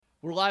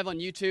We're live on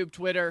YouTube,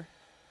 Twitter,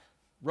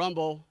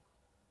 Rumble,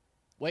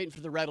 waiting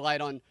for the red light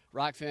on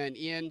Rockfin.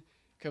 Ian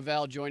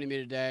Covell joining me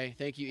today.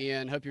 Thank you,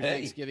 Ian. Hope your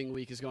Thanksgiving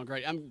week is going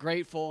great. I'm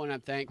grateful and I'm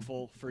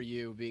thankful for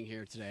you being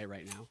here today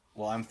right now.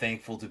 Well, I'm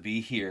thankful to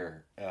be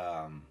here.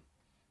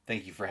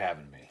 Thank you for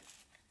having me.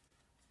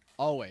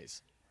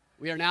 Always.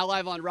 We are now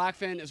live on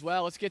Rockfin as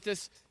well. Let's get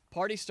this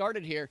party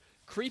started here.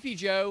 Creepy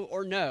Joe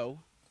or no,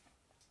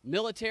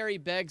 military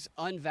begs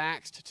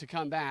Unvaxxed to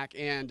come back,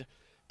 and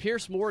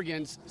Piers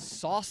Morgan's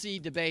saucy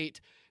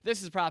debate.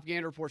 This is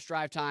Propaganda Reports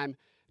Drive Time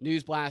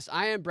News Blast.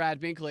 I am Brad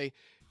Binkley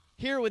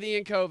here with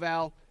Ian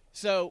Covell.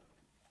 So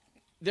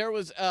there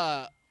was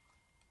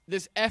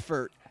this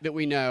effort that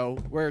we know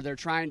where they're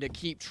trying to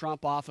keep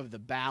Trump off of the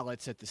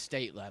ballots at the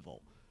state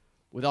level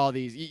with all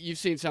these. You've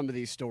seen some of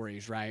these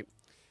stories, right?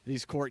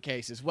 These court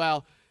cases.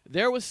 Well,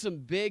 there was some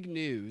big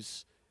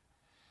news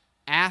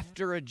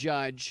after a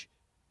judge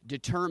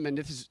determined,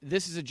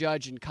 this is a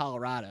judge in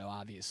Colorado,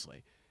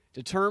 obviously,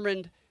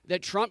 determined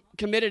that Trump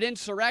committed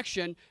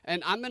insurrection,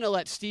 and I'm going to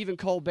let Stephen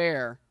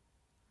Colbert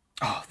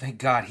thank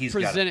God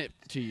present it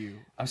to you.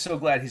 I'm so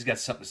glad he's got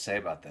something to say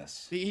about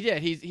this. He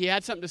did. He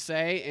had something to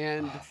say,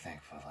 and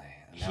thankfully.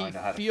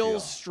 Now he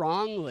feels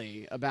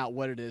strongly about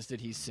what it is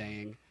that he's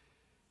saying.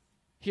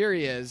 Here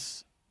he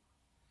is.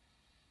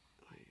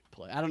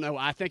 I don't know.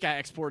 I think I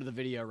exported the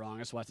video wrong.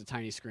 That's why it's a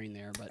tiny screen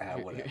there. But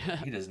whatever.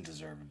 He doesn't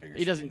deserve a bigger screen.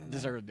 He doesn't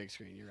deserve a big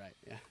screen. You're right.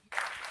 Yeah.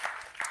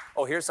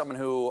 Oh, here's someone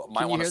who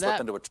might want to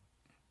slip into a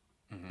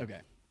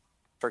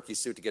turkey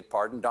suit to get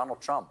pardoned. Donald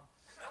Trump.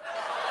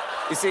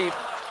 You see,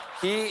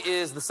 he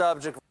is the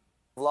subject of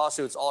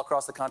lawsuits all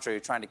across the country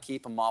trying to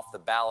keep him off the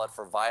ballot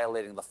for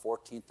violating the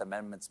 14th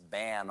Amendment's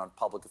ban on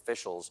public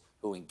officials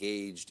who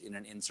engaged in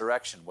an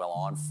insurrection. Well,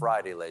 on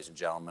Friday, ladies and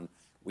gentlemen,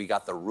 we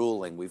got the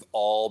ruling we've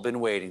all been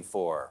waiting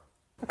for.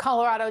 A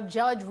Colorado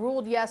judge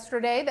ruled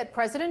yesterday that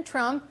President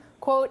Trump,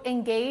 quote,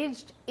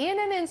 engaged in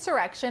an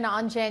insurrection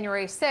on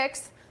January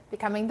 6th,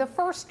 becoming the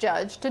first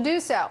judge to do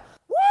so.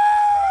 Woo!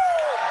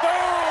 Boom!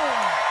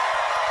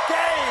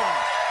 Game,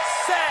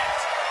 set,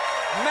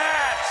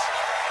 match,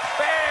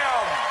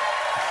 bam!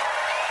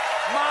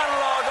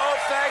 Monologue, oh,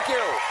 thank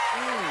you.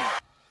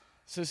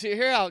 So see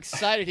here how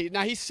excited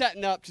now he's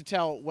setting up to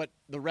tell what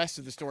the rest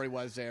of the story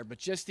was there, but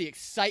just the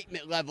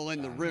excitement level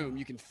in the room,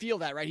 you can feel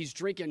that, right? He's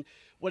drinking,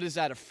 what is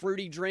that, a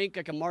fruity drink,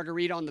 like a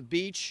margarita on the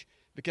beach,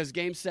 because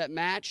game, set,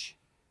 match?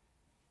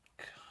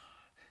 God,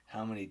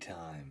 how many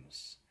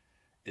times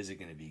is it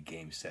going to be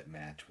game, set,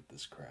 match with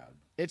this crowd?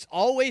 It's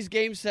always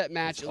game, set,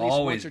 match, at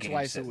least once or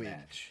twice a week.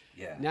 Match.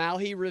 Yeah. Now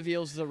he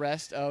reveals the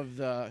rest of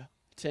the,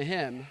 to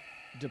him,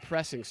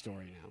 depressing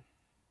story now.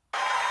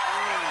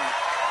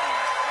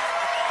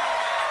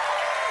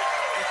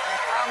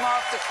 I'm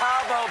off to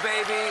Cabo,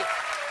 baby.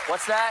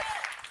 What's that?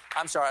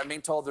 I'm sorry, I'm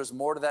being told there's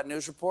more to that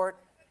news report.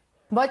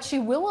 But she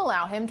will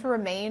allow him to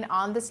remain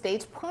on the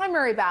state's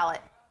primary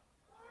ballot.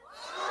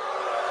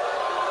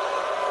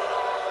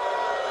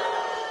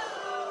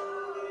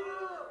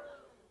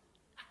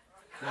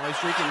 Now he's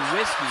drinking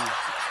whiskey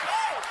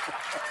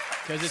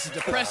because it's a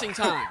depressing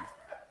time.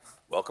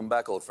 Welcome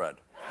back, old friend.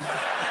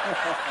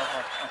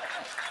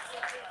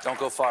 Don't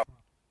go far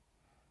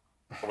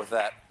with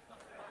that.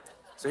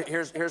 So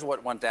here's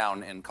what went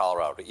down in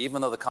Colorado.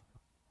 Even though the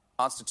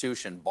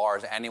Constitution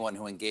bars anyone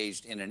who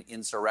engaged in an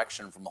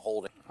insurrection from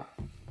holding.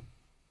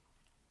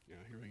 Yeah,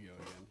 here we go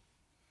again.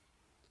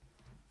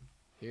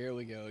 Here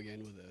we go again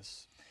with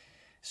this.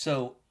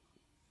 So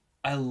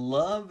I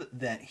love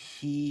that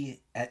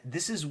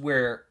this is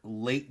where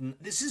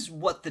this is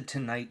what the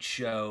Tonight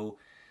Show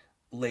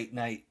late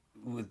night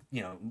with,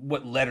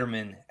 what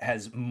Letterman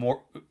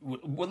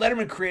what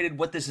Letterman created,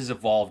 what this has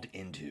evolved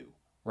into,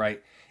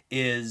 right?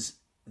 Is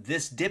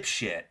this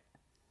dipshit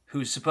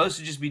who's supposed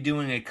to just be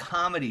doing a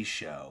comedy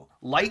show,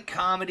 light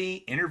comedy,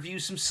 interview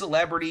some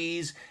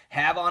celebrities,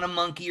 have on a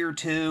monkey or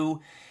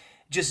two,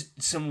 just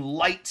some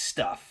light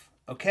stuff,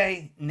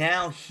 okay?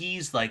 Now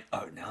he's like,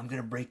 oh, now I'm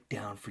going to break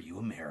down for you,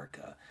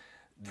 America,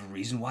 the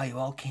reason why you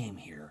all came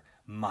here,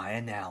 my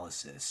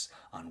analysis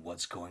on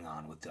what's going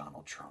on with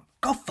Donald Trump.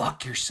 Go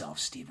fuck yourself,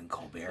 Stephen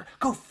Colbert.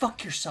 Go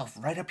fuck yourself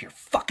right up your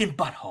fucking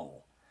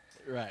butthole.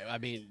 Right. I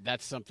mean,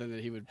 that's something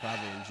that he would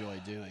probably enjoy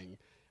doing.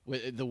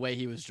 With the way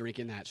he was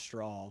drinking that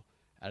straw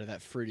out of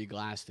that fruity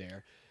glass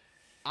there.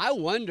 I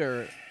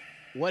wonder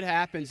what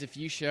happens if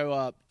you show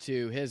up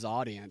to his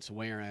audience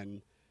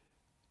wearing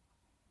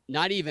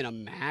not even a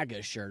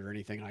MAGA shirt or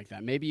anything like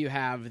that. Maybe you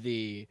have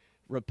the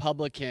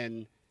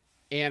Republican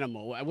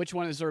animal. Which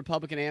one is the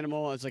Republican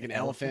animal? It's like an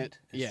elephant.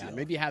 Yeah,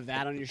 maybe you have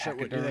that on your shirt.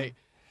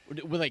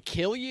 Will they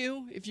kill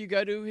you if you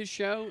go to his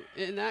show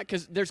in that?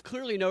 Because there's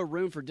clearly no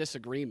room for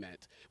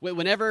disagreement.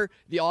 Whenever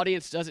the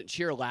audience doesn't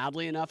cheer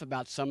loudly enough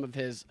about some of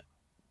his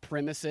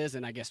premises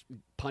and I guess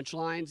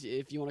punchlines,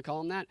 if you want to call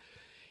them that,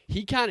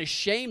 he kind of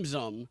shames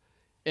them.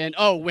 And,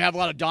 we have a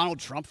lot of Donald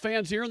Trump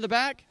fans here in the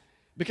back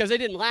because they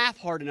didn't laugh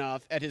hard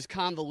enough at his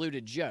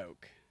convoluted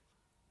joke.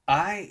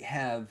 He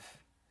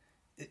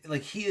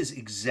is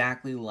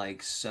exactly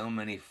like so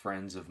many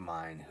friends of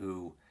mine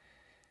who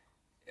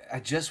I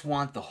just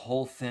want the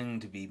whole thing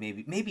to be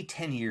maybe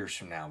 10 years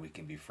from now we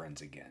can be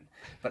friends again.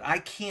 But I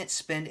can't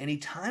spend any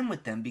time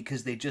with them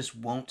because they just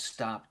won't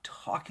stop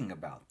talking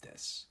about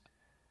this.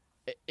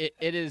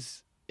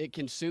 It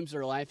consumes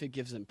their life. It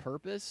gives them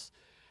purpose.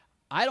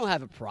 I don't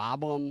have a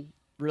problem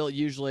really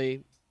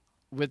usually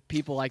with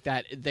people like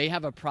that. They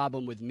have a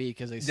problem with me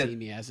because they see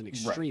me as an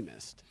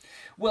extremist.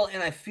 Right. Well,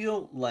 and I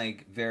feel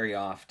like very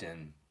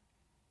often,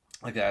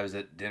 like I was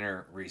at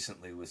dinner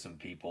recently with some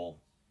people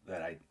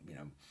that I,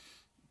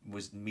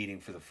 was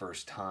meeting for the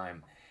first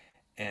time,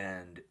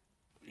 and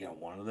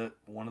one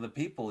of the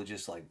people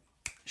just like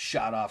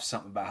shot off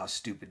something about how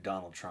stupid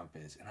Donald Trump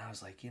is, and I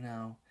was like,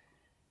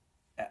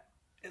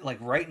 like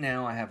right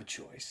now I have a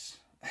choice,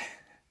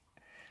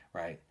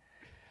 right?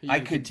 I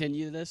could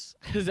continue this.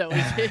 Is that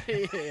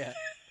what? Yeah.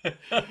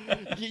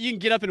 You can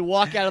get up and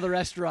walk out of the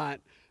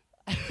restaurant.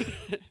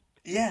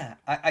 Yeah,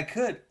 I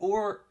could,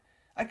 or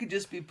I could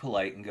just be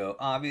polite and go,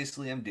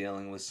 obviously I'm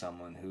dealing with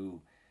someone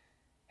who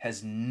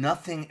has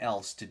nothing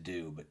else to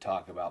do but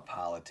talk about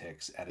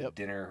politics at a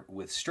dinner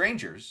with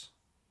strangers,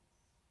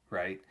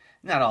 right?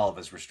 Not all of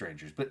us were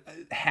strangers, but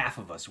half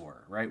of us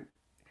were, right?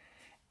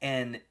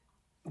 And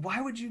why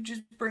would you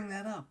just bring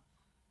that up?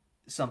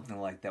 Something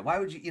like that. Why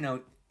would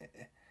you,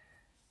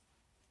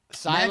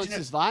 Silence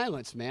is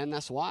violence, man.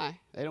 That's why.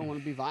 They don't want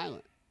to be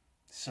violent.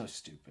 So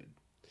stupid.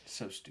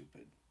 So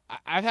stupid.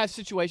 I've had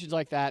situations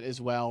like that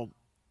as well.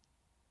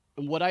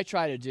 And what I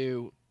try to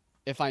do,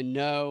 if I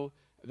know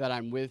that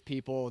I'm with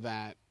people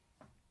that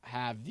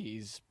have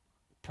these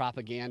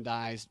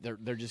propagandized,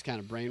 they're just kind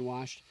of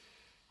brainwashed,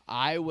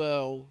 I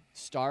will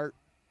start,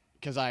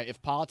 because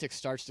if politics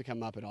starts to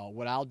come up at all,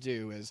 what I'll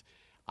do is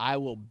I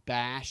will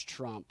bash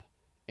Trump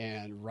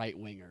and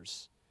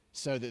right-wingers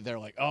so that they're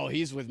like, oh,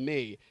 he's with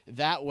me.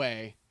 That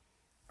way,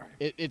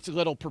 it's a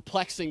little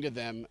perplexing to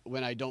them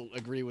when I don't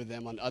agree with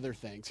them on other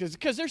things.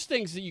 Because there's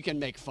things that you can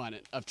make fun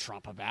of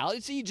Trump about.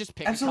 It's you just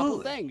pick a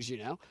couple things,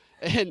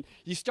 And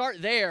you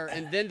start there,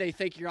 and then they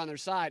think you're on their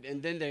side,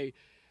 and then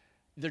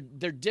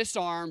they're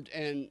disarmed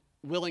and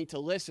willing to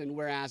listen,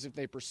 whereas if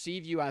they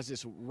perceive you as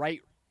this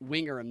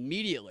right-winger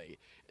immediately,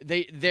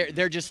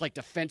 they're just like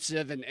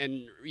defensive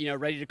and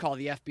ready to call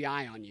the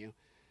FBI on you.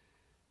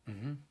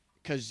 Mm-hmm.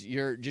 Because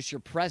your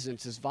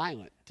presence is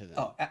violent to them.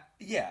 Oh,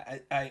 yeah,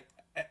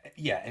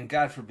 yeah, and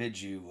God forbid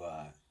you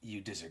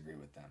disagree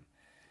with them.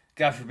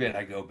 God forbid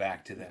I go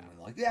back to them and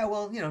like, yeah,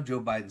 well, Joe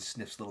Biden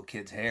sniffs little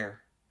kids'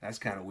 hair. That's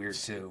kind of weird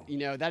too.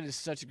 That is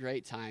such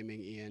great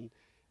timing, Ian,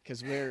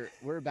 because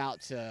we're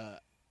about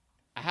to.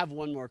 I have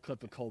one more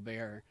clip of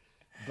Colbert,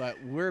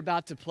 but we're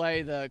about to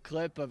play the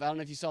clip of. I don't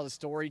know if you saw the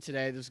story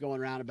today that's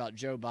going around about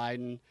Joe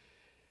Biden.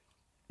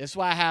 That's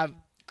why I have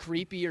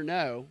creepy or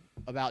no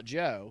about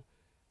Joe.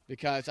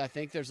 Because I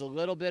think there's a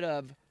little bit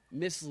of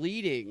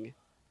misleading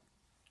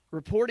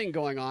reporting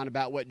going on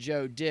about what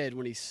Joe did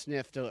when he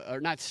sniffed,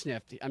 or not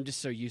sniffed. I'm just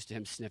so used to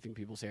him sniffing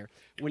people's hair.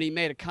 When he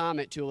made a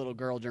comment to a little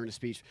girl during a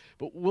speech.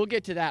 But we'll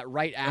get to that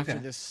right after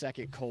this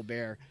second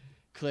Colbert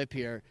clip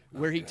here,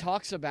 where he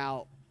talks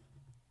about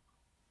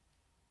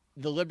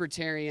the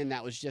libertarian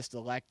that was just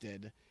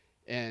elected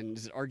in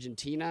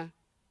Argentina.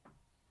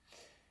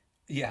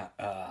 Yeah,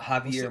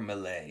 Javier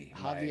Milei.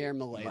 Javier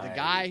Milei, the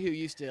guy who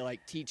used to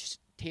teach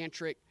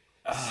tantric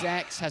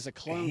sex, has a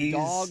clone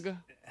dog.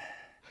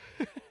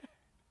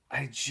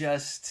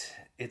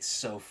 It's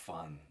so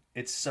fun.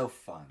 It's so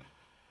fun.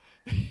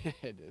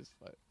 It is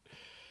fun.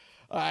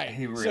 All right.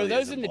 Really so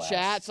those in the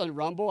chats on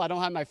Rumble, I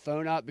don't have my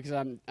phone up because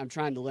I'm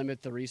trying to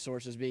limit the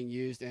resources being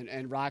used.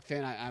 And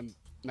Rockfin, I'm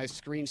my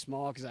screen's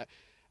small because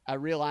I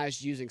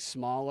realized using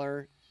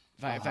smaller,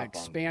 if I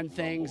expand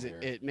things,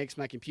 it makes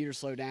my computer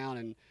slow down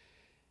and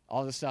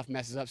all this stuff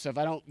messes up. So if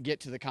I don't get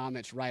to the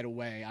comments right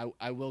away,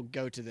 I will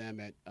go to them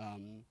at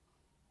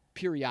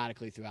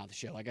periodically throughout the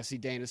show. Like I see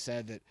Dana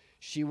said that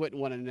she wouldn't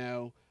want to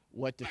know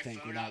what to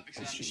think without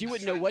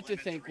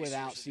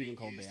Stephen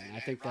Colbert. And I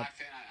think that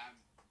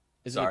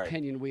is an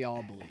opinion we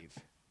all believe.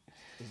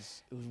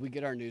 Is we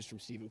get our news from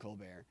Stephen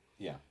Colbert.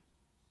 Yeah.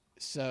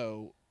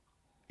 So,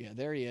 yeah,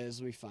 there he is.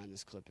 Let me find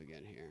this clip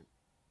again here.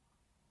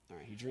 All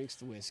right, he drinks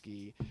the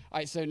whiskey. All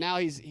right, so now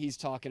he's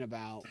talking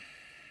about.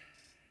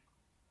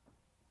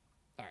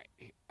 All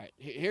right.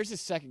 Here's the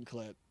second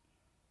clip.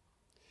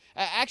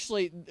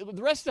 Actually,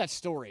 the rest of that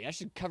story, I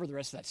should cover the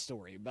rest of that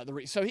story.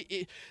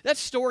 That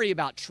story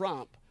about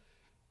Trump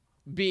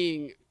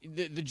being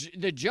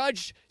the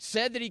judge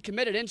said that he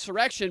committed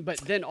insurrection, but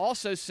then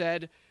also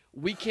said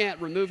we can't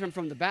remove him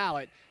from the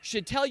ballot,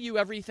 should tell you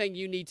everything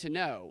you need to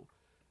know,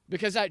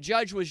 because that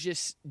judge was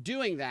just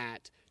doing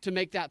that to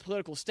make that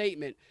political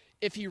statement.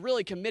 If he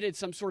really committed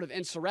some sort of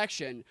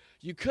insurrection,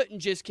 you couldn't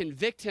just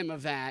convict him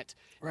of that.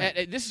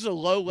 Right. This is a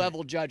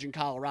low-level judge in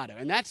Colorado,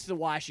 and that's the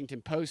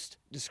Washington Post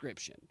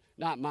description,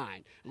 not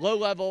mine.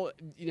 Low-level,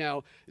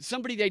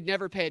 somebody they'd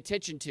never pay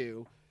attention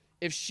to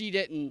if she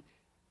didn't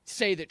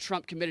say that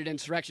Trump committed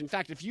insurrection. In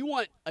fact, if you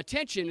want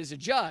attention as a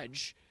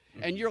judge,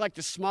 and you're like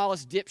the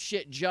smallest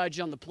dipshit judge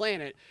on the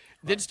planet,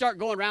 then start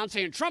going around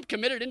saying Trump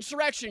committed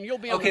insurrection, you'll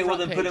be on the Okay, well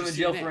front then put page him in of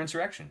jail CNN. for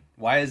insurrection.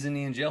 Why isn't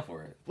he in jail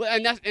for it? Well,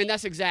 and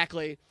that's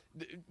exactly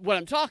what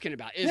I'm talking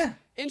about. Is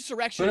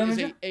insurrection Put him is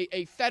in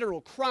a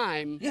federal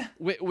crime Yeah.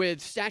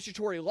 with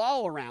statutory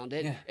law around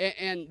it. Yeah.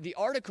 And the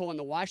article in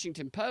the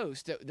Washington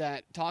Post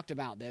that talked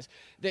about this,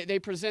 they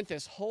present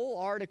this whole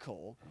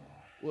article.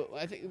 Well,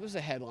 I think it was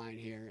a headline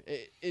here.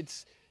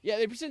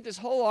 They present this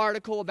whole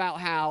article about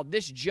how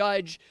this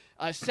judge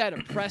set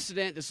a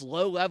precedent, this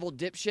low-level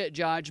dipshit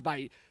judge,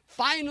 by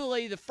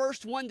finally the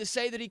first one to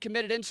say that he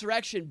committed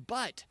insurrection.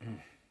 But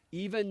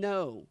even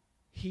though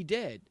he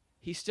did,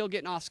 he's still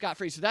getting off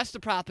scot-free. So that's the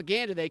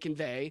propaganda they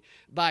convey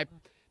by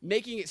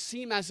making it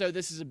seem as though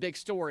this is a big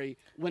story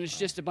when it's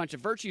just a bunch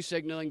of virtue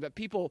signaling. But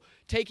people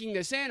taking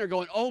this in are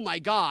going, oh, my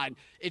God,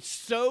 it's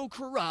so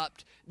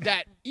corrupt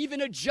that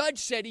even a judge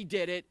said he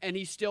did it and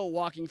he's still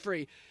walking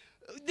free.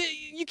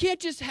 You can't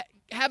just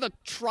have a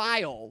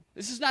trial.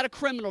 This is not a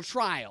criminal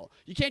trial.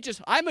 You can't just,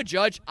 I'm a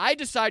judge, I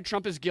decide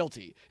Trump is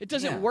guilty. It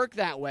doesn't work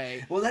that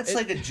way. Well, that's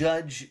like a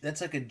judge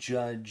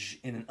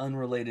in an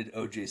unrelated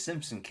O.J.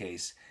 Simpson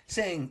case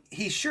saying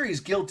he's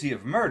guilty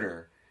of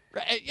murder.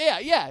 Right,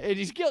 yeah, and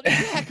he's guilty.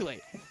 Exactly.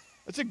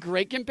 That's a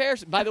great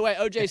comparison. By the way,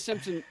 O.J.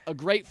 Simpson, a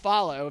great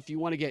follow if you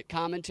want to get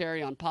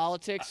commentary on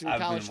politics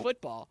and college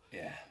football.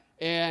 Yeah.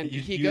 And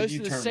he goes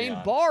to the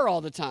same bar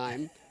all the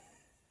time.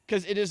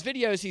 Because in his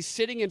videos, he's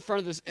sitting in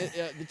front of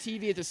the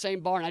TV at the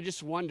same bar, and I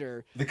just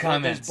wonder. The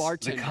comments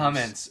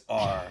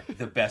are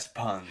the best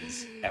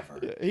puns ever.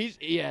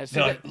 They're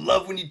like,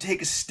 love when you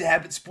take a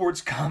stab at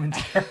sports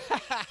commentary.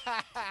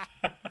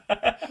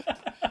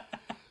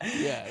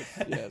 Yes.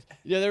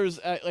 There was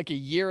like a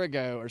year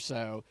ago or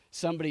so,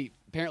 somebody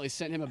apparently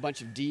sent him a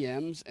bunch of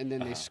DMs, and then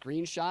they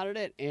screenshotted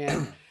it,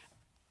 and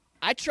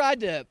I tried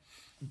to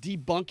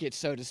debunk it,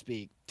 so to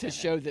speak, to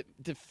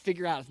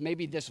figure out if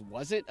maybe this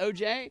wasn't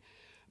OJ.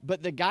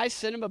 But the guy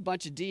sent him a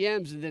bunch of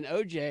DMs, and then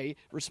OJ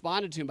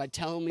responded to him by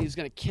telling him he was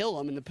going to kill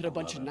him and then put a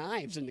bunch of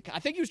knives in the. I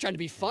think he was trying to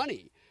be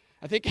funny.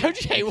 I think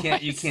OJ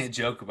was. You can't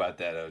joke about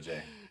that,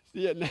 OJ.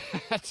 Yeah, no,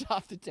 that's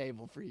off the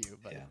table for you.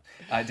 But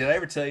yeah. Did I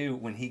ever tell you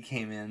when he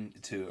came in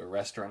to a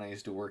restaurant I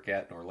used to work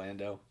at in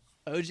Orlando?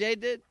 OJ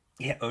did?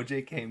 Yeah,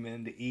 OJ came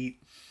in to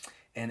eat,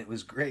 and it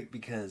was great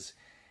because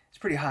it's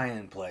a pretty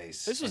high-end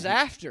place. This was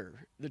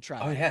after the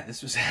trial. Oh, yeah,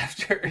 this was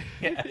after.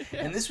 Yeah,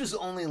 and this was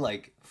only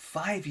like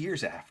 5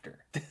 years after.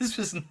 This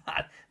was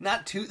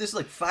not two. This is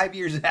like 5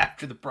 years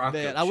after the Bronco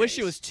chase. I wish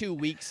it was 2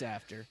 weeks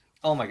after.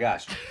 Oh, my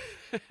gosh.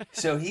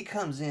 So he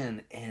comes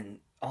in, and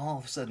all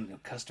of a sudden,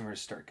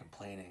 customers start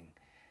complaining.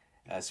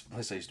 It's a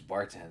place I used to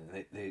bartend.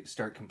 And they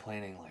start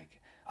complaining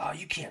like, oh,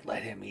 you can't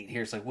let him eat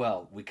here. It's like,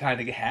 well, we kind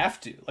of have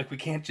to. Like, we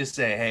can't just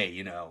say,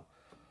 hey,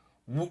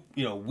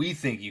 we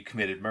think you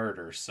committed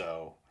murder,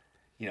 so...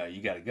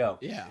 you got to go.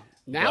 Yeah.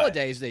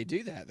 Nowadays they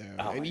do that though,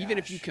 oh and even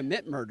if you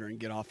commit murder and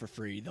get off for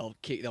free, they'll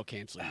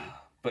cancel you.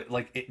 But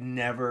like it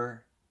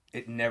never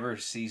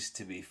ceased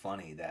to be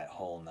funny that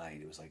whole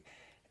night. It was like,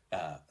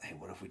 hey,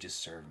 what if we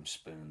just serve him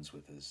spoons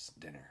with his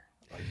dinner?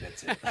 Like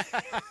that's it.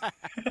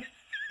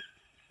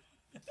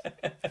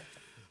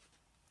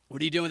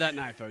 What are you doing with that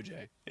knife,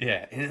 OJ?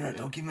 Yeah, no,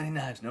 don't give him any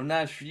knives. No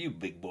knives for you,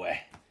 big boy.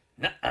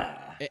 Nuh-uh.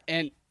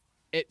 And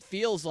it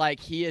feels like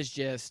he has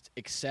just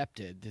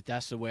accepted that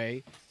that's the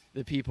way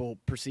the people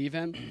perceive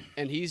him,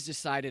 and he's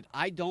decided,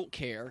 I don't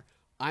care.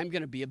 I'm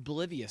going to be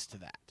oblivious to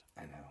that.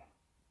 I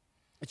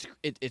know.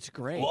 It's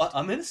great. Well,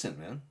 I'm innocent,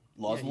 man.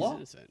 Law's law. He's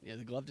innocent. Yeah,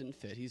 the glove didn't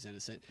fit. He's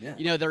innocent.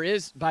 Yeah. There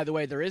is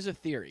a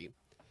theory.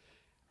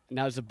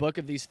 Now, there's a book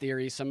of these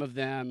theories. Some of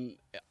them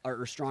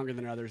are stronger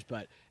than others,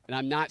 and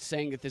I'm not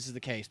saying that this is the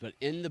case, but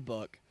in the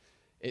book,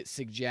 it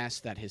suggests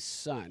that his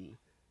son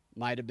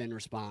might have been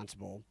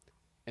responsible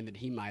and that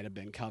he might have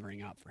been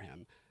covering up for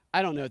him.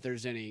 I don't know if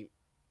there's any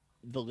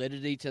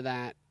validity to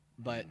that,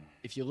 but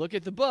if you look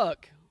at the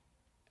book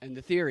and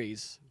the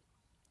theories,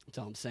 that's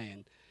all I'm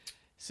saying.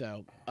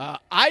 So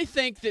I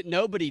think that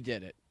nobody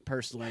did it,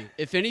 personally.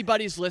 If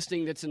anybody's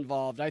listening that's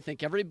involved, I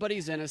think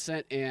everybody's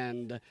innocent,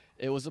 and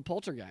it was a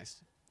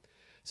poltergeist.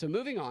 So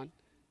moving on.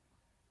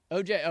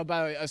 OJ, by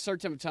the way, a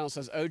certain tunnel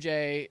says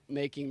OJ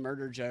making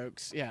murder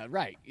jokes. Yeah,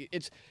 right.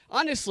 It's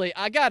honestly,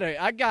 I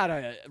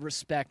gotta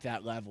respect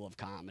that level of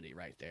comedy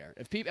right there.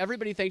 If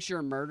everybody thinks you're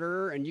a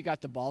murderer and you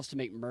got the balls to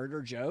make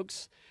murder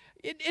jokes,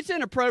 it's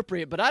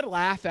inappropriate. But I'd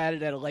laugh at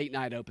it at a late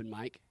night open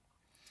mic.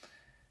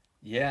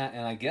 Yeah,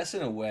 and I guess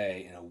in a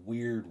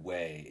weird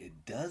way,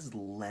 it does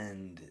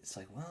lend. It's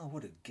like, well,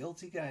 would a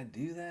guilty guy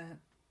do that?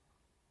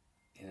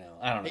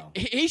 I don't know.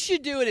 He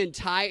should do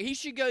he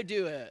should go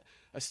do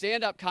a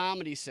stand-up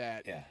comedy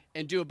set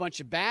and do a bunch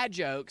of bad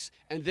jokes,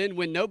 and then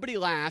when nobody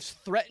laughs,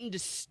 threaten to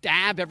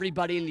stab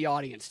everybody in the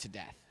audience to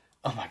death.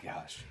 Oh, my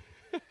gosh.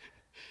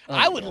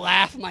 I would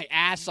laugh my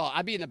ass off.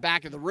 I'd be in the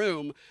back of the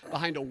room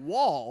behind a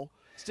wall,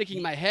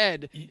 sticking my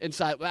head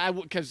inside,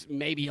 because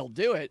maybe he'll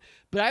do it,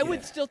 but I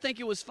would still think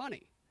it was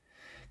funny.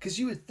 Because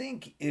you would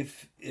think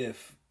if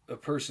a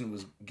person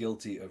was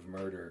guilty of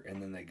murder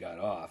and then they got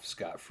off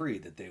scot-free,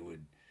 that they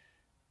would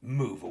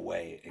move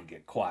away and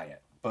get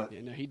quiet. But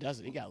Yeah, no, he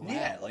doesn't. He got loud.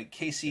 yeah, like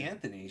Casey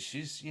Anthony,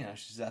 she's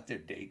out there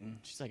dating.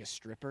 She's like a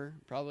stripper,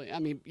 probably. I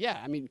mean,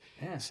 yeah.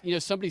 Yeah.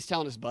 Somebody's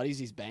telling his buddies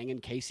he's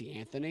banging Casey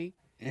Anthony.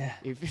 Yeah.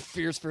 He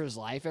fears for his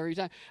life every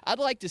time. I'd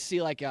like to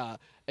see like an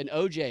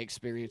OJ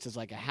experience as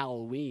like a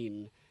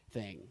Halloween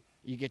thing.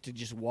 You get to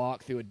just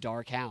walk through a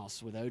dark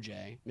house with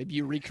OJ. Maybe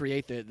you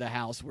recreate the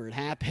house where it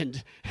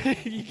happened.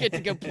 You get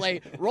to go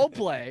role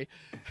play.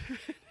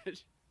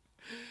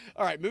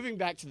 All right, moving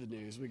back to the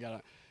news. We've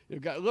got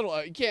a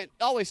little. You can't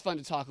always fun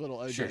to talk a little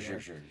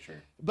OJ.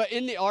 Sure. But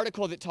in the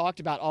article that talked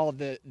about all of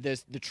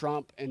the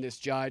Trump and this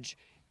judge,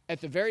 at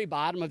the very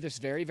bottom of this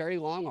very, very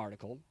long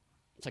article,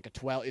 it's like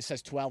it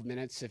says 12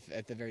 minutes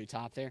at the very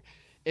top there.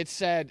 It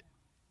said,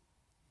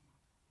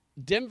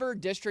 Denver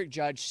District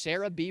Judge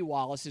Sarah B.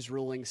 Wallace's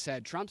ruling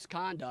said Trump's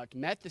conduct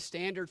met the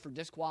standard for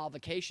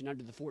disqualification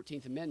under the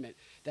 14th Amendment,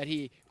 that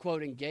he,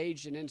 quote,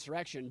 engaged in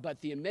insurrection,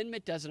 but the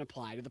amendment doesn't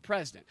apply to the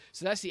president.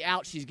 So that's the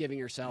out she's giving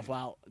herself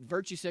while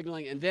virtue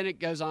signaling. And then it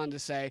goes on to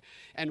say,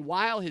 and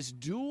while his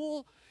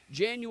dual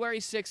January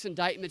 6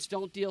 indictments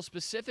don't deal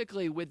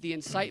specifically with the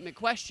incitement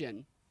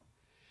question,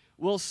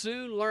 we'll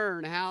soon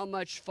learn how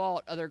much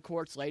fault other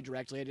courts lay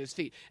directly at his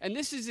feet. And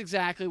this is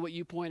exactly what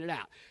you pointed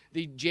out.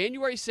 The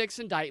January 6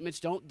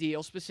 indictments don't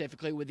deal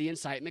specifically with the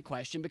incitement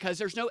question because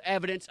there's no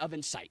evidence of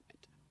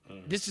incitement.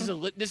 This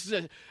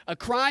is a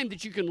crime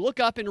that you can look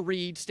up and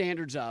read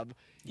standards of,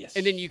 Yes.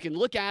 and then you can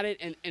look at it,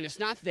 and it's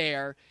not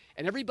there.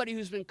 And everybody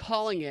who's been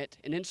calling it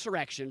an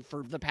insurrection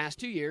for the past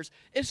 2 years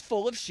is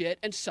full of shit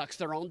and sucks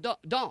their own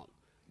dong,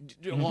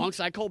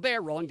 alongside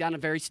Colbert rolling down a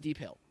very steep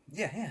hill.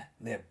 Yeah.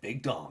 They have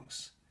big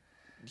dongs.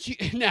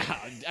 No,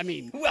 I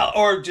mean, Well,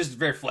 or just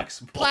very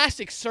flexible.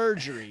 plastic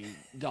surgery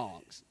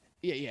dongs.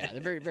 Yeah, they're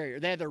very, very.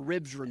 They had their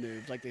ribs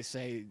removed, like they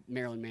say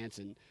Marilyn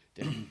Manson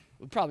did.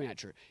 Well, probably not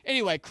true.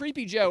 Anyway,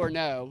 Creepy Joe or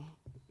no,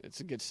 it's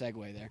a good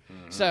segue there.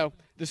 So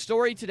the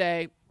story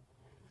today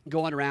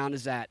going around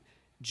is that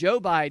Joe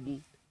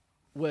Biden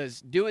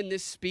was doing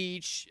this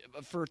speech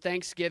for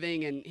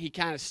Thanksgiving, and he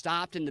kind of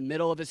stopped in the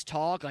middle of his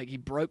talk, like he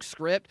broke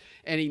script.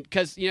 And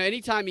because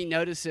anytime he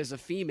notices a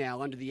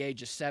female under the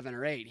age of 7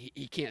 or 8,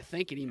 he can't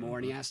think anymore,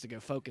 and he has to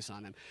go focus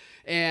on them.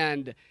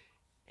 And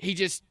he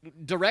just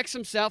directs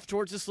himself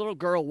towards this little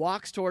girl,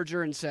 walks towards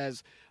her, and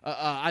says,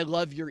 "I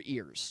love your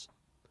ears."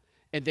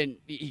 And then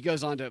he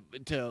goes on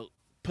to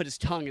put his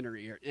tongue in her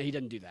ear. And he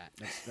doesn't do that.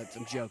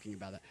 I'm joking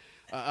about that.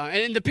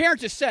 And the parent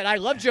just said, "I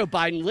love Joe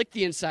Biden. Lick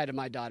the inside of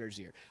my daughter's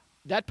ear."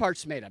 That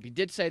part's made up. He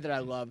did say that I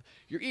love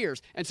your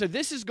ears. And so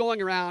this is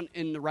going around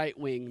in the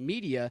right-wing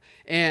media,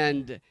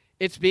 and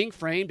it's being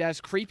framed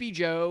as Creepy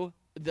Joe,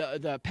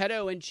 the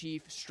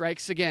pedo-in-chief,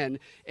 strikes again.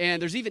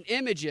 And there's even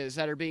images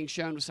that are being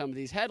shown with some of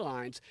these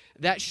headlines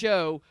that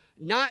show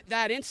not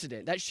that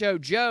incident, that show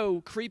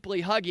Joe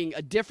creepily hugging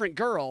a different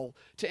girl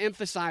to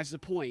emphasize the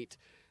point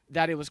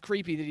that it was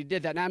creepy that he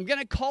did that. Now, I'm going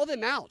to call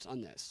them out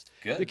on this.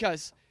 Good.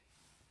 Because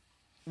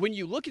when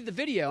you look at the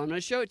video, I'm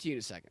going to show it to you in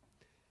a second.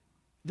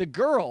 The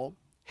girl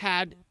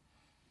had,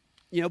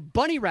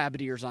 bunny rabbit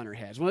ears on her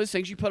head. It's one of those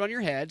things you put on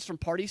your heads from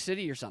Party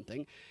City or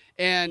something.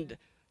 And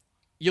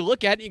you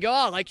look at it and you go,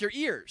 "Oh, I like your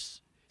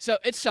ears." So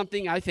it's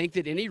something I think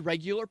that any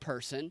regular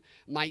person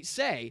might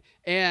say.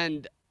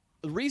 And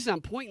the reason I'm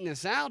pointing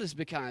this out is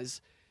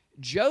because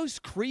Joe's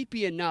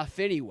creepy enough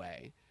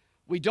anyway.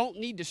 We don't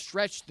need to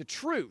stretch the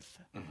truth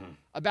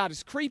about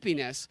his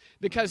creepiness,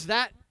 because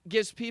that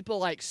gives people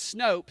like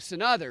Snopes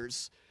and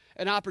others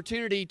an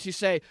opportunity to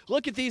say,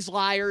 "Look at these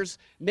liars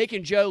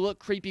making Joe look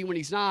creepy when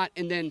he's not."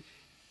 And then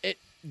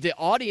the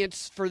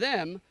audience for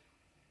them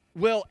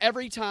will,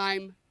 every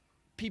time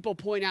people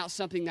point out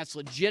something that's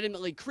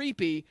legitimately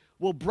creepy,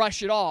 will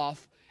brush it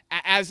off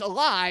as a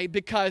lie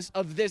because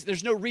of this.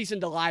 There's no reason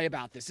to lie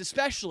about this,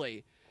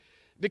 especially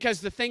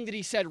because the thing that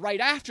he said right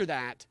after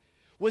that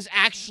was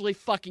actually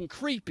fucking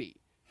creepy.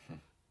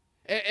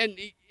 And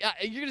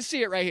you're going to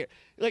see it right here.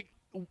 Like,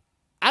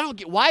 I don't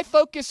get why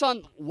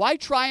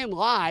try and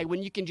lie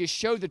when you can just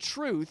show the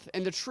truth,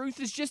 and the truth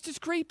is just as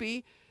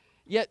creepy.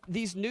 Yet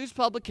these news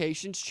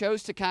publications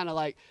chose to kind of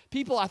like,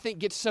 people I think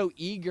get so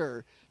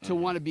eager to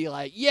want to be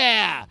like,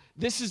 yeah,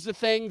 this is the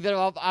thing that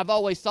I've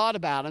always thought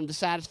about, and to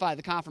satisfy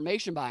the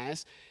confirmation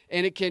bias.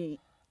 And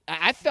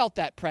I felt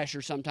that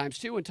pressure sometimes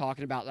too when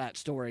talking about that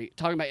story,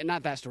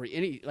 not that story,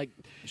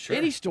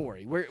 any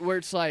story where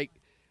it's like,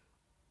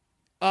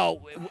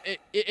 oh,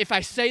 if I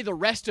say the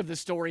rest of the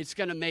story, it's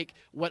going to make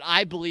what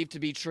I believe to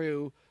be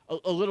true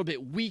a little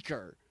bit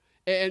weaker.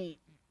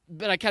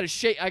 But I kind of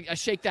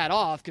shake that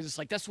off, because it's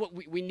like, that's what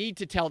we need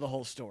to tell the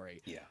whole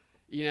story.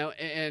 Yeah.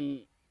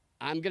 And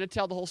I'm going to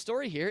tell the whole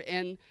story here.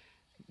 And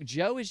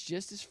Joe is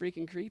just as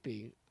freaking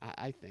creepy,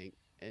 I think.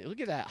 Look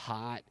at that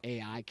hot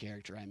AI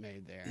character I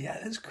made there. Yeah,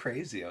 that's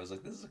crazy. I was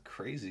like, this is a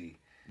crazy.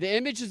 The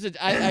images that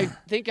I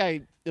think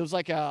it was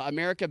like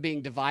America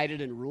being divided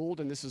and ruled,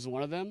 and this is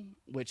one of them,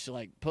 which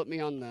like put me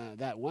on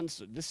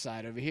this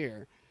side over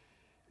here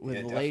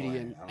with the lady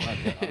and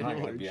I'm not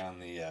going to be on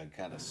the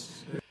kind of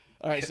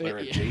all right, Hitler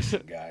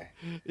adjacent guy.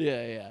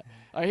 Yeah.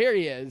 All right, here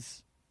he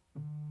is.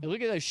 And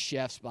look at those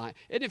chefs behind.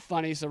 Isn't it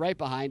funny? So right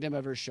behind him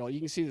over his shoulder, you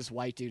can see this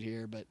white dude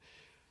here, but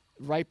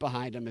right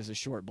behind him is a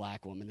short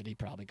black woman that he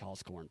probably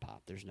calls Corn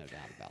Pop. There's no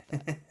doubt about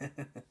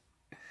that.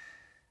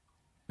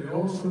 They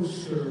also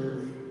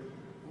serve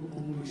who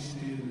only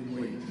stand and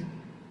wait.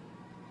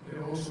 They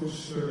also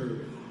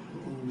serve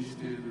who only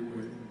stand and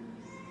wait.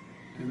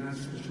 And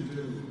that's what you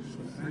do. So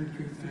thank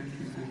you, thank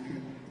you, thank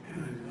you.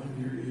 And I love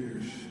your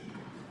ears.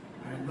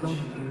 I love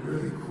them. They're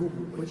really cool.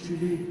 What's your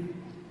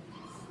name?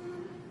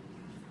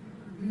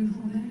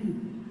 Beautiful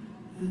name.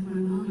 That's my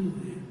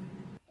mommy's name.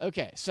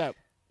 Okay, so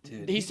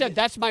Dude, he said,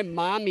 that's my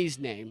mommy's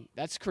name.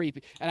 That's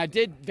creepy. And I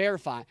did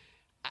verify.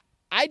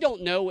 I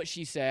don't know what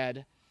she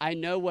said. I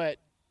know what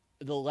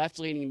the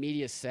left-leaning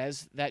media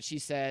says that she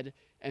said,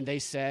 and they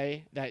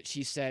say that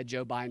she said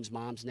Joe Biden's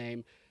mom's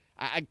name.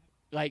 I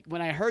like,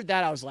 when I heard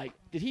that, I was like,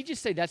 did he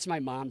just say that's my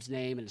mom's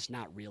name and it's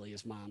not really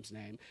his mom's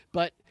name?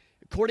 But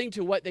according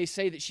to what they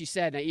say that she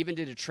said, and I even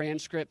did a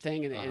transcript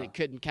thing, and it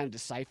couldn't kind of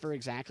decipher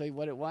exactly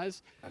what it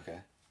was. Okay.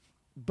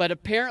 But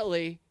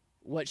apparently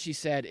what she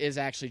said is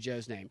actually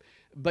Joe's name.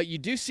 But you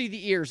do see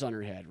the ears on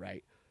her head,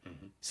 right?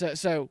 Mm-hmm.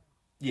 So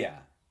yeah.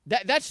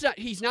 That's not,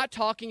 he's not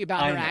talking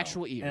about her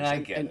actual ears. And I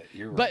get it.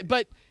 You're right.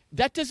 But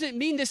that doesn't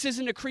mean this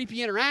isn't a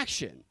creepy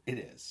interaction. It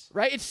is.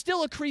 Right? It's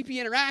still a creepy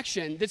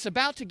interaction that's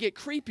about to get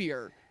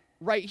creepier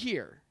right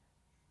here.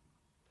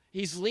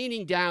 He's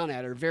leaning down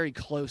at her very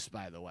close,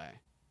 by the way.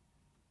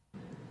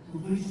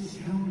 Well,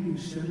 how old are you,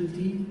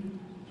 17?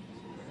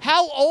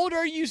 How old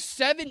are you?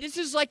 7? This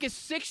is like a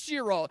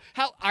 6-year-old.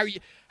 How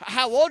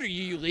old are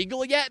you? You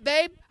legal yet,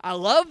 babe? I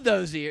love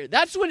those ears.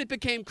 That's when it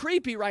became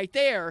creepy right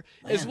there.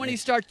 Man, is when he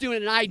starts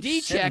doing an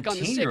ID check on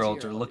the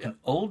 6-year-olds are looking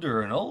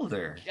older and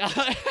older.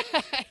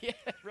 Yeah,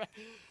 right.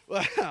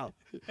 Wow,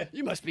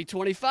 you must be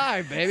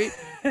 25, baby.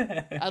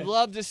 I'd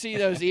love to see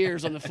those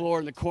ears on the floor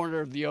in the corner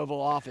of the Oval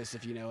Office,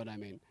 if you know what I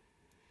mean.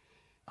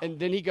 And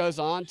then he goes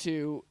on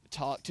to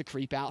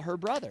creep out her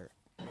brother.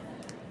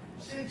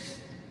 6.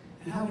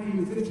 And how old are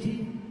you,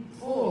 15?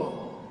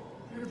 4.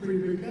 You're a pretty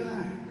big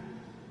guy.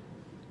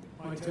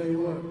 I tell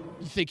you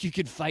what. You think you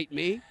could fight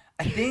me?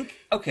 I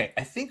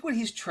think what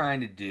he's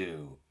trying to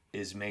do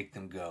is make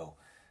them go,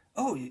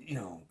 oh,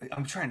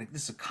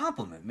 this is a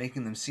compliment,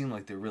 making them seem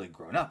like they're really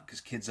grown up,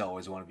 because kids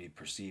always want to be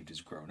perceived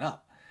as grown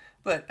up.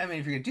 But, I mean,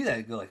 if you're going to do that,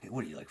 you go like,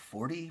 what are you, like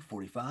 40,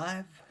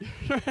 45?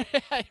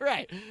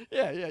 Right.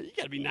 Yeah. You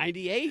got to be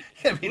 98. You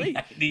got to be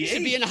 98. You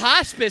should be in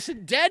hospice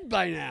and dead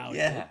by now.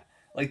 Yeah.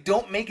 Like,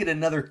 don't make it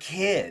another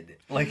kid.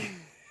 Like,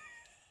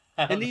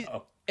 I don't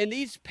know. And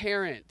these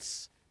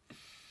parents,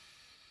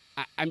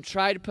 I'm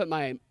trying to put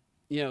my,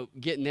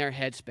 get in their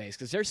headspace,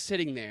 because they're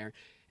sitting there.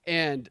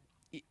 And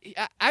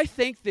I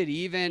think that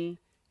even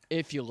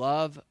if you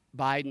love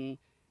Biden,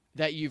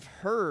 that you've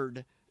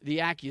heard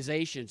the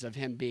accusations of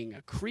him being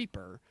a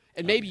creeper,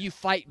 and maybe you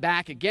fight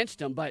back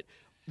against him, but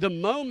the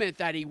moment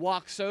that he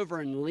walks over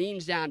and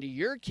leans down to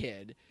your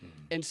kid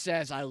and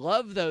says, I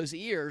love those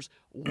ears,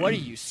 what are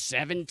you,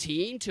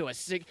 17 to a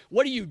 6?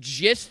 What are you,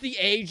 just the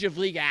age of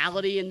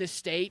legality in this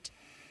state?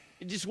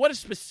 Just what a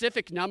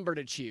specific number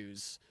to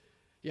choose.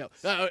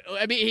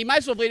 I mean, he might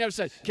as well lean over and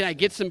say, can I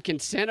get some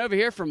consent over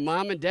here from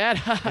mom and dad?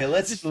 Hey,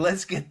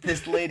 let's get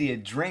this lady a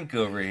drink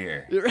over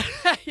here.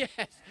 Yes.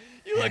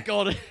 You look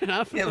old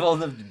enough. You have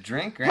old enough to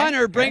drink, right?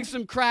 Hunter, bring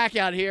some crack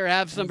out here.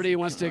 Have somebody who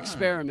wants to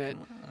experiment.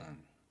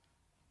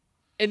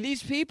 And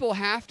these people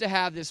have to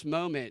have this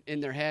moment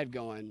in their head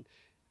going,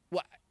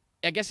 well,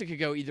 I guess it could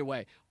go either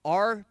way.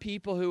 Are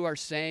people who are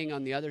saying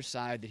on the other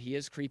side that he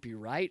is creepy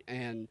right?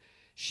 And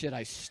should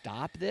I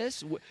stop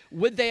this?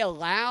 Would they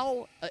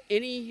allow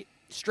any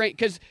strange?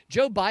 Because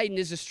Joe Biden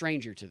is a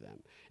stranger to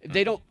them.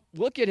 They don't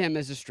look at him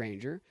as a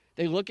stranger.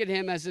 They look at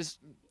him as this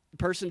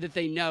person that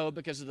they know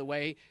because of the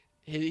way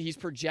he's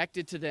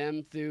projected to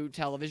them through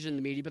television and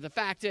the media. But the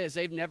fact is,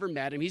 they've never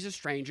met him. He's a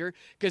stranger,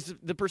 because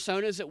the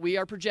personas that we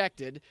are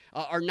projected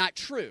are not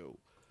true.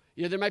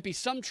 There might be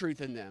some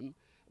truth in them,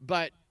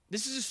 but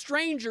this is a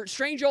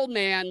strange old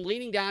man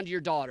leaning down to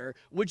your daughter.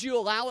 Would you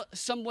allow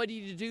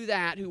somebody to do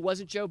that who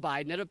wasn't Joe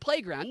Biden at a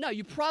playground? No,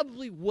 you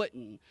probably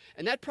wouldn't.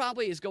 And that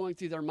probably is going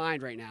through their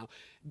mind right now.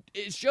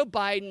 Is Joe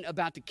Biden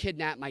about to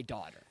kidnap my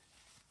daughter?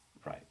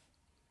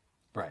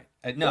 Right.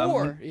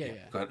 No.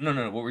 Go ahead.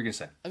 No. What were you going to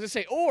say? I was going to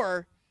say,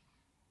 or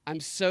I'm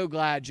so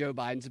glad Joe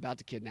Biden's about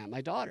to kidnap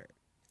my daughter.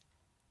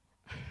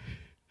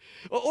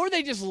 Or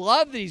they just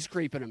love that he's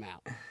creeping them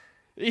out.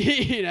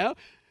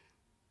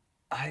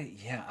 I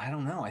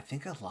don't know. I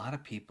think a lot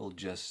of people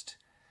just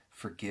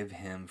forgive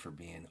him for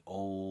being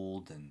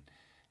old, and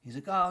he's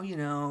like, oh,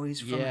 he's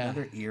from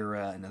another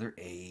era, another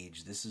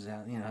age. This is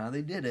how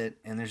they did it.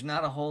 And there's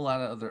not a whole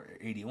lot of other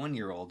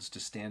 81-year-olds to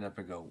stand up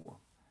and go,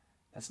 well,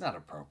 that's not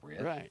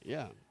appropriate. Right,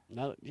 yeah.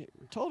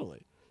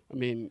 Totally. I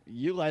mean,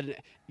 you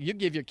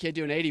give your kid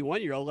to an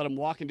 81-year-old, let him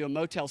walk into a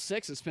Motel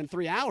 6 and spend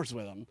 3 hours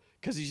with him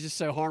because he's just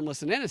so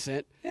harmless and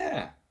innocent.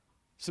 Yeah.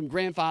 Some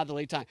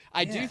grandfatherly time.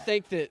 I do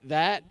think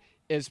that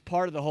is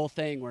part of the whole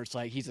thing where it's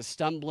like he's a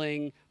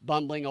stumbling,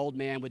 bumbling old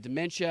man with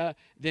dementia.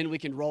 Then we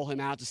can roll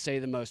him out to say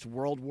the most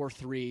World War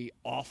III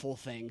awful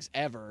things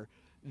ever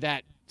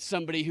that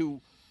somebody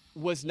who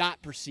was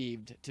not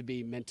perceived to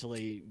be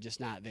mentally just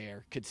not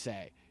there could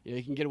say.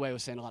 You can get away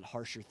with saying a lot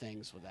harsher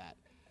things with that.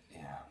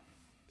 Yeah.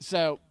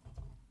 So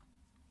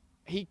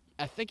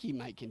I think he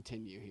might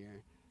continue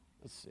here.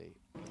 Let's see.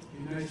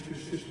 Be nice to your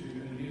sister.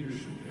 You're going to need her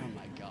someday. Oh,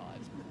 my God.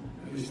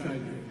 At least I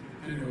do.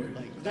 Anyway,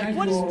 Like, thank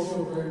what you is- all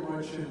so very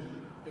much. And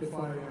if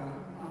I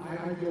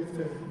get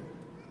to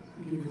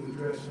give you the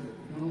dressing.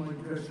 You don't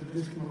like dressing,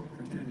 just come up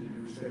and pretend you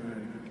do. Say that,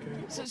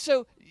 okay?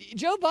 So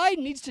Joe Biden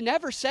needs to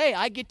never say,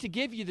 I get to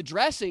give you the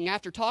dressing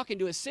after talking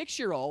to a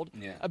 6-year-old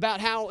about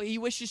how he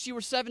wishes you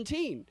were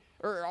 17.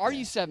 Or are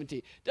you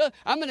 17?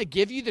 I'm going to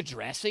give you the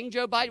dressing,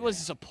 Joe Biden? Was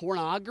this a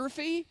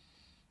pornography?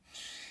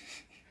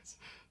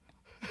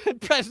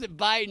 President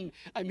Biden,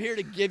 I'm here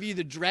to give you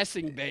the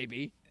dressing,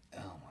 baby.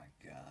 Oh, my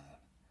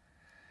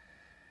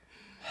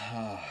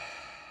God.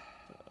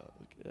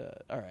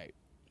 All right.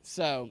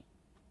 So.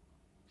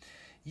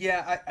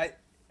 Yeah,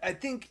 I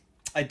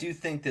do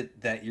think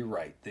that you're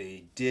right.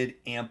 They did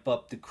amp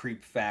up the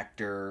creep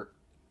factor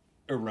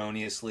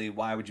erroneously.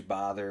 Why would you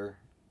bother?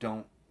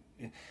 Don't,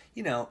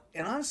 and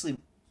honestly,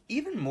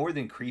 even more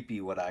than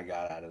creepy, what I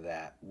got out of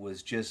that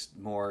was just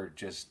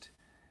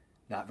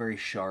not very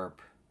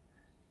sharp.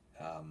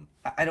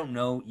 I don't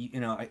know.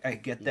 I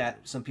get that.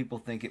 Some people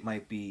think it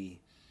might be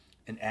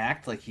an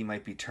act, like he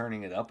might be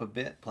turning it up a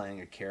bit, playing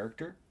a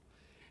character.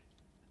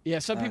 Yeah,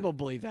 some people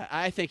believe that.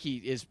 I think he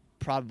is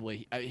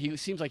probably. He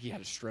seems like he had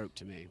a stroke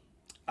to me.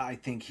 I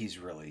think he's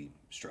really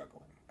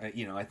struggling.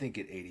 I think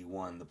at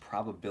 81, the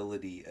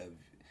probability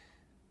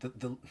of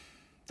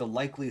the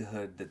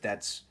likelihood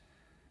that's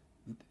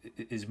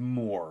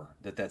more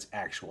that's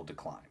actual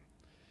decline.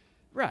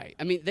 Right.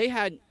 I mean, they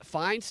had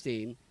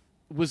Feinstein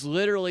was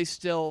literally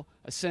still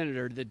a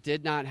senator that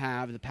did not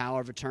have the power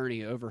of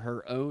attorney over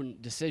her own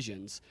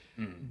decisions,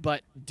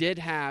 but did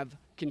have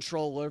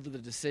control over the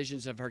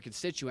decisions of her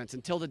constituents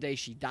until the day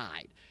she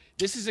died.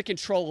 This is a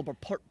controllable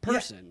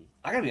person.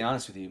 Yeah, I gotta be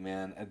honest with you,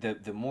 man.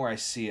 The more I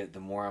see it,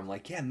 the more I'm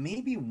like, yeah,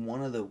 maybe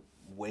one of the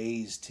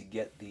ways to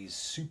get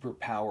these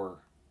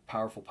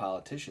powerful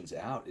politicians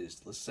out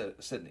is let's set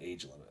an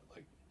age limit,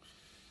 like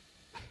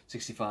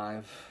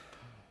 65.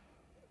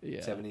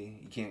 Yeah.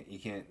 70. You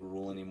can't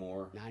rule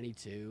anymore.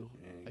 92,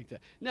 like that.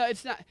 No,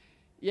 it's not.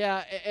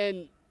 Yeah,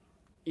 and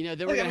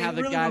they were gonna have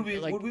the really guy.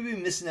 Would we be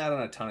missing out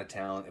on a ton of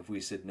talent if we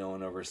said no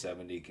one over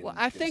 70 can? Well,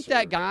 I think serve?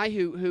 that guy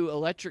who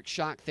electric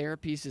shock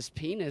therapies his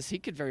penis, he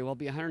could very well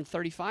be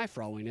 135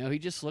 for all we know. He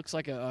just looks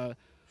like a.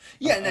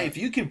 Yeah, now if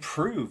you can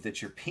prove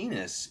that your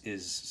penis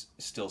is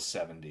still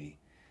 70,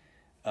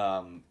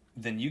 then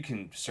you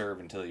can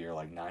serve until you're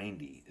like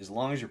 90, as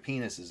long as your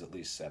penis is at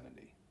least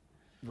 70.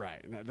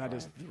 Right, that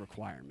is the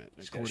requirement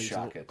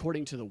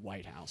according to the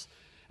White House.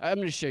 I'm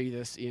going to show you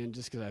this, Ian,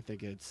 just because I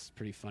think it's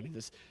pretty funny.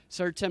 This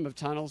Sir Tim of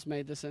Tunnels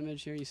made this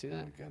image here. You see that?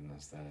 Oh my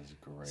goodness, that is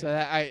great. So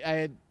I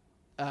had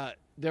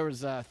there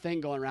was a thing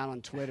going around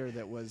on Twitter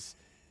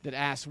that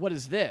asked, "What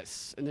is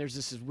this?" And there's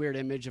this weird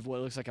image of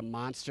what looks like a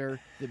monster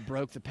that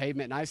broke the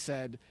pavement. And I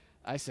said,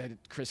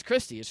 Chris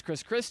Christie. It's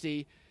Chris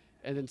Christie.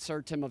 And then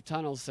Sir Tim of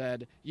Tunnels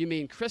said, "You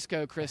mean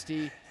Crisco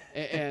Christie?"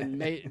 And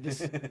made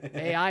this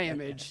AI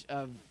image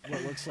of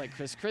what looks like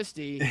Chris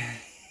Christie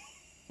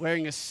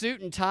wearing a suit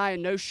and tie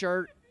and no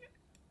shirt,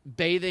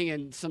 bathing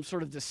in some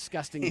sort of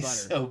disgusting butter. He's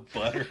so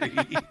buttery.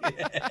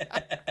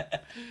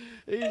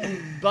 He's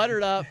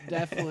buttered up,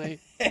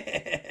 definitely.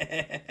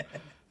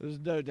 There's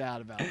no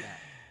doubt about that.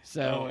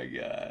 So, oh my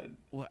God!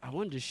 Well, I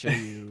wanted to show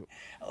you.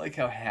 I like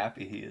how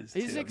happy he is.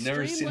 He's too. I've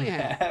extremely never seen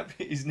him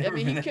happy. He's never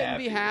been he couldn't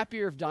happy. be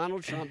happier if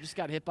Donald Trump just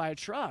got hit by a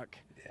truck.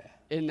 Yeah.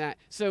 In that,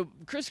 so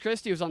Chris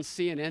Christie was on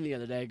CNN the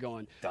other day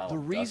going, the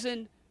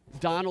reason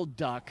Donald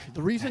Duck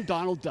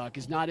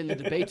is not in the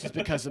debates is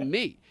because of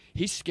me.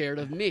 He's scared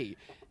of me,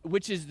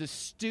 which is the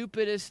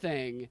stupidest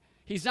thing.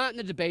 He's not in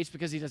the debates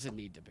because he doesn't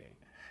need to be.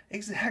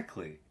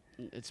 Exactly.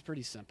 It's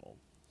pretty simple.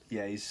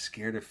 Yeah, he's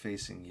scared of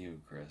facing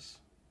you, Chris.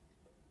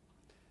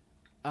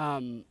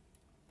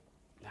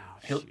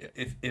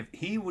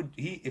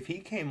 If he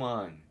came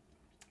on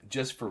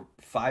just for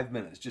 5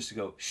 minutes just to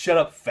go, "Shut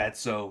up,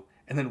 fatso,"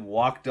 and then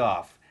walked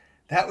off,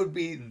 that would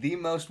be the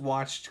most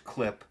watched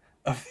clip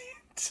of the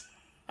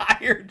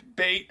entire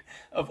debate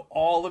of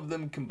all of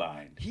them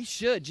combined. He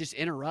should just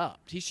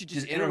interrupt. He should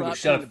just interrupt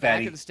Shut in up, the back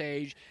fatty. of the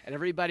stage, and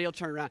everybody will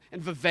turn around,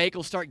 and Vivek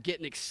will start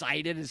getting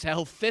excited as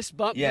hell, fist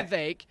bump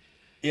Vivek.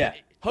 Yeah.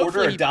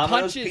 Hopefully Order a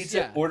Domino's punches, pizza.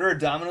 yeah. Order a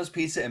Domino's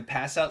pizza and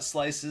pass out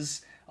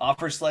slices.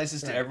 Offer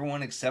slices to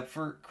everyone except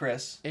for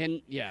Chris.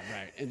 And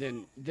right.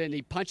 And then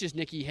he punches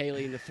Nikki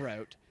Haley in the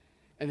throat,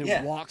 and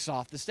then walks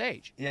off the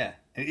stage. Yeah,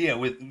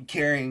 with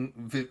carrying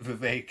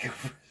Vivek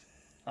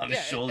on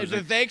his shoulders.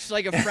 And Vivek's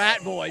like a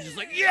frat boy, just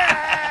like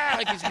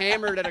like he's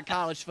hammered at a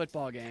college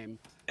football game.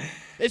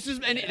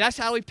 And that's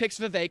how he picks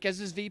Vivek as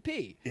his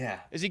VP. Yeah,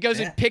 as he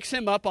goes and picks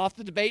him up off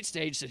the debate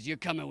stage, says, "You're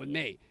coming with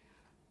me."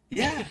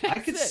 Yeah, I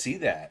could see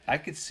that.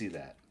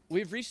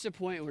 We've reached a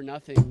point where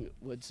nothing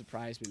would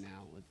surprise me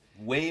now.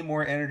 Way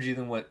more energy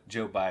than what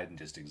Joe Biden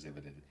just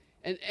exhibited.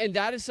 And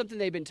that is something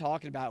they've been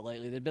talking about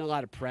lately. There's been a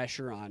lot of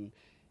pressure on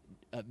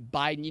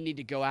Biden, you need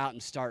to go out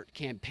and start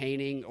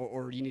campaigning,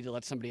 or you need to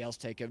let somebody else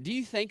take over. Do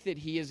you think that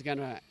he is going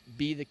to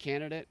be the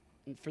candidate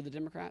for the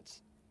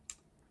Democrats?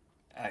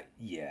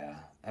 Yeah.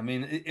 I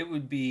mean, it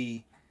would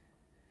be...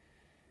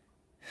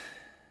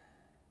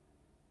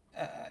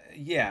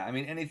 yeah, I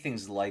mean,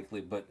 anything's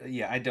likely, but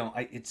yeah,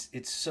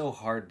 it's so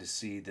hard to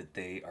see that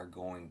they are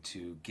going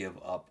to give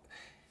up.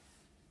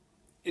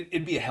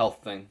 It'd be a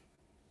health thing.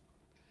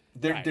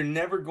 They're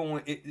never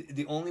going.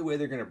 The only way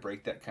they're going to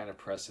break that kind of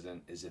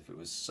precedent is if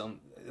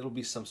it'll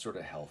be some sort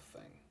of health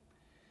thing.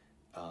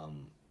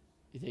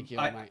 You think he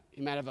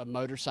might have a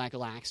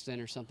motorcycle accident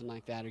or something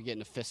like that, or get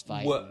in a fist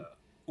fight?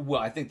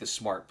 Well, I think the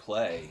smart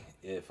play,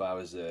 if I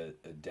was a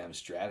Dem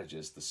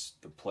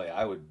strategist, the play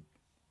I would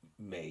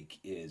make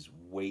is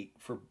wait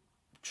for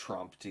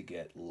Trump to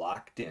get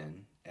locked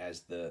in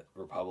as the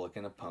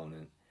Republican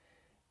opponent,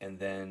 and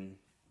then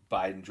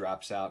Biden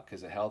drops out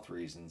because of health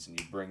reasons, and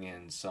you bring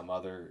in some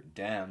other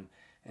Dem,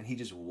 and he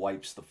just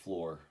wipes the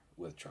floor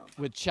with Trump.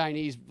 With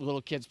Chinese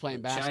little kids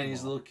playing basketball.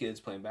 Chinese little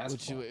kids playing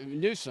basketball. Which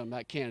Newsom,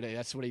 that candidate,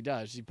 that's what he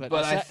does. But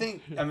I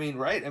think,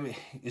 right? I mean,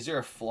 is there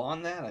a flaw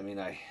in that? I mean,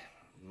 I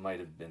might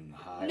have been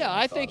high. No,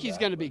 I think he's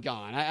going to be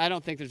gone. I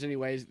don't think there's any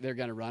ways they're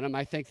going to run him.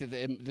 I think that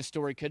the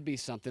story could be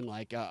something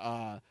like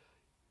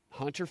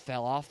Hunter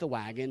fell off the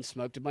wagon,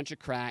 smoked a bunch of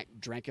crack,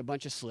 drank a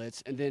bunch of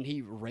slits, and then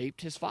he raped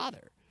his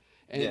father.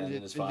 And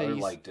his father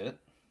liked it.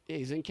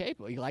 He's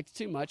incapable. He liked it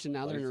too much, and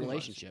now they're in a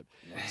relationship.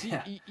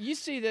 So you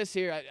see this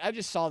here. I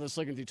just saw this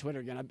looking through Twitter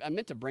again. I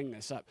meant to bring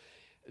this up.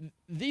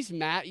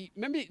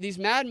 Remember these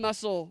Mad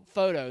Muscle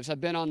photos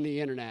have been on the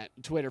internet,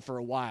 Twitter, for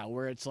a while,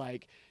 where it's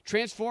like,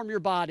 transform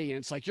your body, and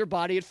it's like your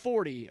body at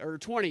 40 or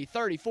 20,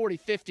 30, 40,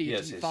 50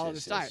 to follow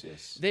this diet.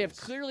 They have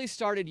clearly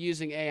started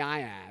using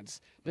AI ads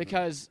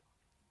because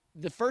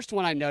the first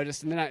one I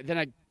noticed, and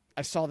then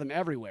I saw them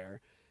everywhere,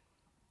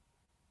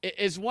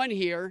 is one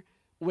here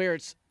where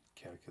it's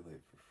calculate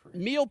for free.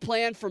 Meal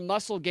plan for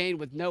muscle gain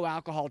with no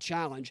alcohol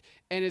challenge,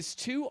 and it's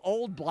two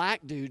old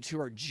black dudes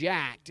who are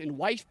jacked in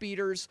wife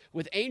beaters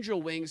with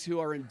angel wings who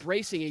are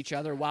embracing each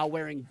other while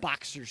wearing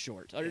boxer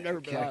shorts or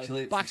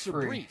boxer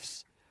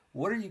briefs.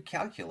 What are you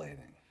calculating?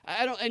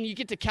 I don't, and you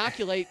get to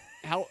calculate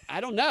how.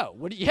 I don't know.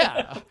 What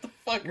the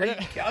fuck are you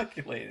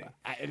calculating?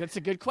 That's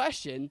a good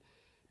question.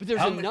 But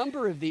there's a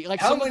number of the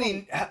how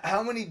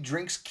many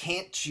drinks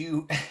can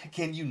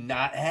you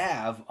not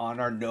have on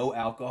our no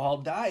alcohol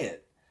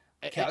diet?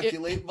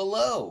 Calculate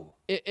below.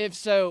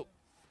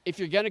 If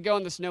you're going to go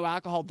on this no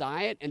alcohol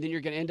diet and then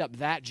you're going to end up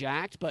that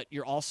jacked, but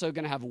you're also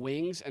going to have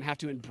wings and have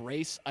to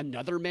embrace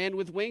another man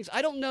with wings,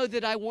 I don't know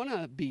that I want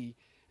to be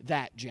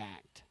that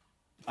jacked.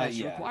 That's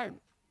a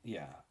requirement.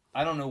 Yeah.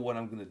 I don't know what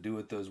I'm going to do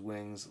with those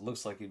wings. It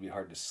looks like it'd be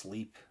hard to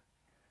sleep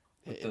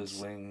with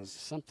those wings.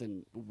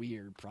 Something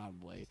weird,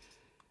 probably.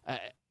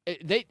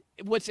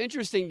 What's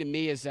interesting to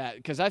me is that,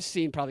 because I've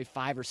seen probably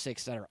 5 or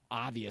 6 that are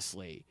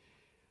obviously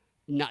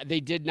not,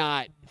 they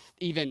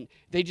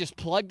just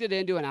plugged it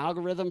into an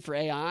algorithm for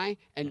AI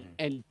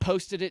and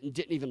posted it and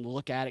didn't even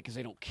look at it because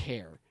they don't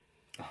care.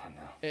 Oh,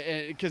 no.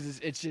 Because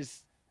it's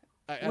just,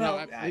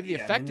 maybe the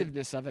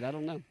effectiveness of it, I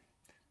don't know.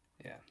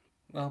 Yeah.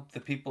 Well, the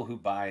people who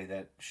buy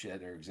that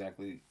shit are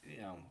exactly,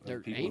 they're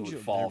people angels. Who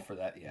would fall for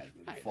that. Yeah,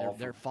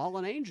 they're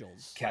fallen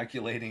angels.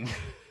 Calculating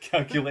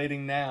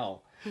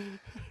now.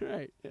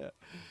 Right. Yeah.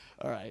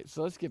 All right.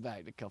 So let's get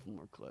back to a couple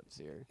more clips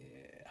here.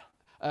 Yeah.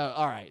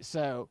 All right.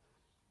 So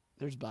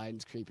there's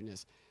Biden's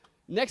creepiness.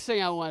 Next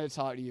thing I want to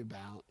talk to you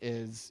about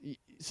is,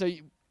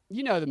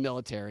 the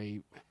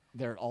military.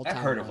 They're all-time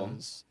I've heard lows. of them.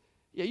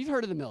 Yeah, you've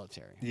heard of the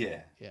military.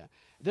 Yeah. Yeah.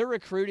 Their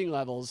recruiting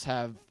levels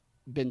have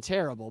been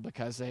terrible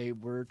because they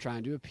were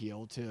trying to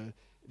appeal to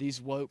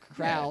these woke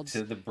crowds.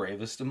 To the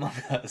bravest among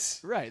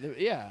us. Right.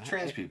 Yeah.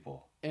 Trans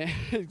people.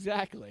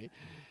 Exactly.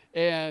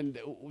 And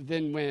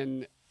then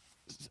when,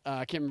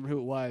 I can't remember who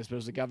it was, but it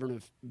was a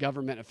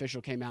government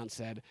official came out and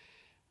said,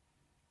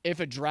 if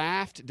a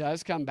draft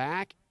does come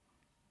back,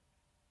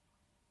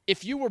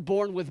 if you were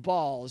born with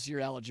balls, you're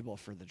eligible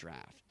for the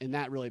draft. And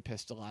that really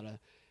pissed a lot of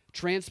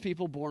trans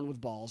people born with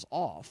balls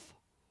off.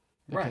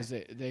 Because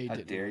they How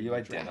dare you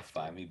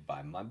identify me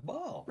by my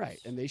balls? Right,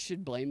 and they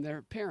should blame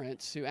their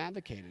parents who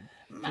advocated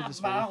my for this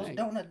balls thing.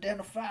 don't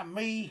identify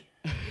me.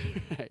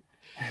 Right.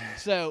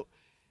 So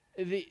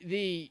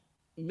the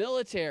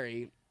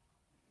military,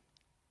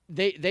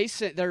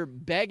 they're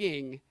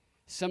begging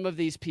some of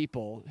these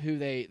people who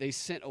they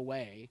sent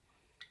away,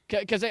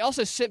 because they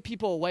also sent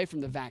people away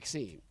from the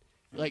vaccine.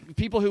 Like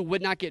people who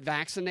would not get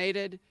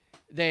vaccinated,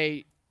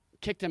 they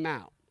kicked them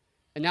out.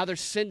 And now they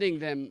sent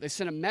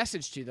a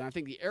message to them. I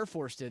think the Air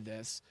Force did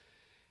this,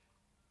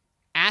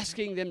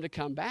 asking them to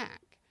come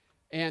back.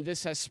 And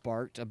this has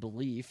sparked a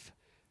belief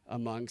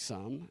among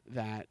some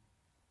that,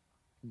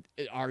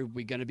 are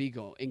we going to be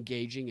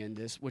engaging in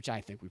this, which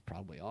I think we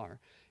probably are,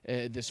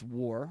 this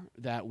war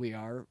that we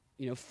are,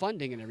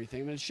 funding and everything.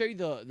 I'm going to show you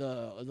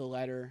the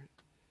letter.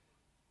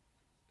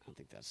 I don't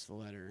think that's the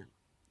letter.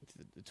 It's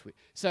the tweet.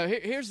 So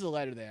here's the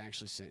letter they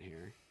actually sent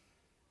here.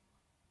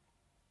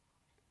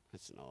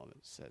 That's not all of it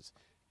says.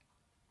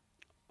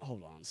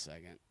 Hold on a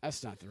second.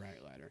 That's not the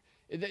right letter.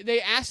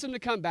 They asked them to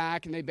come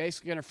back, and they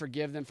basically going to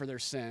forgive them for their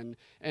sin.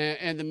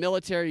 And the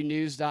military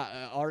news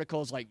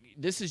articles like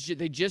this is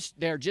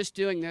they're just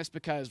doing this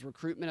because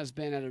recruitment has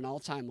been at an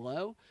all-time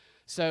low.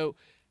 So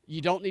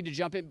you don't need to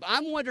jump in.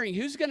 I'm wondering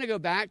who's going to go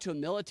back to a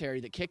military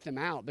that kicked them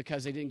out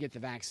because they didn't get the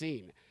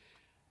vaccine.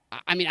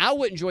 I mean, I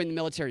wouldn't join the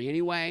military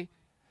anyway.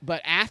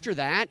 But after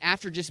that,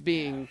 after just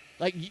being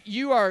like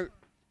you are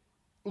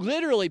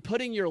literally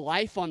putting your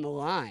life on the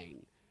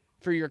line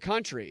for your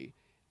country,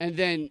 and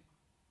then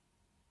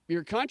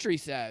your country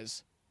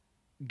says,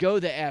 go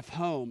the F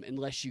home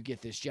unless you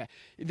get this jab.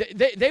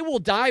 They will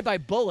die by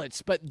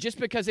bullets, but just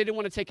because they didn't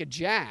want to take a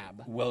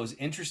jab. Well, it was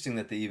interesting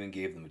that they even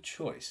gave them a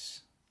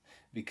choice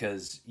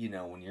because, you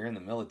know, when you're in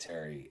the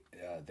military,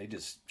 they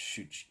just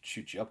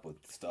shoot you up with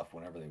stuff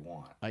whenever they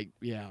want. Like,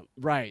 yeah,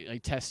 right.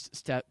 Like test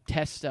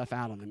stuff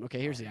out on them. Okay,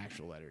 here's the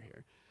actual letter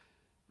here.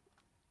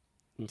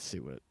 Let's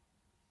see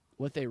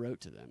what they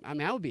wrote to them. I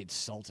mean, I would be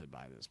insulted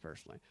by this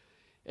personally.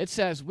 It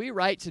says, we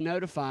write to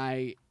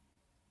notify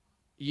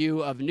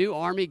you of new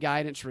Army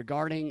guidance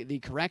regarding the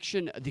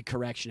correction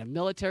of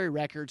military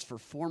records for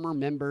former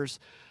members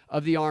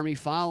of the Army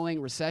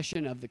following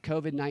recession of the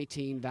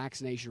COVID-19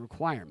 vaccination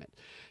requirement.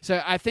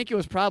 So I think it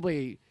was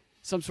probably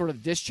some sort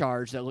of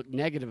discharge that looked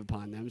negative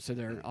upon them, so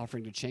they're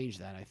offering to change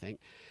that, I think.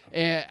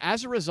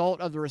 As a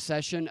result of the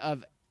recession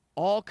of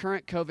all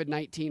current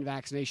COVID-19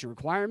 vaccination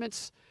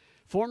requirements,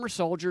 former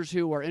soldiers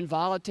who were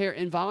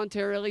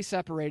involuntarily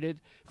separated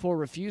for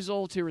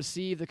refusal to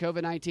receive the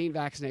COVID-19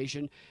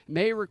 vaccination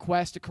may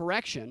request a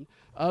correction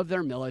of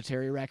their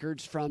military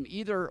records from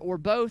either or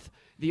both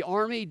the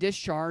Army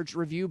Discharge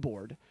Review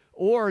Board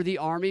or the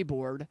Army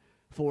Board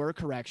for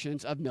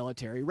Corrections of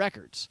Military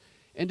Records.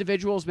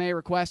 Individuals may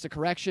request a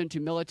correction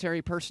to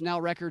military personnel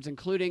records,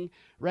 including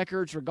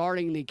records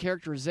regarding the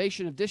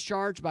characterization of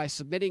discharge, by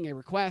submitting a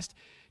request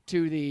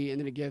to and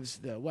then it gives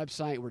the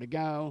website where to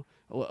go,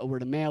 where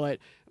to mail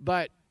it.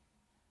 But,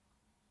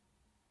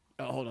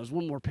 hold on, there's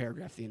one more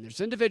paragraph at the end.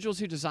 There's individuals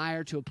who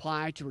desire to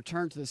apply to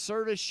return to the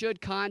service should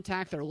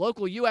contact their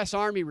local U.S.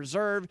 Army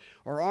Reserve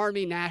or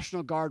Army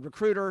National Guard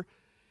recruiter.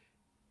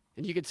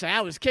 And you could say,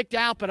 I was kicked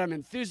out, but I'm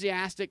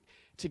enthusiastic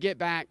to get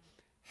back.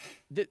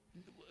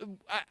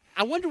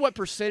 I wonder what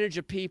percentage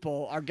of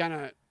people are going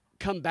to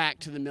come back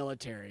to the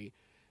military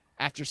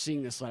after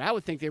seeing this letter. I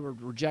would think they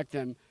would reject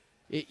them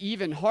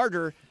even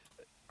harder.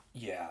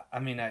 Yeah, I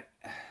mean, they're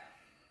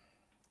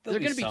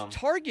going to be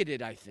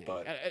targeted, I think.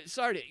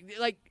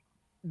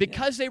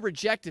 Because they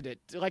rejected it.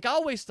 Like, I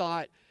always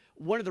thought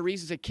one of the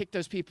reasons they kicked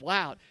those people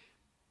out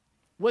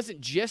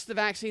wasn't just the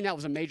vaccine. That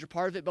was a major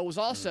part of it, but was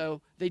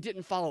also they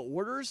didn't follow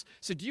orders.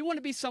 So do you want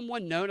to be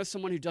known as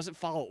someone who doesn't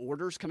follow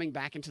orders coming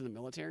back into the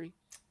military?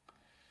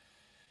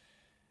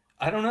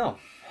 I don't know.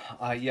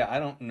 I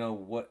don't know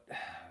what...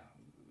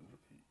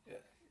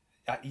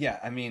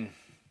 I mean,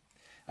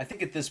 I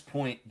think at this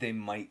point they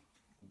might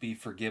be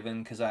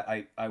forgiven because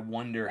I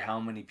wonder how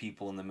many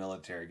people in the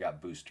military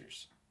got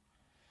boosters.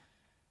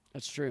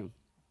 That's true.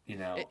 You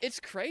know, it's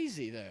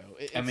crazy though.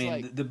 I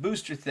mean, the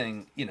booster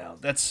thing. You know,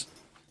 that's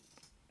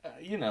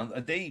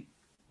they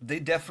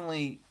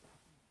definitely.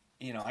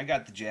 You know, I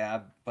got the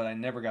jab, but I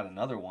never got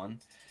another one.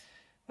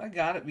 I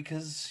got it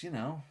because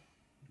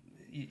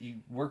you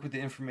work with the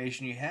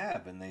information you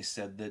have, and they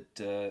said that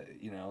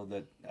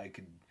that I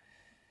could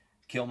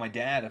kill my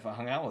dad if I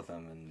hung out with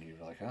him, and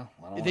you're like, oh, I don't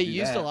want to do that. They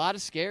used a lot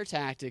of scare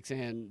tactics,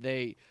 and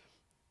the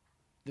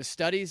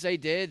studies they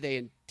did, they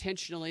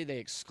intentionally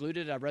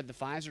excluded. I read the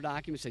Pfizer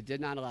documents. They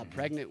did not allow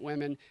pregnant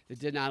women. They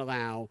did not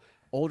allow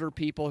older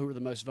people who were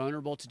the most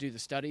vulnerable to do the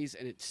studies,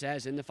 and it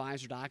says in the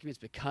Pfizer documents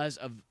because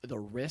of the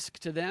risk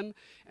to them.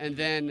 And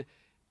then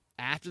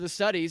after the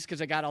studies, because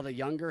they got all the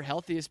younger,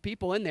 healthiest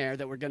people in there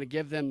that were going to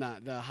give them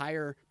the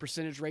higher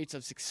percentage rates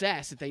of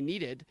success that they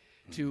needed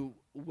to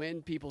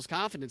win people's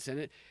confidence in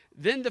it,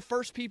 then the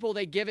first people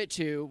they give it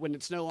to when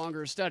it's no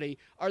longer a study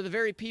are the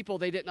very people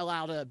they didn't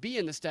allow to be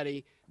in the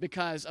study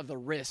because of the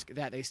risk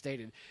that they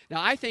stated.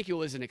 Now, I think it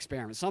was an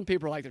experiment. Some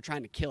people are like they're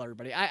trying to kill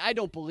everybody. I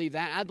don't believe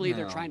that. I believe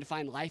they're trying to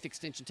find life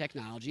extension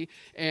technology,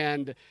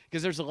 and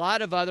because there's a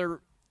lot of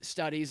other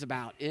studies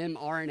about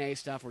mRNA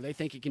stuff where they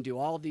think it can do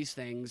all of these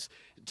things,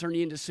 turn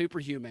you into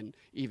superhuman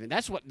even.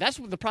 That's what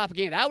the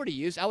propaganda I would have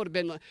used. I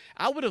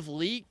would have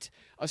leaked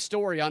a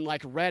story on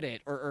like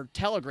Reddit or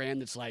Telegram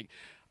that's like,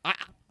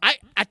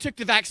 I took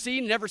the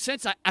vaccine, and ever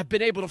since I've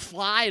been able to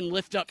fly and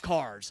lift up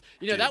cars.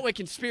 That way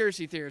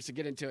conspiracy theorists would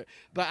get into it.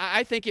 But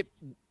I think it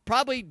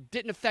probably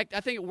didn't affect, I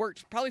think it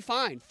worked probably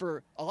fine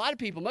for a lot of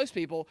people, most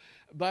people,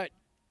 but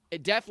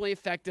it definitely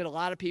affected a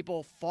lot of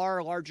people,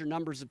 far larger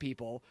numbers of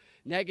people,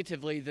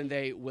 negatively than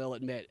they will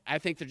admit. I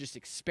think they're just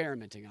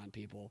experimenting on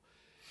people.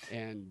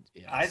 And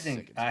I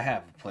think I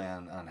have a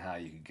plan on how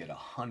you could get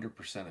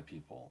 100% of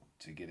people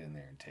to get in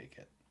there and take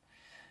it.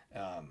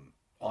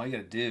 All you got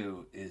to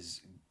do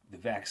is the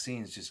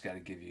vaccines just got to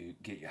get you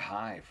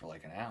high for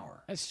like an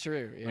hour. That's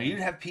true. Yeah. I mean, you'd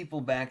have people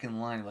back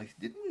in line like,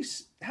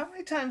 how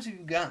many times have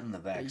you gotten the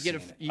vaccine?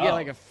 You get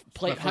like a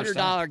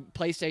 $100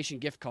 PlayStation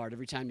gift card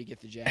every time you get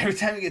the jab. Every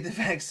time you get the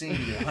vaccine,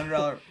 you get a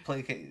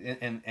 $100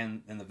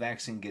 and the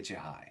vaccine gets you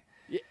high.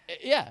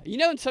 Yeah. You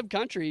know, in some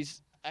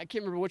countries, I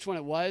can't remember which one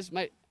it was.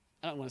 I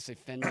don't want to say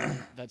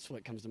Finland. That's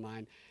what comes to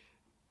mind.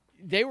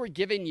 They were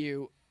giving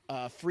you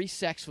free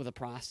sex with a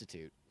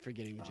prostitute for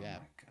getting the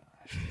jab. Oh my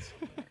gosh, that's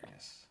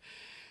hilarious.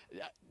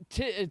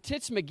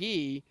 Tits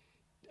McGee,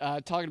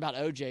 talking about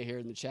OJ here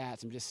in the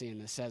chats, I'm just seeing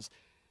this, says,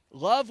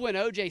 love when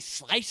OJ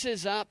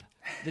slices up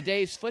the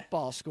day's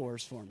football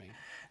scores for me.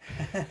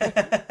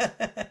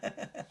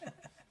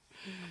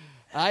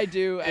 I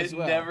do as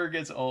well. It never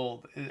gets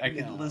old. I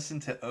could listen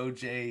to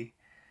OJ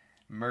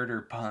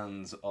murder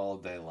puns all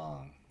day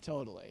long.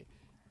 Totally.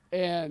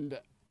 And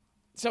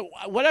so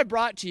what I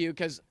brought to you,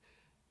 because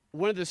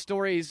one of the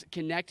stories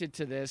connected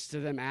to this, to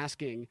them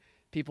asking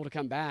people to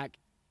come back,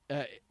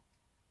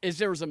 is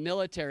there was a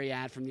military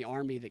ad from the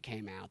Army that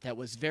came out that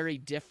was very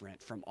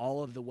different from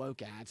all of the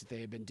woke ads that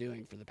they had been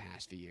doing for the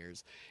past few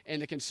years.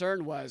 And the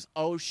concern was,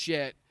 oh,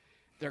 shit,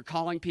 they're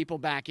calling people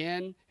back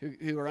in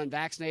who are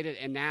unvaccinated,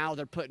 and now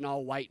they're putting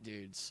all white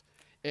dudes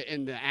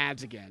in the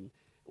ads again.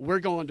 We're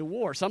going to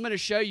war. So I'm going to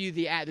show you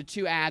the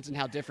two ads and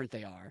how different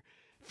they are.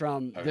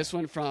 From this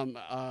one from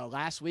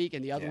last week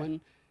and the other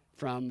one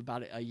from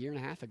about a year and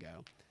a half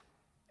ago.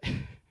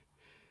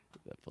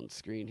 Up on the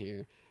screen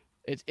here.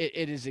 It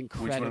is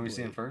incredible. Which one are we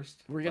seeing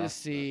first? We're going to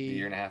see... A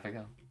year and a half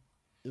ago?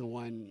 The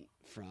one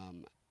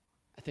from...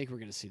 I think we're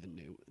going to see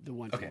the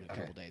one from a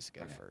couple days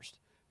ago first.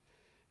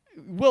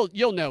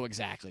 You'll know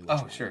exactly which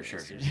one. Oh, sure.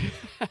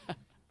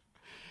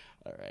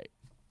 All right.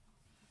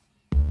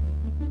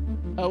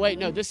 Oh, wait,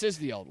 no, this is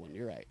the old one.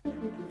 You're right.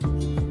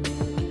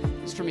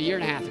 It's from a year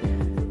and a half ago.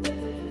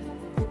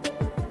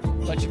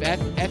 Bunch of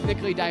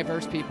ethnically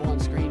diverse people on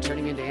screen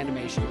turning into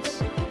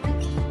animations.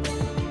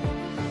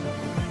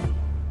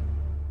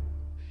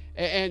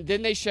 And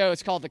then they show,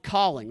 it's called The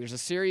Calling. There's a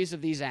series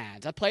of these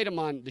ads. I played them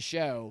on the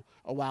show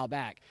a while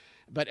back.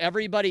 But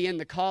everybody in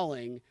The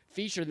Calling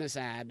featured in this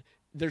ad,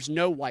 there's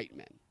no white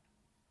men.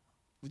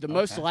 The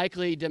most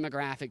likely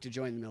demographic to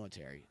join the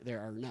military, there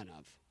are none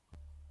of.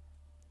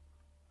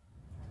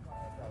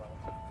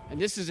 And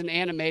this is an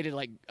animated,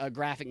 like a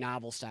graphic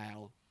novel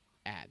style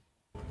ad.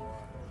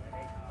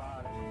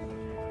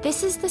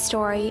 This is the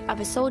story of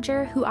a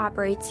soldier who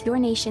operates your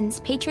nation's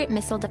Patriot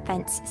missile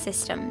defense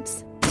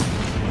systems.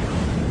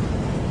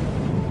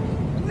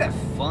 Look at that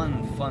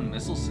fun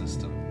missile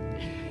system.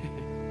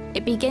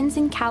 It begins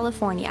in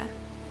California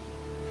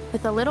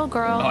with a little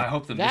girl. Oh, I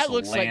hope the missile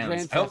looks like lands.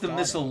 Grand I hope Theft the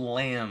missile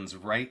lands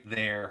right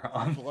there.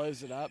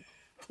 Blows it up.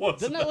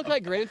 Doesn't that look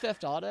like Grand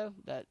Theft Auto,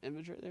 that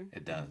image right there?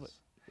 It does.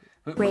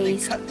 But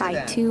raised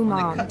by two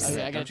moms.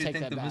 Okay, I gotta don't you take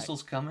think that the back.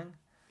 missile's coming?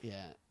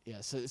 Yeah.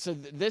 So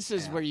this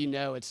is where you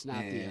know it's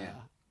not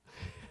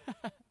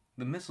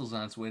The missile's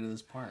on its way to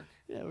this park.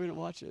 Yeah, we're going to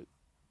watch it.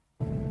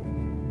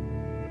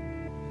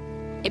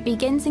 It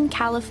begins in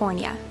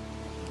California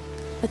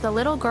with a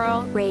little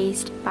girl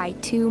raised by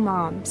two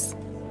moms.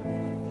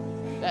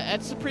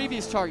 That's the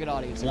previous target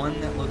audience.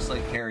 One that looks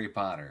like Harry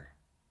Potter.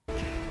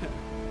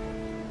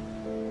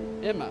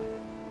 Emma.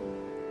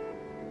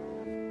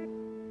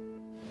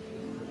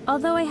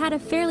 Although I had a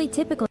fairly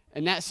typical...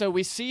 And so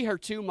we see her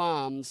two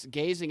moms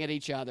gazing at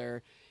each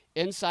other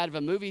inside of a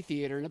movie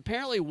theater. And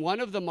apparently one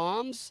of the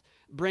moms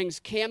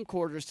brings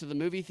camcorders to the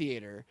movie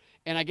theater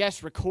and I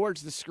guess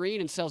records the screen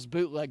and sells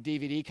bootleg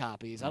DVD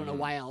copies. I don't know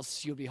why else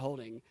she would be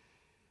holding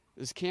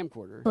this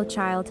camcorder.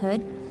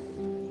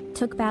 Childhood.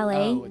 Took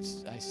ballet.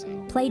 I see.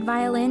 Played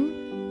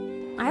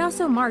violin. I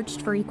also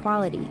marched for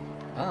equality.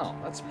 Oh,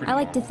 that's pretty I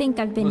like to think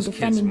I've been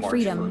defending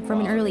freedom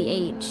from an early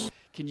age.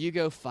 Can you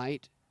go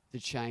fight the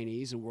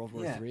Chinese in World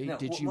War III? No,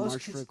 Did you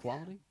march for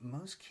equality?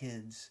 Most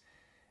kids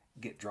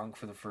get drunk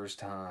for the first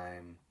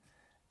time.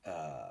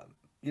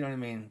 You know what I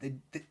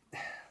mean?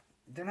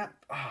 They're not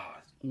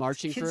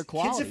marching for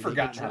equality. Kids have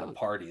forgotten how to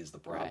party is the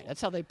problem. Right,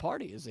 that's how they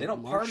party. Is they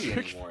don't party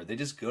anymore. They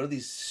just go to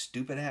these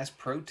stupid ass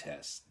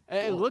protests.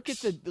 And look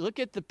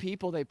at the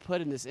people they put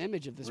in this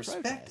image of this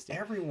protest. Respect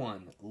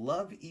everyone.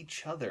 Love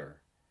each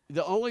other.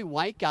 The only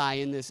white guy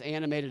in this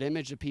animated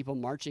image of people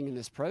marching in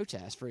this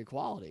protest for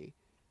equality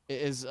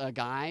is a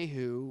guy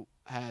who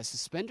has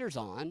suspenders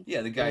on.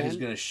 Yeah, the guy who's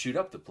going to shoot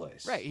up the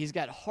place. Right. He's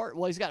got heart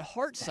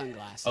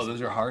sunglasses. Oh,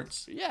 those are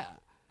hearts? Yeah.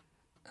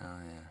 Oh,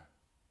 yeah.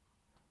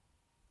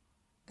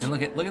 And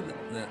look at the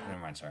never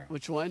mind, sorry.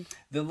 Which one?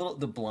 The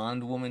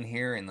blonde woman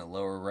here in the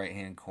lower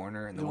right-hand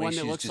corner, and the one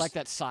that looks like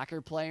that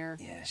soccer player.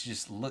 Yeah,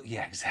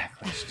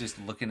 exactly. She's just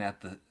looking at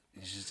the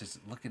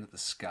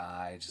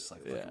sky, just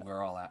like look,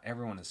 we're all out.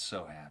 Everyone is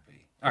so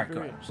happy. All right, go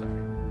ahead. I'm sorry.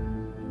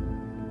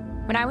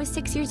 When I was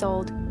 6 years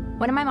old,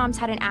 one of my moms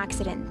had an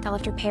accident that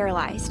left her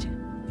paralyzed.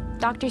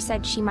 Doctors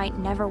said she might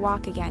never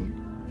walk again.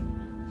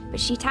 But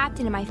she tapped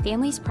into my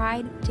family's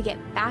pride to get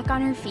back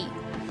on her feet,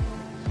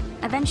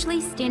 eventually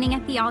standing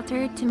at the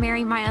altar to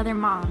marry my other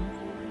mom.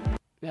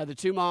 Now, the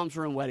two moms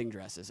were in wedding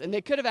dresses. And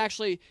they could have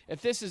actually,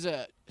 if this is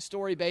a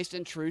story based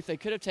in truth, they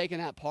could have taken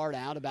that part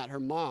out about her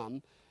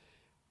mom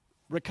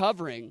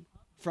recovering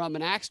from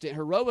an accident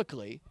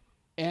heroically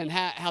and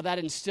how that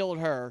instilled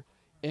her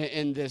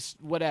in this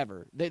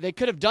whatever. They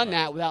could have done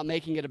that without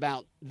making it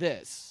about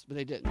this, but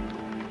they didn't.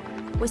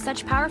 With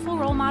such powerful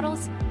role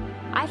models,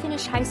 I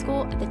finished high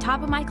school at the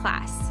top of my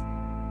class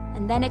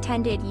and then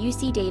attended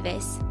UC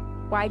Davis,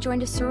 where I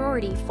joined a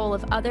sorority full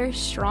of other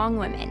strong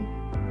women.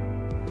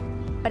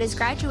 But as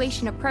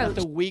graduation approached...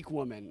 Not the weak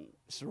woman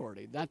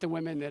sorority, not the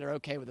women that are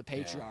okay with the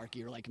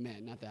patriarchy or like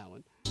men, not that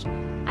one.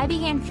 I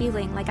began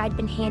feeling like I'd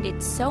been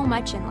handed so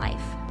much in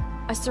life,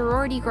 a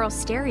sorority girl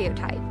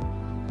stereotype.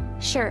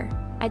 Sure,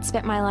 I'd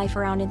spent my life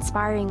around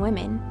inspiring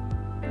women,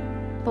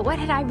 but what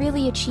had I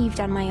really achieved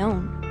on my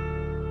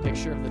own?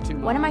 Picture of the two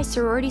moms. One of my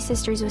sorority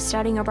sisters was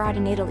studying abroad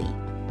in Italy.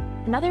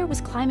 Another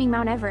was climbing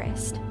Mount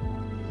Everest.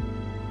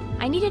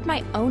 I needed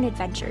my own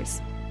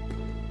adventures,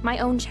 my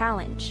own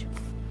challenge.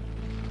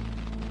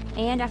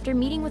 And after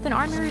meeting with an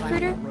Army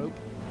recruiter,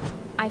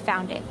 I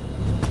found it.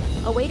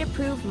 A way to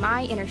prove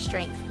my inner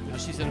strength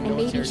and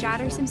maybe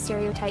shatter some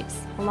stereotypes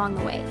along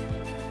the way.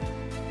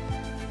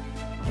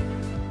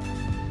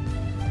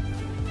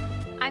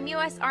 I'm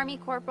U.S. Army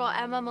Corporal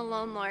Emma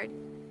Malone Lord,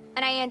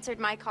 and I answered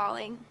my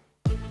calling.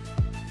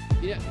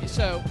 Yeah,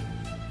 so,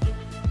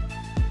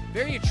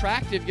 very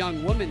attractive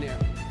young woman there.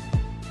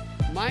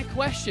 My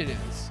question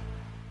is,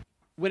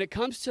 when it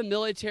comes to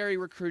military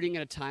recruiting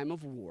at a time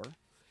of war,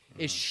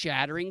 is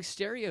shattering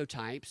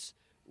stereotypes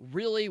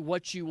really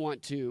what you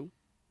want to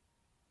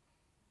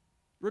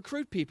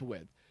recruit people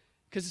with?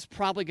 Because it's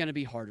probably going to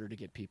be harder to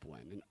get people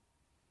in. And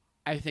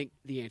I think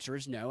the answer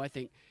is no. I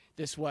think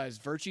this was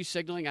virtue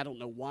signaling. I don't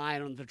know why. I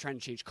don't know if they're trying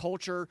to change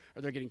culture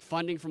or they're getting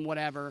funding from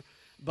whatever.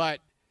 But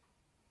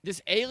this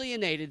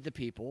alienated the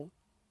people.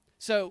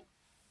 So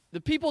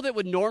the people that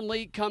would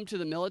normally come to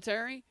the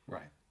military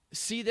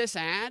see this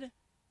ad,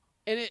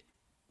 and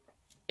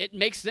it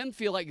makes them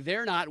feel like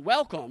they're not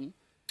welcome.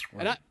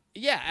 Right.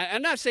 And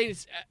I'm not saying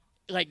it's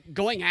like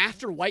going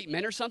after white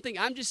men or something.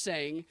 I'm just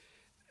saying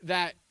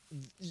that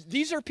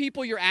these are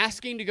people you're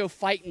asking to go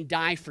fight and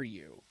die for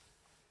you.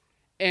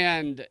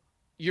 And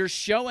you're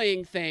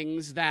showing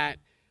things that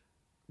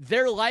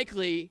they're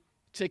likely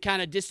to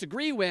kind of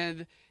disagree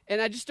with.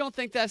 And I just don't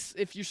think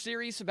if you're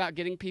serious about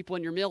getting people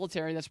in your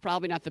military, that's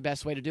probably not the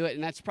best way to do it.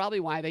 And that's probably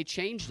why they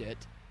changed it.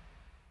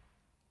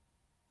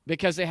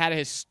 Because they had a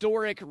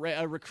historic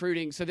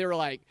recruiting. So they were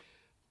like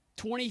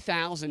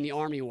 20,000 the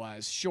Army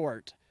was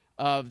short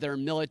of their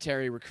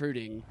military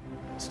recruiting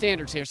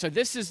standards here. So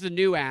this is the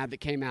new ad that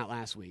came out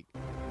last week.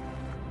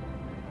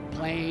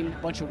 Plane,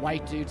 bunch of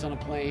white dudes on a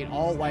plane,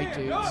 all white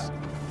dudes.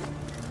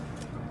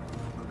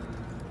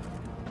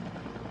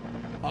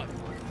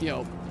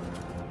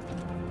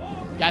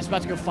 Guy's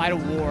about to go fight a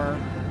war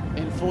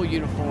in full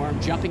uniform,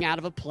 jumping out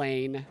of a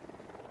plane.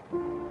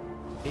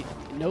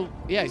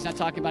 He's not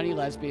talking about any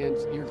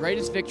lesbians. Your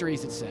greatest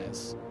victories, it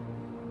says,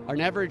 are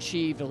never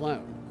achieved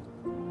alone.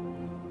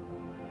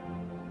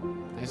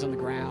 He's on the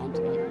ground.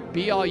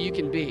 Be all you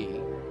can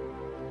be.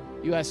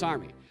 U.S.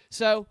 Army.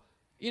 So,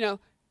 a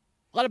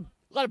lot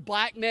of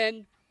black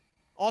men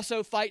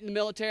also fight in the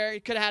military.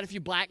 Could have had a few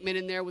black men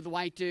in there with the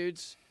white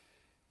dudes.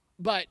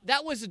 But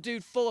that was a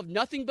dude full of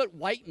nothing but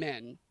white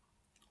men.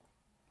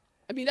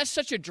 I mean, that's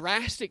such a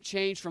drastic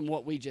change from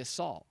what we just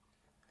saw.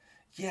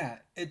 Yeah,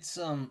 it's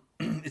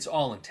it's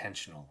all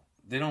intentional.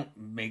 They don't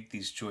make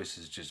these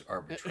choices just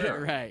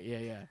arbitrarily. Right,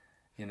 yeah.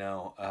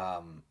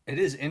 It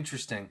is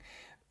interesting.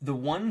 The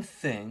one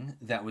thing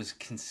that was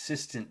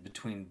consistent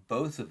between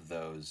both of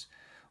those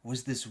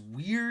was this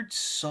weird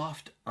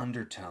soft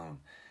undertone.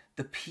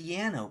 The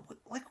piano,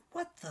 like,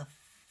 what the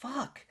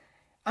fuck?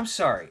 I'm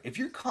sorry, if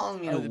you're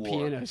calling me to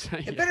war, pianos.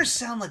 It better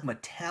sound like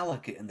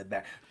Metallica in the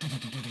back.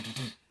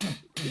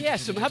 Yeah,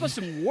 how about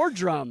some war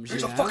drums?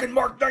 There's a fucking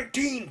Mark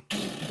 19!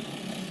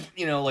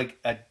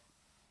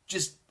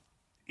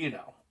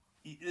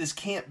 This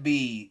can't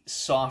be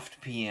soft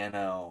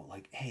piano,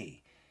 like,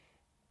 hey,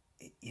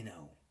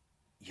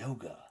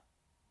 yoga,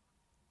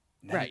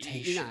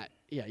 meditation. Right,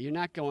 you're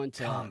not going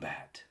to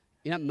combat.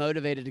 You're not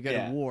motivated to go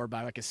to war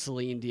by like a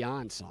Celine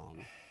Dion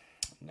song.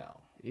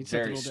 No. It's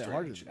very a little bit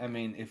harder. I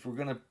mean, if we're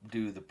gonna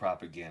do the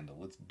propaganda,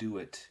 let's do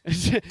it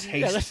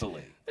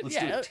tastefully. Let's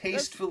do it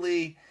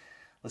tastefully.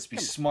 Let's be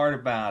smart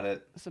about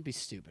it. Let's not be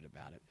stupid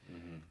about it.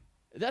 Mm-hmm.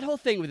 That whole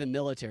thing with the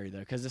military, though,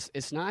 because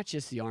it's not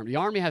just the Army. The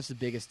Army has the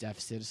biggest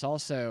deficit. It's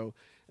also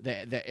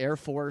the Air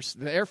Force.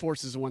 The Air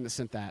Force is the one that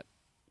sent that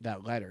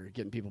letter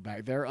getting people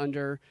back. They're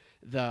under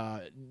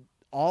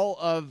all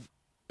of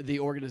the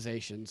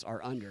organizations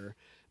are under,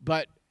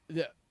 but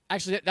that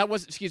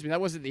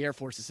wasn't the Air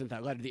Force that sent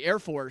that letter. The Air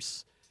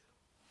Force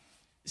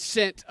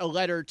sent a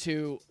letter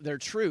to their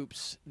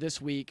troops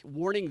this week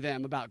warning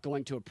them about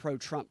going to a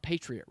pro-Trump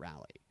Patriot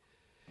rally.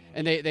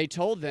 And they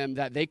told them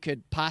that they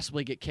could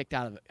possibly get kicked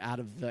out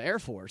of the Air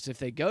Force if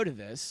they go to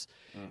this.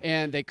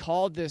 And they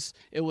called this,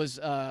 it was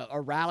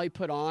a rally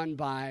put on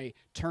by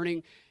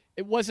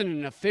it wasn't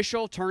an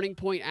official Turning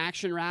Point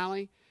Action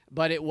rally,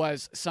 but it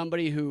was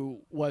somebody who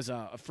was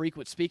a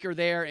frequent speaker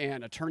there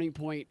and a Turning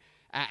Point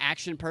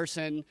action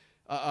person.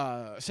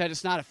 Said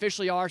it's not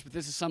officially ours, but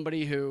this is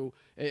somebody who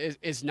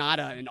is not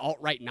an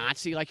alt-right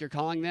Nazi like you're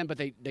calling them, but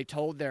they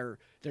told their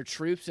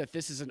troops that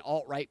this is an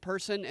alt-right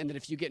person and that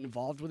if you get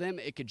involved with them,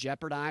 it could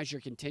jeopardize your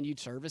continued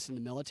service in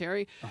the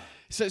military.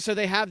 So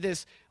they have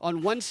this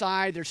on one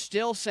side, they're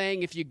still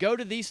saying if you go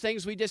to these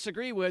things we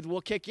disagree with,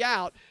 we'll kick you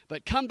out,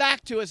 but come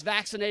back to us,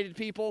 vaccinated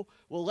people,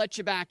 we'll let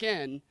you back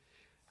in.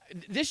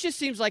 This just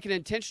seems like an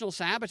intentional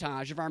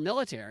sabotage of our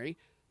military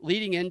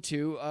leading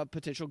into a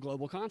potential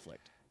global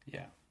conflict.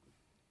 Yeah.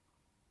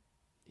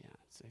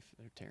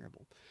 They're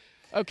terrible.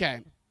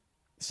 Okay,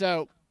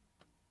 so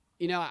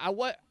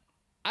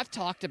I've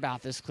talked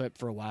about this clip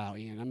for a while,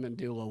 Ian. I'm going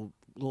to do a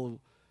little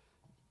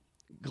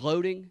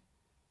gloating.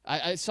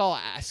 I saw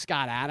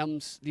Scott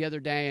Adams the other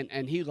day,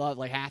 and he loved,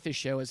 like, half his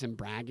show is him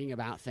bragging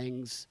about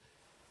things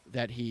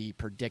that he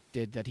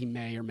predicted that he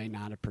may or may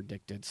not have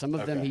predicted. Some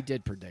of them he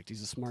did predict.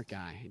 He's a smart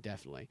guy,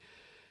 definitely.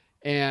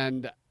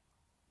 And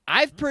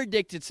I've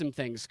predicted some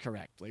things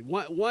correctly.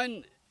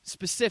 One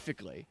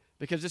specifically,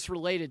 because it's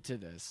related to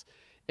this,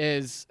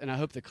 is, and I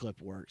hope the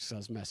clip works, I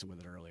was messing with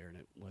it earlier and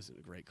it wasn't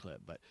a great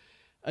clip, but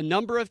a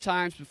number of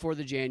times before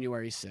the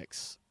January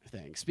 6th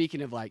thing,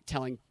 speaking of like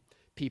telling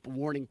people,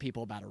 warning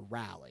people about a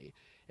rally,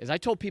 is I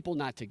told people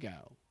not to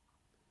go.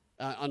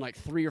 On like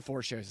 3 or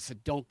 4 shows, I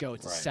said, don't go,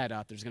 it's a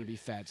setup, there's going to be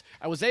feds.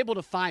 I was able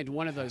to find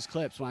one of those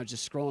clips when I was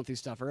just scrolling through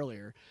stuff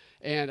earlier,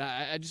 and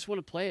I just want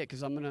to play it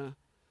because I'm going to,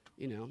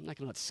 I'm not going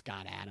to let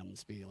Scott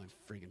Adams be the only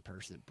freaking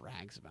person that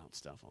brags about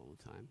stuff all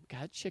the time.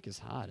 God, that chick is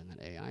hot in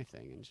that AI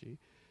thing, isn't she?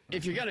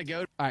 If you're going to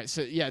go... All right,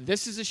 so, yeah,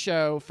 this is a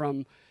show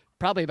from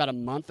probably about a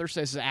month or so.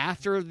 This is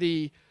after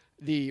the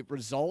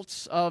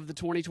results of the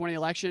 2020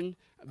 election,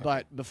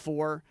 but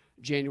before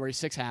January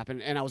 6th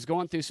happened. And I was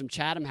going through some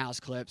Chatham House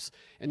clips,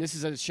 and this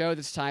is a show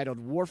that's titled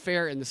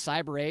Warfare in the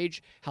Cyber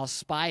Age, How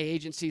Spy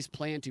Agencies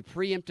Plan to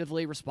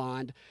Preemptively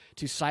Respond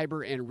to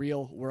Cyber and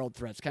Real-World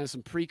Threats. Kind of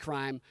some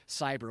pre-crime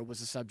cyber was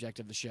the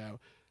subject of the show.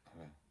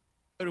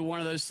 Go to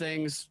one of those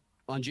things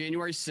on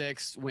January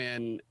 6th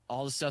when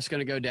all the stuff's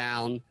going to go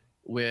down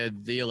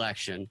with the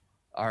election.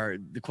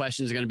 The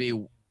questions are going to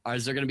be,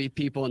 is there going to be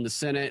people in the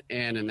Senate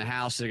and in the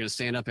House that are going to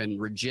stand up and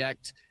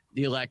reject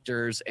the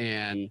electors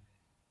and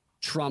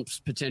Trump's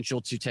potential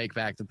to take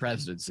back the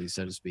presidency,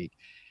 so to speak?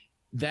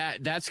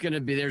 That's going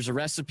to be, there's a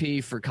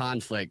recipe for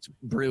conflict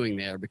brewing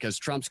there because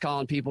Trump's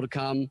calling people to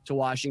come to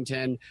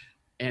Washington.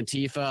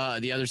 Antifa,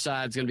 the other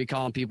side's going to be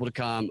calling people to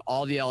come.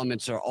 All the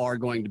elements are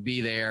going to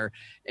be there.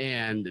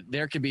 And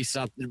there could be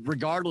something,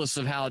 regardless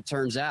of how it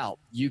turns out,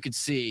 you could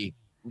see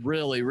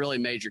really, really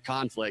major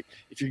conflict.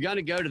 If you're going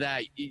to go to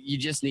that, you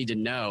just need to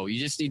know. You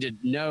just need to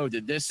know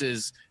that this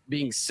is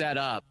being set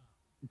up,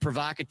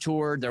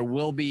 provocateur. There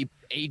will be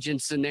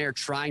agents in there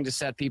trying to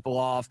set people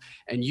off,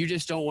 and you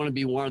just don't want to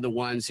be one of the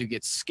ones who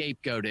gets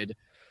scapegoated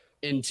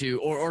into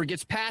or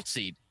gets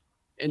patsied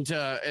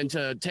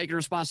into taking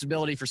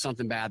responsibility for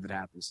something bad that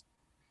happens.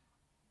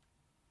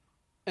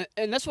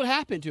 And that's what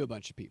happened to a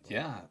bunch of people.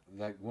 Yeah,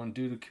 that one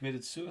dude who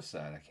committed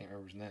suicide. I can't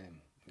remember his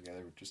name. The guy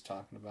they were just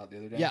talking about the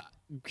other day. Yeah,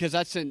 because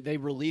they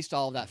released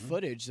all of that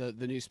footage, the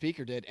new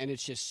speaker did, and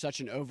it's just such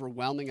an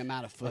overwhelming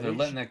amount of footage. Well, they're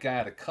letting that guy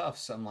out of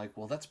cuffs. I'm like,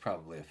 well, that's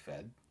probably a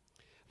Fed.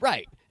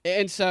 Right.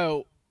 And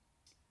so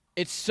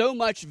it's so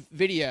much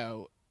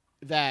video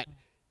that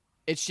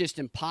it's just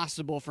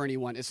impossible for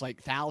anyone. It's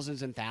like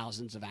thousands and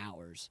thousands of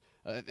hours.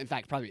 In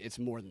fact, probably it's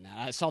more than that.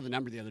 I saw the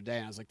number the other day,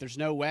 and I was like, there's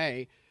no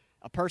way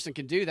a person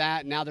can do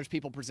that. And now there's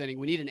people presenting,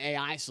 we need an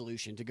AI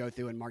solution to go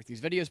through and mark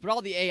these videos. But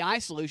all the AI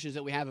solutions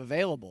that we have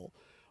available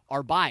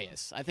are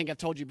biased. I think I've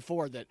told you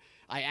before that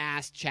I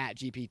asked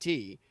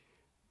ChatGPT,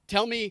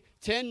 tell me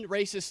 10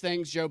 racist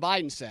things Joe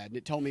Biden said. And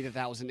it told me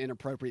that was an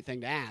inappropriate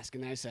thing to ask.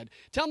 And then I said,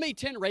 tell me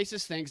 10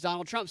 racist things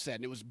Donald Trump said.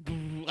 And it was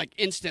like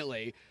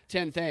instantly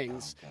 10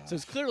 things. So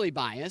it's clearly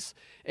biased.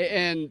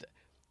 And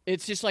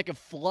it's just like a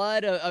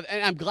flood of,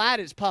 and I'm glad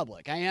it's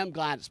public. I am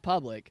glad it's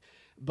public.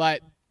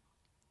 But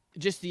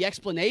just the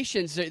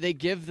explanations that they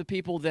give the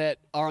people that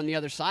are on the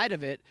other side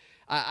of it,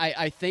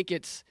 I think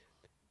it's,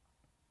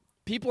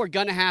 people are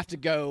going to have to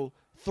go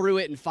through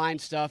it and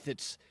find stuff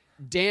that's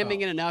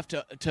damning enough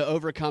to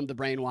overcome the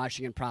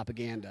brainwashing and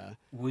propaganda.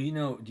 Well,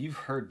 you've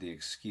heard the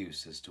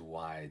excuse as to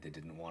why they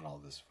didn't want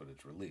all this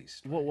footage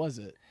released. Right? What was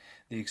it?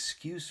 The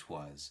excuse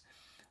was,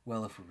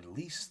 well, if we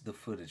release the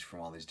footage from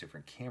all these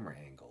different camera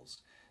angles,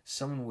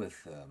 someone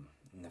with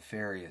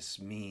nefarious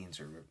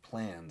means or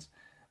plans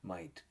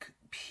might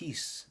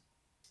piece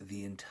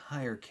the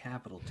entire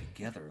Capitol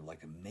together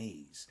like a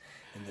maze,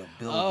 and they'll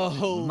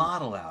build a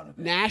model out of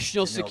it.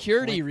 National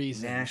security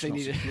reasons. National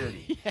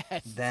security.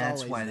 Yes,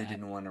 that's why they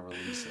didn't want to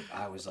release it.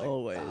 I was like,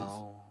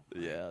 oh,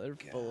 yeah, they're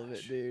full of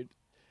it, dude.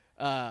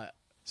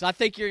 So I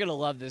think you're going to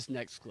love this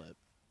next clip.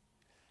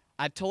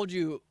 I told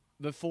you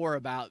before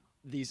about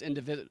these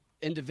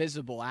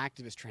indivisible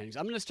activist trainings.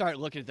 I'm going to start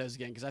looking at those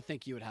again because I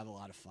think you would have a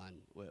lot of fun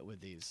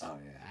with these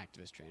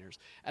activist trainers.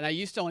 And I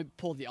used to only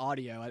pull the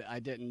audio. I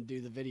didn't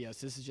do the video,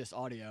 so this is just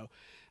audio.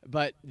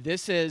 But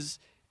this is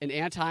an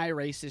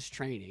anti-racist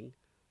training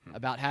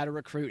about how to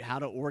recruit, how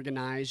to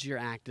organize your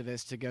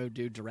activists to go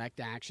do direct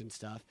action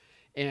stuff.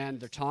 And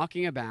they're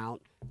talking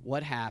about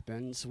what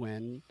happens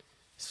when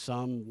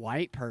some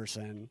white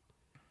person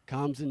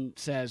comes and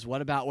says,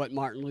 what about what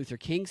Martin Luther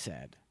King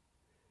said?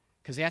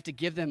 Because they have to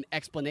give them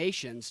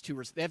explanations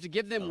they have to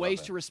give them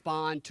ways to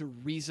respond to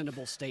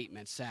reasonable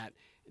statements that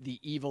the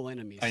evil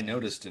enemy says. I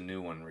noticed a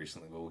new one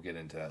recently, but we'll get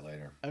into that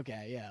later.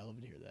 Okay, yeah, I'd love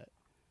to hear that.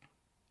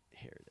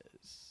 Here it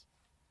is.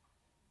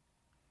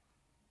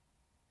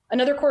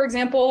 Another core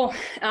example,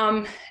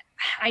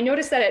 I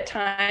noticed that at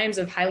times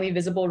of highly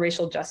visible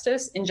racial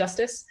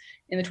injustice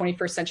in the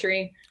 21st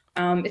century,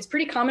 it's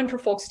pretty common for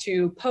folks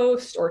to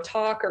post or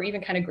talk or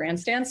even kind of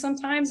grandstand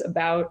sometimes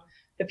about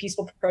the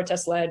peaceful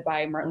protests led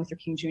by Martin Luther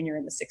King Jr.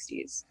 in the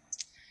 60s.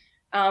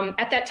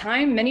 At that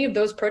time, many of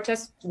those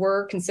protests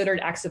were considered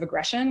acts of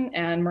aggression,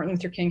 and Martin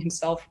Luther King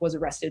himself was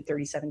arrested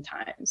 37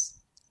 times.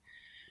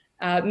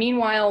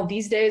 Meanwhile,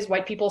 these days,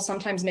 white people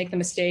sometimes make the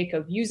mistake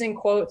of using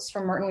quotes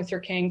from Martin Luther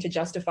King to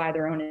justify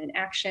their own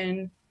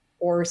inaction,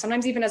 or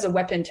sometimes even as a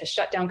weapon to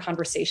shut down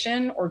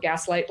conversation or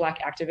gaslight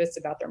Black activists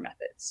about their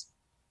methods.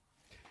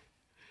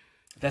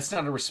 That's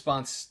not a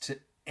response to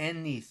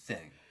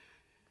anything.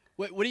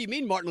 What do you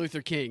mean, Martin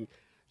Luther King?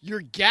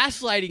 You're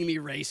gaslighting me,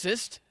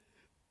 racist.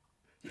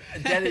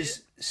 That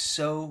is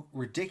so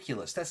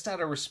ridiculous. That's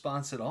not a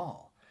response at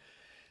all.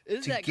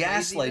 Isn't to that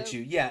gaslight crazy,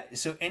 you, yeah.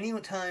 So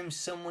anytime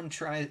someone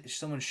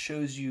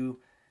shows you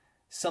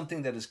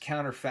something that is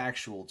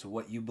counterfactual to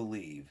what you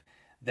believe,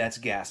 that's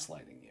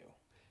gaslighting you.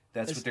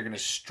 That's what they're going to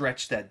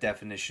stretch that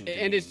definition to.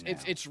 And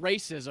it's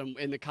racism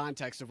in the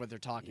context of what they're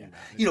talking about.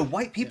 You know,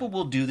 white people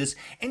will do this,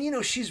 and you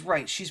know, she's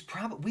right.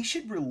 We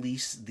should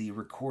release the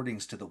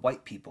recordings to the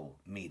white people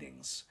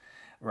meetings,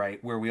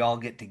 right, where we all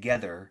get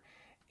together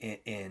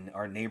in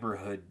our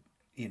neighborhood,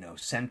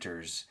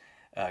 centers,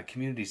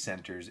 community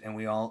centers, and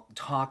we all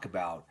talk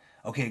about,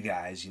 okay,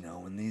 guys,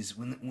 when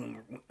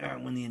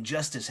the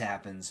injustice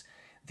happens,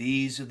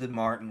 these are the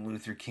Martin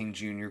Luther King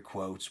Jr.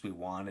 quotes we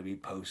want to be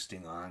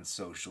posting on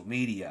social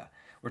media.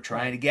 We're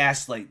trying to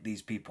gaslight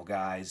these people,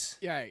 guys.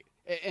 Yeah, right.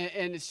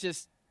 And it's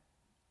just,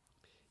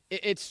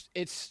 it's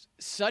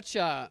such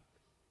a,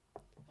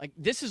 like,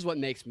 this is what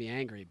makes me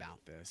angry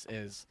about this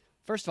is,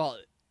 first of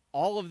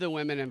all of the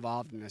women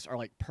involved in this are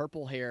like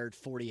purple-haired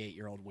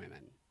 48-year-old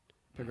women,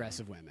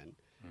 progressive women.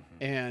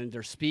 Mm-hmm. And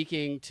they're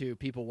speaking to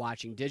people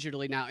watching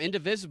digitally. Now,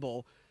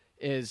 Indivisible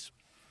is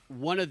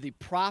one of the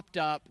propped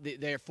up,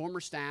 they're former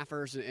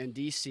staffers in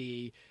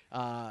D.C.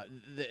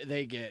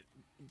 They get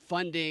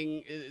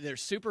funding. They're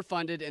super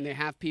funded, and they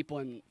have people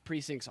in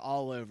precincts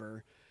all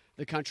over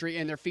the country,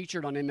 and they're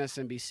featured on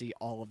MSNBC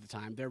all of the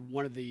time. They're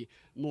one of the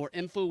more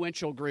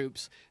influential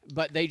groups,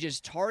 but they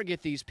just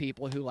target these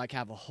people who like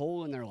have a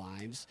hole in their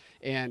lives.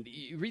 And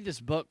you read this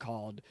book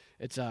called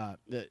it's about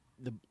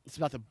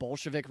the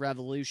Bolshevik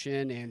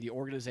Revolution and the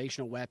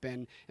organizational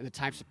weapon and the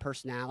types of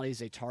personalities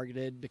they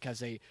targeted because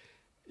they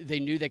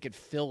knew they could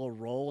fill a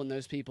role in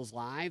those people's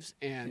lives,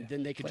 and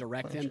then they could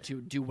direct them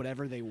to do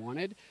whatever they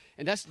wanted.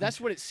 And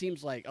that's what it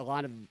seems like a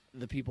lot of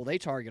the people they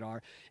target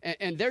are.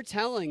 And they're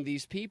telling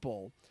these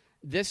people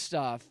this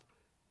stuff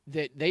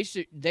that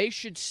they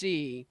should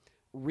see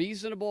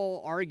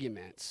reasonable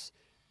arguments,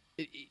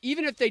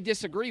 even if they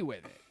disagree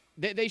with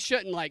it. They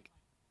shouldn't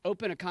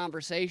open a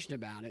conversation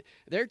about it.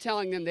 They're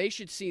telling them they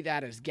should see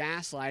that as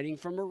gaslighting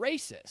from a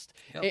racist.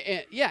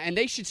 Yep. And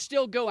they should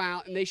still go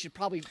out, and they should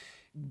probably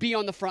be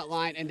on the front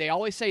line. And they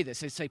always say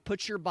this. They say,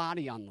 put your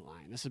body on the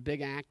line. That's a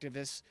big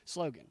activist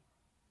slogan.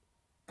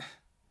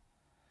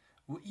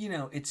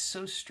 It's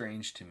so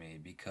strange to me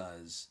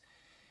because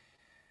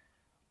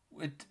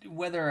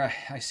whether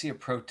I see a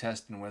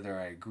protest and whether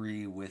I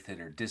agree with it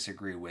or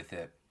disagree with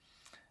it,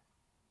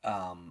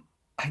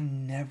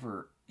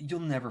 you'll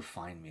never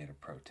find me at a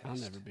protest. I'll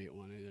never be at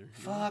one either.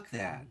 Fuck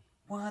that.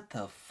 What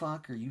the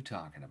fuck are you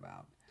talking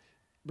about?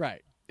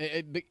 Right.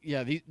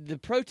 The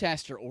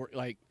protests are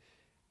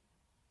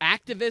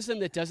activism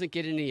that doesn't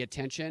get any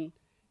attention,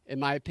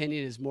 in my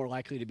opinion, is more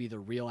likely to be the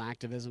real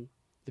activism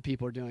that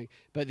people are doing.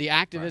 But the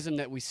activism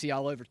that we see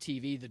all over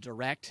TV, the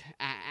direct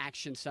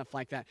action, stuff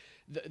like that,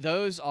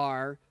 those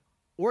are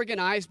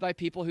organized by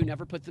people who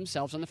never put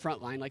themselves on the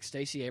front line, like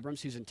Stacey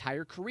Abrams, whose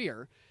entire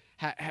career,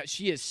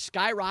 she has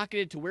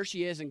skyrocketed to where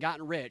she is and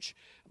gotten rich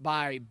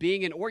by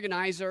being an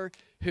organizer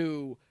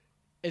who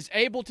is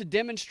able to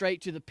demonstrate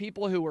to the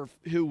people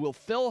who will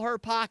fill her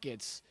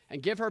pockets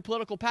and give her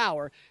political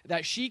power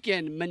that she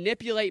can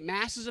manipulate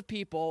masses of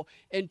people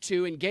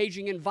into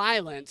engaging in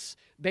violence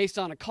based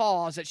on a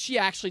cause that she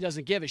actually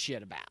doesn't give a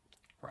shit about.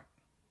 Right.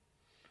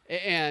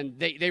 And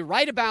they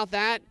write about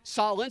that.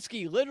 Saul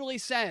Alinsky literally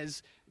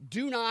says,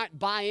 do not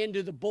buy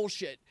into the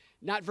bullshit,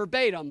 not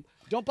verbatim,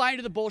 don't buy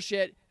into the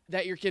bullshit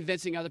that you're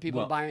convincing other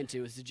people to buy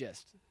into is the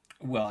gist.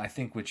 Well, I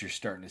think what you're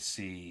starting to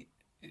see,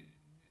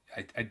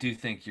 I do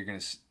think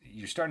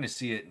you're starting to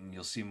see it, and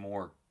you'll see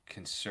more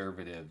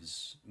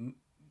conservatives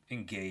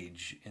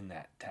engage in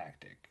that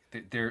tactic.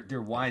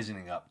 They're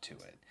wisening up to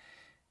it,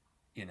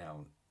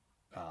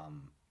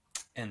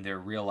 and they're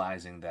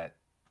realizing that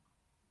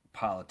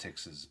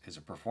politics is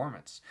a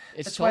performance.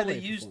 It's That's why totally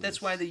they a use.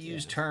 That's why they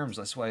use performance. terms.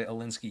 That's why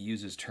Alinsky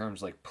uses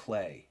terms like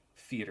play,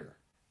 theater.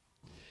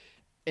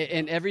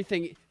 And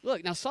everything.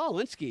 Look, now Saul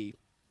Alinsky,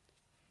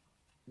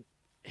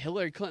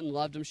 Hillary Clinton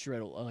loved him. She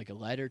wrote a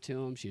letter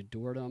to him. She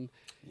adored him.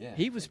 Yeah,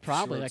 He was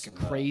probably she wrote like a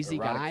some, crazy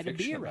erotic guy to be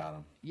fiction around. about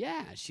him.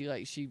 Yeah,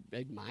 she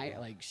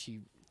admired,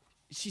 she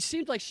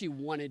seemed like she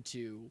wanted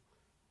to,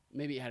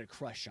 maybe had a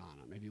crush on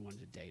him, maybe wanted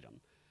to date him,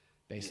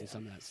 based on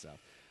some of that stuff.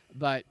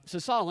 But so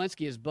Saul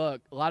Alinsky, his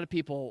book, a lot of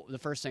people, the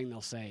first thing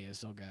they'll say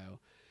is they'll go,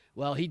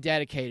 well, he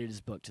dedicated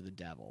his book to the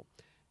devil.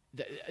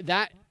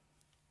 That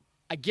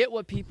I get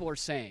what people are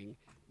saying,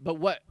 but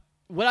what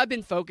I've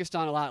been focused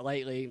on a lot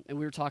lately, and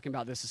we were talking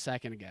about this a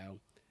second ago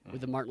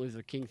with the Martin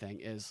Luther King thing,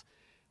 is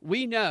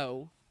we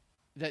know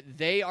that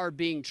they are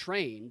being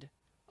trained,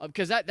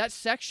 because that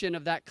section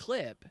of that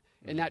clip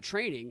and that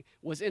training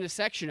was in a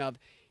section of,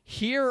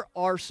 here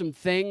are some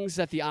things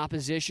that the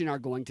opposition are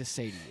going to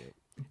say to you.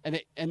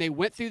 And they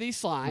went through these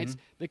slides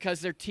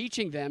because they're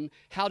teaching them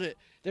how to,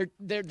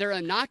 they're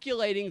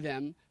inoculating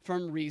them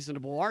from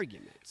reasonable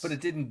arguments. But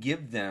it didn't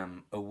give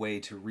them a way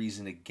to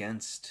reason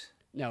against.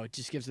 No, it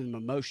just gives them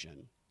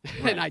emotion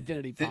and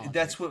identity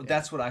politics.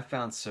 That's what I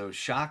found so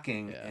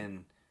shocking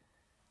and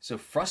so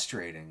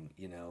frustrating,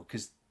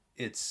 because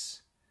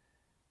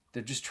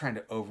they're just trying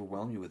to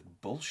overwhelm you with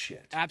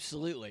bullshit.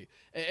 Absolutely.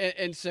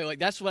 And so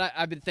that's what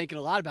I've been thinking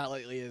a lot about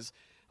lately is,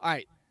 all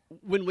right,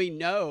 when we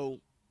know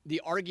the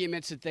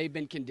arguments that they've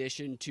been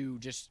conditioned to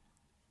just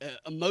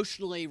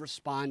emotionally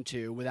respond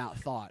to without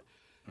thought,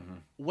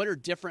 what are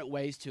different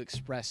ways to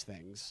express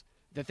things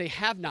that they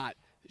have not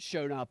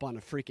shown up on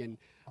a freaking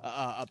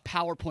a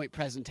PowerPoint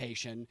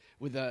presentation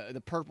with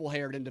the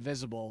purple-haired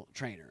Indivisible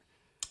trainer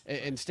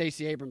and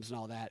Stacey Abrams and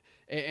all that.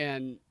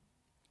 And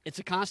it's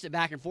a constant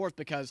back and forth,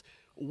 because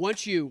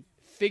once you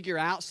figure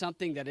out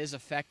something that is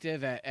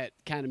effective at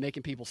kind of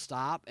making people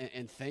stop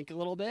and think a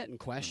little bit and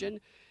question,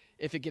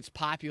 if it gets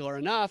popular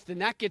enough, then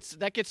that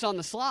gets on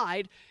the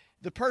slide.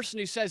 The person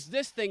who says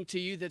this thing to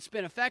you that's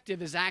been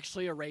effective is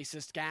actually a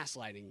racist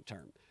gaslighting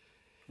term.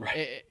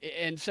 Right.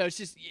 And so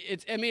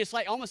it's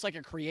like almost like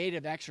a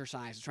creative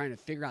exercise, trying to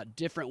figure out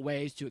different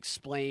ways to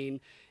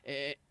explain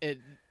it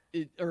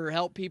or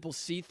help people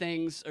see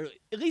things, or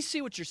at least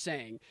see what you're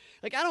saying.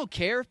 Like, I don't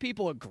care if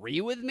people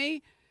agree with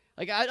me.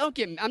 Like, I'm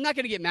not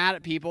going to get mad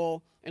at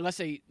people unless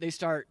they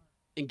start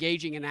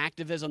engaging in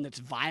activism that's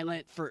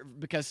violent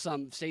because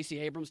some Stacey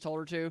Abrams told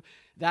her to.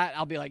 That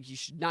I'll be like, you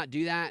should not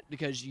do that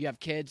because you have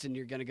kids and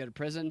you're going to go to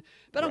prison.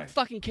 But I don't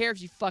fucking care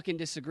if you fucking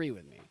disagree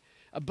with me.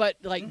 But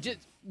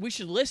we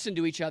should listen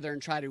to each other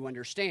and try to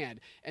understand.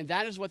 And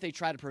that is what they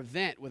try to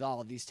prevent with all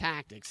of these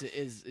tactics,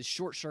 is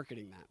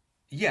short-circuiting that.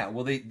 Yeah,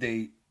 well,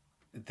 they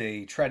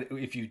try to,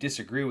 if you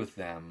disagree with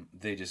them,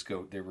 they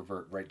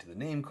revert right to the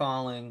name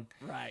calling.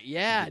 Right,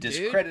 yeah, the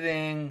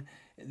discrediting.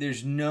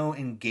 There's no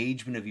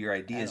engagement of your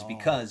ideas,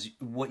 because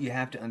what you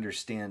have to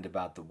understand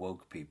about the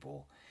woke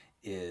people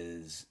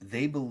is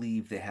they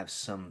believe they have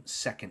some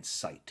second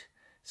sight,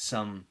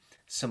 some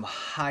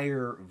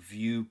higher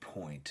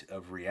viewpoint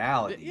of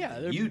reality. Yeah,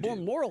 they're more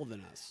moral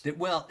than us.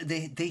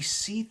 They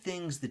see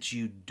things that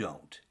you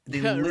don't.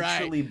 They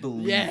literally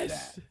believe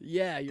that.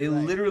 Yeah, they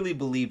literally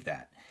believe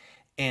that.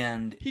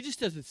 And he just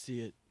doesn't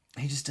see it.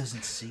 He just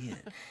doesn't see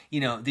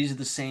it. These are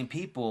the same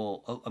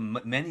people.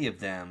 Many of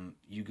them,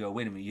 you go,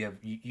 wait a minute,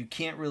 you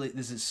can't really.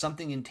 This is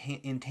something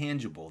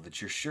intangible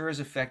that you're sure is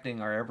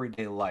affecting our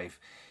everyday life.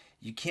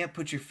 You can't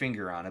put your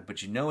finger on it,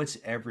 but you know it's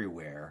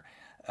everywhere.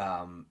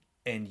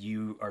 And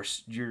you're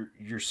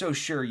so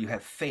sure, you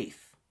have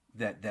faith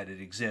that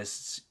it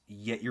exists,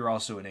 yet you're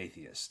also an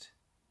atheist.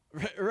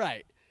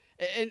 Right.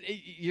 And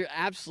you're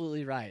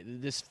absolutely right.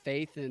 This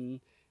faith in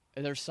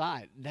their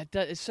side,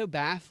 is so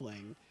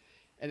baffling.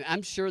 And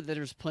I'm sure that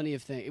there's plenty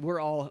of things. We're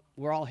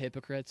all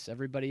hypocrites.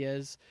 Everybody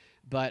is.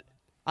 But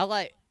I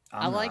like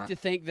to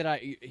think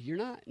that you're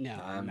not. No,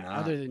 I'm not.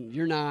 Other than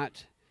you're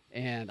not,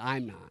 and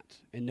I'm not,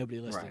 and nobody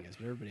listening is,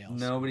 but everybody else.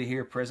 Nobody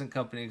here, present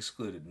company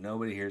excluded.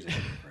 Nobody here is a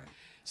hypocrite.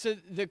 So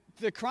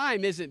the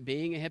crime isn't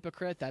being a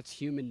hypocrite. That's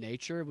human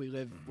nature.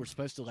 We're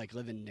supposed to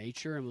live in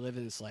nature, and we live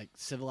in this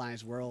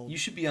civilized world. You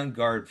should be on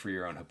guard for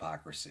your own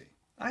hypocrisy.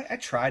 I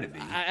try to be.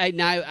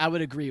 I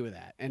would agree with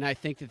that, and I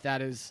think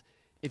that is,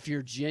 if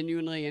you're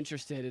genuinely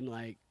interested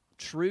in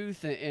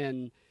truth,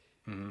 and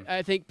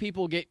I think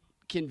people get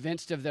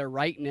convinced of their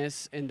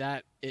rightness, and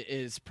that it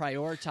is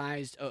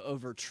prioritized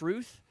over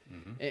truth.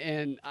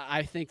 And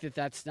I think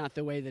that's not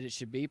the way that it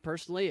should be.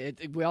 Personally,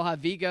 we all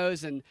have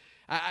egos, and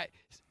I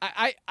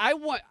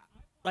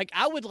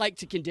would like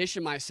to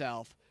condition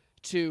myself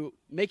to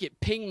make it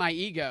ping my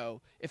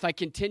ego if I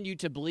continue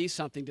to believe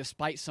something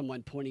despite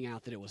someone pointing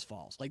out that it was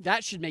false.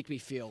 That should make me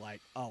feel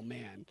like, oh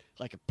man,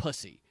 like a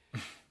pussy.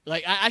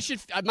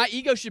 My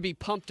ego should be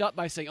pumped up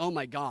by saying, oh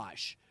my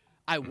gosh,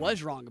 I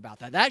was wrong about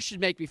that. That should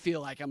make me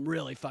feel like I'm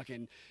really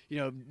fucking,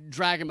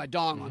 dragging my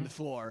dong on the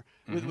floor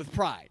with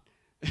pride.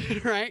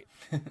 Right?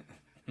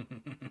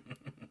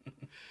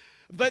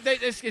 But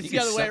it's the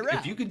other way around.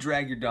 If you could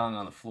drag your dong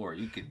on the floor,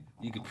 you could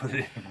put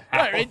it in.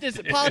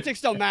 Right,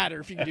 politics don't matter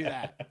if you can do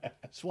that.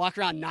 Just walk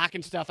around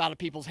knocking stuff out of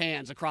people's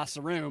hands across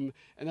the room,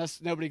 and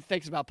nobody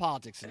thinks about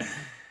politics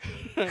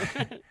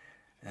anymore.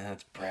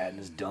 That's Brad and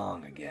his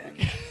dong again.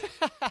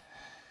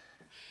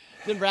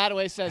 Then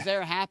Bradaway says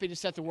they're happy to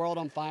set the world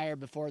on fire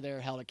before they're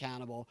held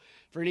accountable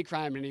for any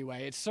crime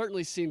anyway. It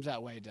certainly seems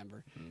that way,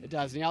 Denver. It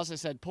does. And he also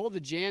said, pull the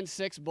Jan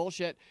 6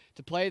 bullshit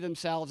to play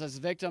themselves as a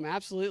victim.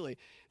 Absolutely.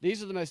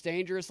 These are the most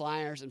dangerous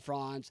liars and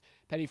frauds,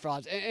 petty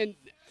frauds, and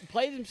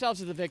play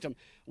themselves as a victim.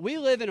 We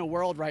live in a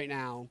world right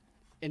now,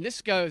 and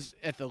this goes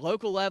at the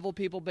local level.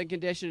 People have been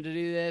conditioned to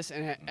do this,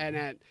 and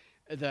at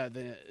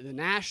the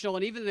national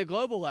and even the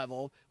global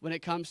level when it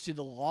comes to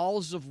the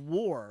laws of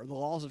war, the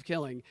laws of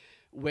killing,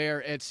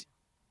 where it's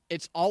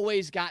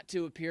always got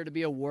to appear to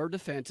be a war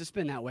defense. It's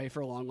been that way for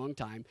a long, long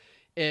time.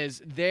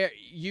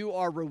 You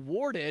are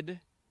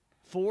rewarded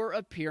for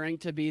appearing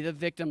to be the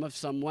victim of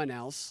someone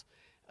else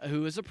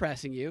who is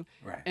oppressing you.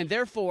 Right. And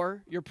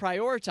therefore, you're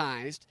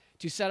prioritized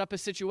to set up a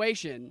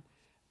situation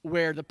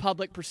where the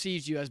public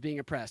perceives you as being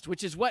oppressed,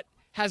 which is what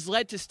has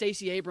led to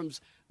Stacey Abrams'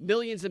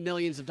 millions and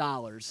millions of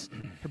dollars,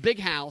 her big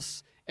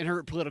house, and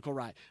her political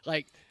right.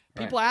 Like,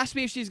 people ask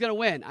me if she's going to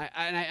win.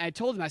 I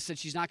told them, I said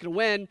she's not going to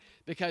win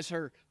because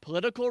her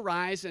political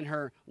rise and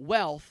her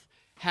wealth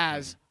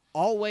has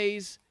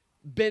always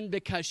been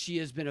because she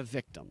has been a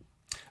victim.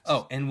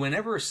 Oh, and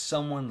whenever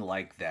someone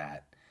like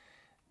that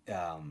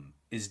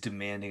is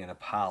demanding an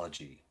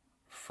apology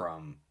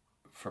from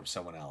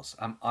someone else,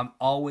 I'm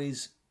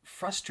always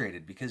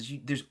frustrated because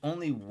there's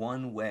only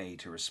one way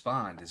to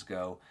respond is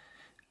go,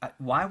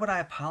 why would I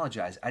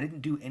apologize? I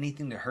didn't do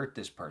anything to hurt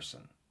this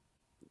person.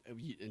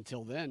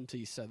 Until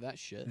you said that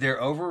shit. They're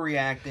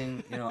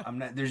overreacting.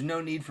 There's no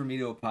need for me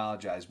to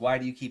apologize. Why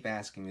do you keep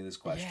asking me this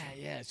question?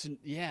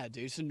 Yeah,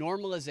 dude. It's a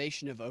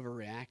normalization of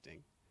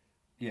overreacting.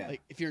 Yeah.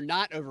 Like, if you're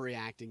not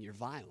overreacting, you're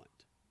violent.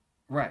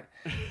 Right.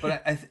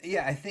 But I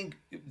think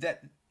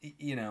that,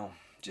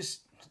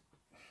 just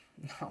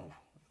no.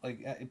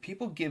 Like,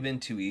 people give in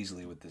too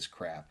easily with this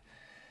crap.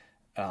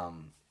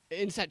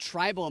 It's that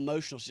tribal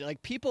emotional shit.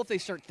 Like, people, if they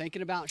start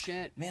thinking about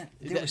shit. Man,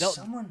 there's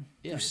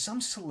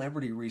some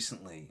celebrity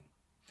recently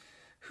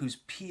whose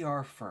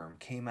PR firm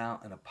came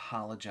out and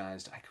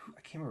apologized. I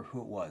can't remember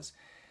who it was.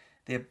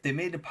 They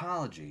made an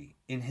apology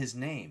in his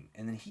name,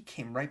 and then he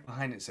came right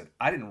behind it and said,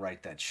 I didn't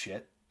write that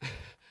shit.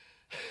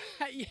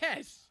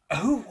 Yes.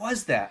 Who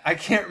was that? I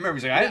can't remember.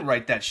 He's like, I didn't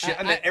write that shit.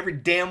 I meant every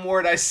damn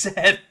word I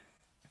said.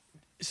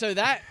 So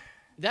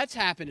that's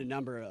happened a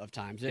number of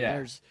times. Yeah.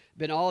 There's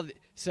been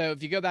so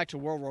if you go back to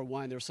World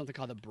War I, there was something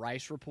called the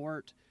Bryce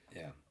Report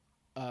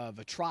of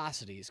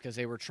atrocities because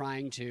they were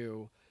trying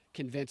to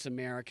convince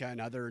America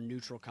and other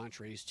neutral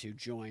countries to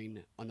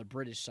join on the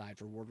British side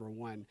for World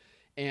War I.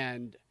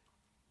 And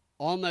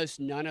almost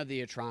none of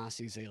the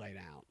atrocities they laid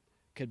out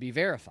could be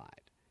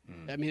verified.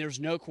 I mean, there's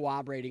no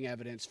corroborating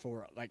evidence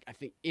for, like, I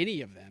think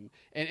any of them.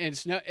 And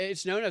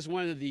it's known as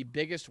one of the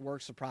biggest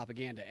works of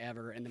propaganda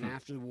ever. And then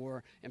after the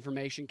war,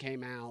 information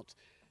came out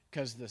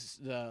because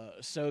the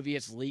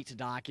Soviets leaked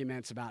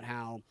documents about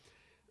how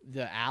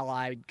the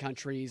Allied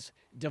countries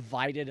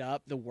divided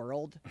up the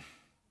world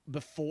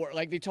before.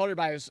 Like, they told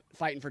everybody was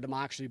fighting for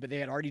democracy, but they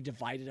had already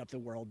divided up the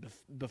world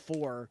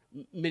before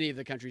many of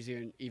the countries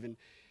even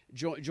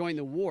joined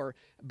the war.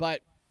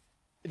 But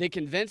they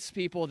convince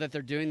people that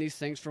they're doing these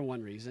things for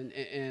one reason,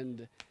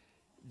 and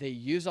they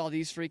use all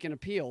these freaking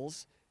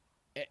appeals,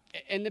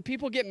 and the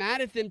people get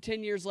mad at them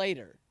 10 years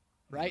later,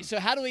 right? So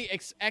how do we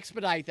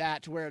expedite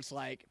that to where it's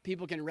like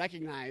people can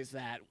recognize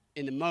that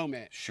in the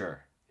moment,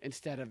 sure,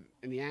 instead of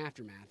in the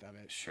aftermath of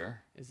it? Sure,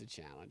 is a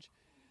challenge.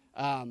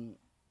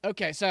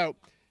 Okay, so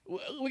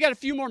we got a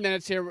few more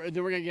minutes here,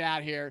 then we're gonna get out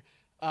of here.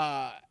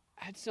 I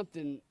had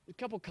a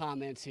couple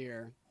comments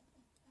here.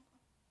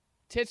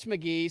 Tits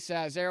McGee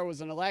says there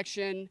was an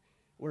election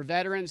where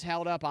veterans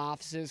held up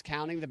offices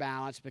counting the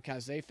ballots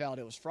because they felt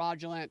it was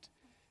fraudulent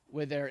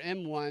with their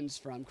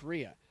M1s from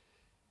Korea.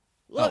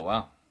 Look, oh,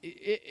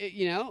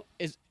 wow.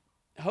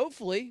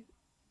 Hopefully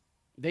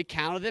they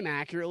counted them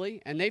accurately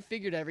and they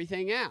figured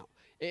everything out.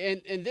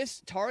 And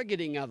this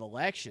targeting of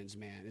elections,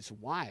 man, it's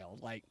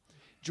wild. Like,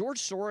 George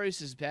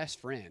Soros' best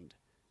friend,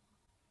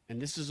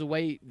 and this is the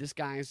way this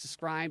guy is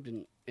described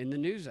in the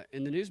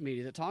news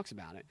media that talks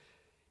about it,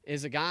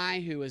 is a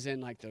guy who is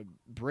in, like, the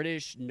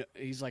British,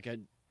 he's like a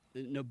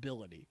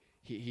nobility.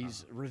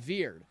 He's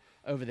revered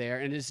over there,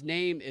 and his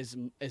name is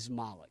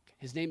Malik.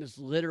 His name is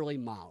literally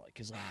Malik,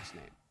 his last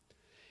name.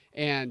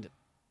 And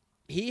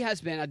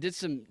I did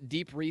some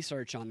deep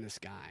research on this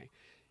guy.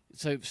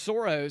 So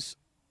Soros,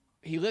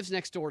 he lives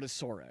next door to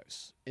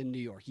Soros in New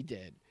York. He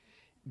did,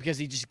 because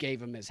he just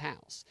gave him his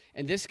house.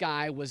 And this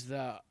guy was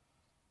the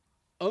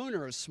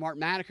owner of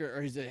Smartmatic,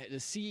 or he's the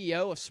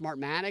CEO of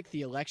Smartmatic,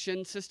 the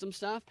election system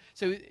stuff.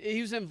 So he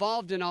was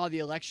involved in all the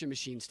election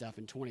machine stuff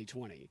in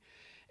 2020.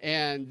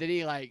 And then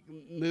he, like,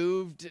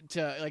 moved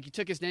to, like, he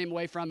took his name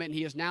away from it, and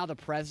he is now the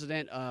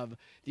president of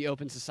the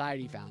Open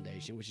Society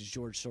Foundation, which is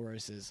George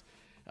Soros's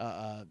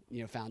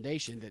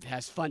foundation that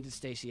has funded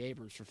Stacey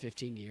Abrams for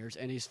 15 years,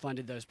 and he's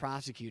funded those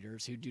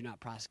prosecutors who do not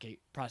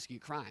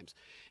prosecute crimes.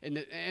 And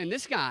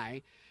this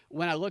guy,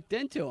 when I looked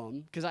into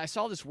him, because I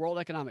saw this World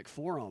Economic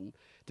Forum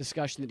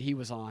discussion that he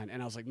was on,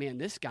 and I was like, man,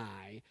 this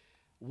guy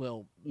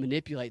will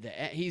manipulate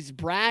he's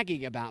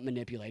bragging about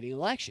manipulating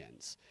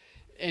elections.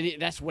 And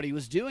that's what he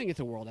was doing at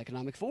the World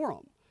Economic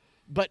Forum.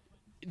 But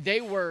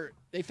they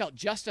felt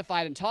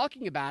justified in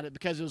talking about it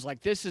because it was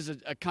like, this is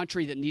a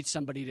country that needs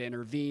somebody to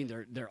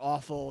intervene. They're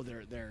awful.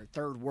 They're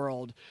third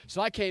world.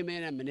 So I came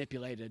in and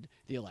manipulated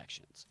the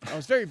elections. I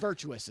was very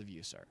virtuous of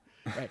you, sir.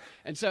 Right.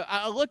 And so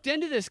I looked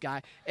into this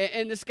guy,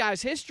 and this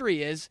guy's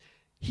history is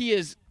he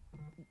is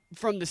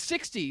from the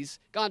 60s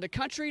gone to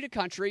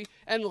country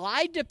and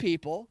lied to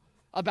people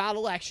about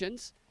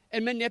elections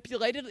and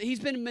manipulated. He's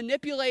been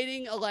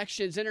manipulating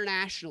elections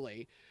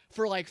internationally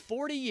for like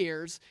 40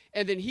 years,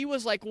 and then he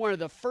was like one of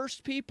the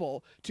first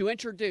people to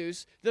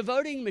introduce the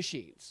voting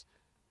machines.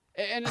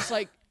 And it's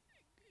like,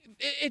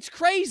 it's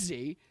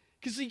crazy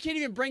because you can't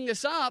even bring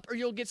this up or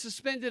you'll get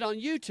suspended on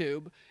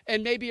YouTube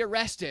and maybe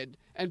arrested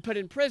and put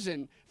in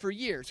prison for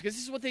years, because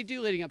this is what they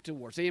do leading up to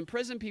wars. They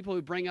imprison people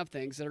who bring up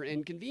things that are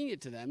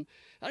inconvenient to them.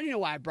 I don't even know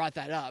why I brought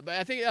that up, but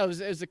I think it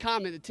was a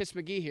comment that Tis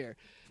McGee here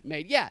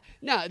made. Yeah,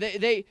 no,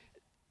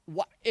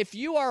 if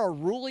you are a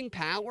ruling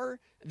power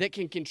that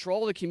can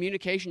control the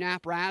communication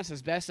apparatus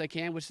as best they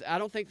can, which I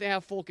don't think they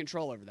have full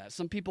control over that.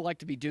 Some people like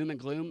to be doom and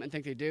gloom and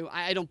think they do.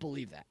 I don't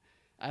believe that.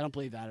 I don't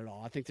believe that at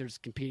all. I think there's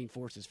competing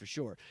forces for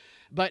sure.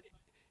 But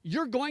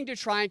you're going to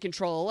try and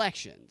control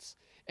elections.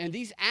 And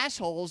these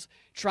assholes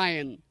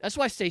that's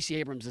why Stacey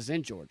Abrams is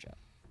in Georgia.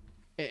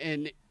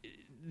 And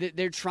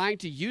they're trying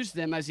to use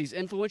them as these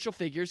influential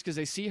figures because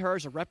they see her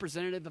as a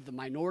representative of the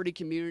minority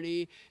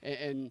community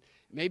and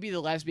maybe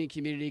the lesbian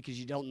community, because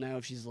you don't know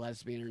if she's a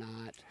lesbian or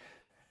not.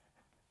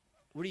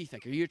 What do you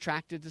think? Are you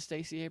attracted to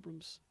Stacey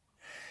Abrams?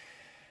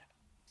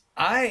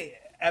 I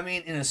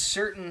mean, in a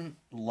certain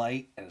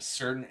light and a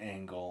certain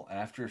angle,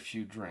 after a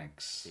few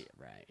drinks. Yeah,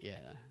 right.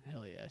 Yeah.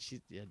 Hell yeah.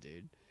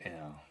 Dude. You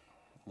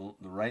know,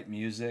 the right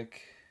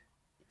music.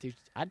 Dude,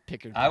 I'd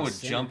pick her. I would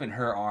jump in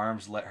her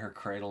arms, let her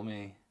cradle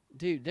me.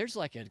 Dude, there's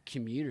like a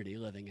community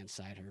living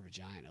inside her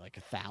vagina, like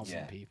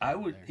 1,000 people. I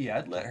would. Yeah,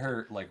 I'd let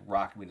her like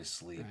rock me to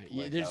sleep. Right.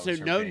 Like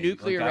there's no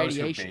nuclear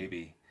radiation. I was her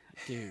baby.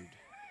 Dude.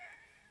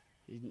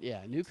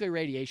 Yeah, nuclear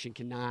radiation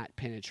cannot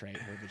penetrate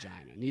her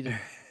vagina. Neither.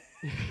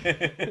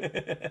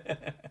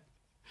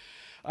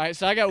 All right,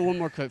 so I got one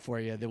more clip for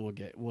you, then we'll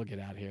get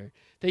out of here.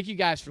 Thank you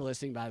guys for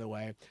listening, by the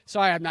way.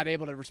 Sorry I'm not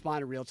able to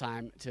respond in real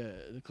time to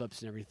the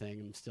clips and everything.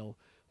 I'm still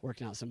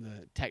working out some of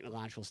the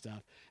technological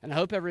stuff. And I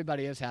hope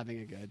everybody is having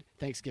a good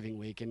Thanksgiving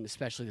week, and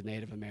especially the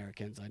Native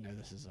Americans. I know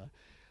this is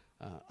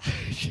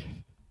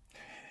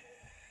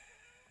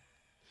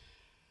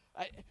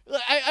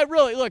I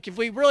really look. If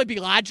we really be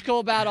logical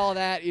about all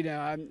that,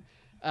 I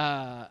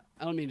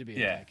don't mean to be.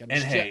 Yeah, a dick. and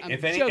hey,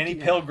 if any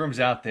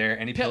pilgrims out there,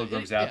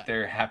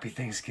 there, happy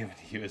Thanksgiving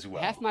to you as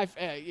well. Half my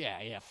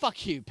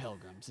fuck you,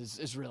 pilgrims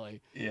is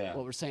really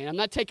what we're saying. I'm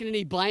not taking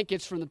any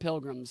blankets from the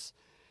pilgrims,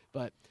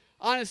 but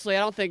honestly, I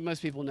don't think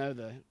most people know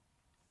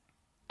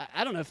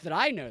I don't know if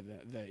I know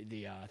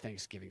the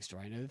Thanksgiving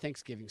story. I know the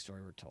Thanksgiving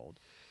story we're told,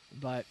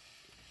 but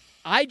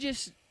I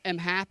just am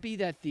happy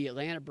that the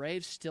Atlanta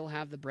Braves still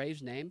have the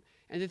Braves name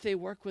and that they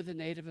work with the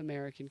Native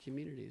American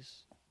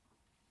communities.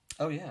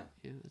 Oh, yeah.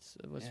 Yeah, that's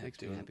what makes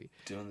me happy.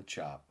 Doing the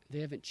chop. They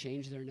haven't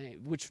changed their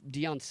name, which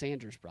Deion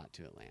Sanders brought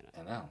to Atlanta.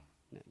 I know.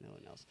 No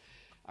one else.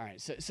 All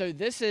right, so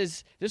this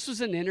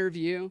was an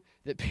interview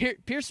that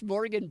Piers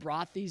Morgan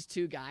brought these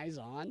two guys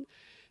on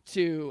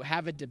to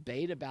have a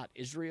debate about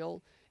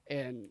Israel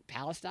and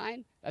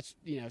Palestine.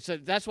 So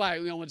that's why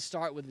we want to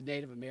start with the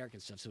Native American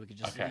stuff, so we could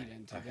just lead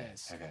into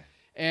this. Okay.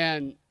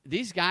 And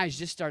these guys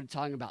just started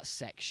talking about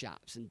sex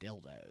shops and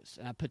dildos,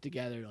 and I put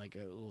together like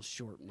a little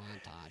short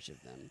montage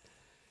of them.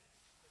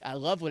 I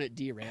love when it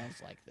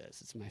derails like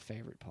this. It's my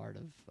favorite part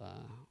of.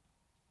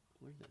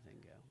 Where did that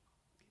thing go?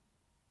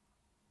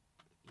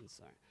 I'm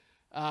sorry.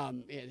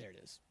 Yeah, there it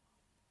is.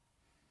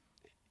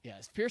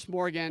 Yes, Piers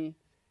Morgan,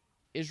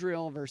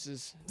 Israel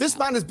versus. This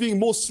man is being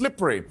more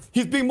slippery.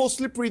 He's being more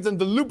slippery than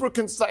the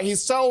lubricants that he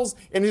sells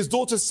in his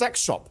daughter's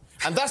sex shop,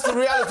 and that's the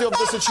reality of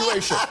the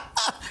situation.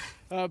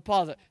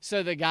 Pause it.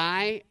 So the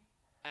guy,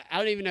 I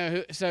don't even know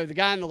who. So the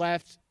guy on the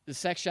left, the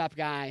sex shop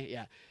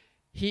guy,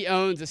 he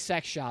owns a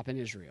sex shop in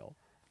Israel,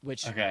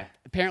 which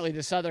apparently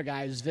this other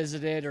guy has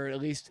visited or at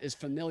least is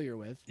familiar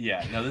with.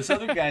 Yeah, no, this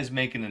other guy's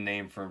making a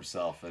name for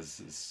himself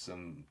as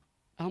some.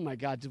 Oh my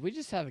God! Did we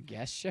just have a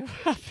guest show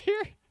up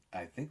here?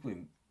 I think we.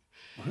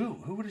 Who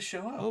would have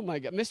show up? Oh my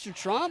God, Mr.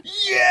 Trump!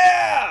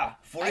 Yeah,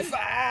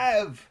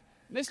 45.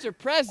 Mr.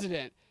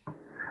 President.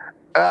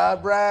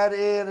 Brad,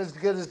 Ian, it's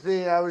good to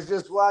see you. I was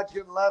just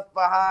watching Left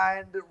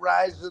Behind,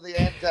 Rise of the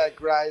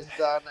Antichrist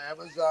on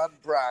Amazon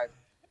Prime.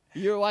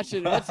 You were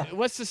watching,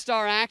 what's the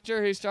star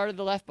actor who started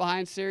the Left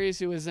Behind series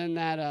who was in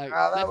that?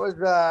 That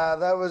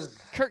was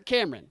Kirk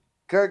Cameron.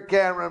 Kirk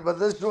Cameron, but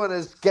this one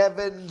is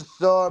Kevin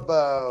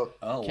Sorbo.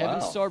 Oh, Kevin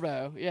wow.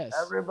 Sorbo, yes.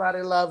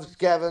 Everybody loves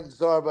Kevin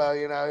Sorbo.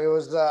 You know, he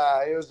was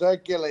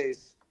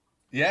Hercules.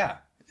 Yeah,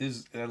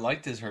 I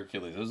liked his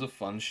Hercules. It was a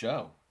fun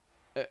show.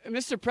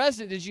 Mr.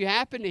 President, did you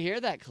happen to hear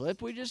that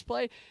clip we just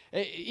played?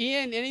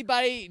 Ian,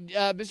 anybody,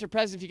 Mr.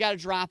 President, if you got to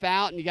drop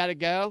out and you got to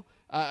go,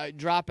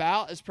 drop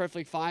out. It's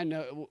perfectly fine.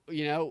 Well,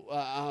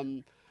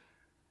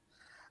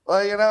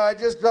 I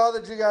just saw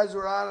that you guys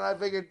were on, and I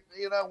figured,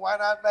 why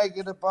not make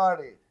it a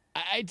party?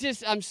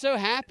 I'm so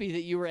happy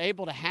that you were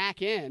able to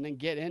hack in and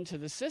get into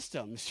the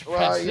system, Mr.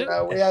 Well,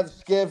 President. we have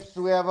skiffs.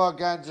 We have all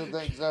kinds of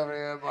things over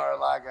here in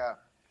Mar-a-Lago.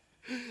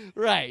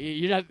 Right.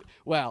 You're not,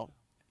 well,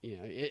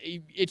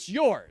 it's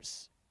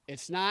yours.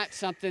 It's not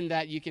something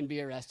that you can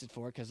be arrested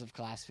for because of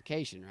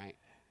classification, right?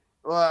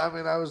 Well, I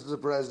mean, I was the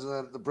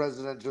president, the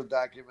Presidential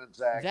Documents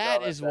Act.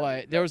 That is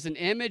what, there was an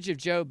image of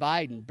Joe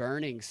Biden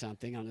burning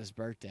something on his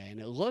birthday,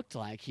 and it looked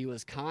like he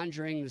was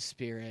conjuring the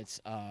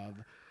spirits of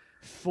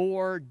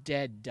 4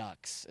 dead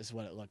ducks, is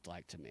what it looked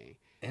like to me.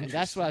 And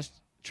that's what I was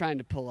trying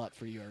to pull up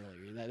for you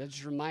earlier. That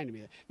just reminded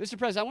me. Mr.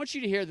 President, I want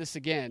you to hear this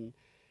again.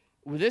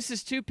 Well, this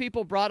is 2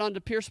 people brought on to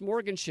Piers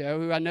Morgan's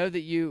show who I know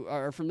that you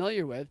are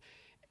familiar with,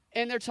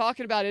 and they're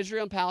talking about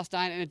Israel and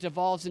Palestine, and it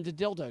devolves into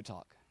dildo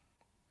talk.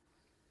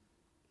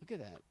 Look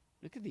at that.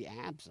 Look at the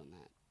abs on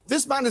that.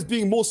 This man is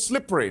being more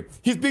slippery.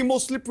 He's being more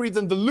slippery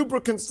than the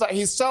lubricants that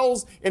he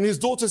sells in his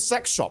daughter's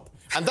sex shop.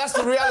 And that's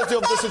the reality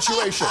of the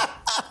situation.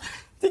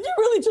 Did you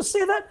really just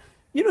say that?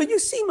 You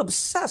seem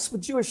obsessed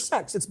with Jewish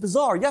sex. It's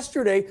bizarre.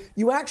 Yesterday,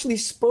 you actually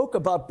spoke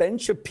about Ben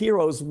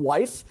Shapiro's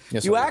wife.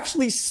 Yes, you I did.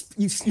 actually you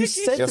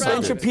said Yes, to I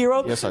Ben did.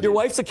 Shapiro, Yes, I your did.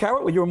 wife's a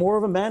carrot. Well, you're more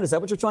of a man. Is that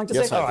what you're trying to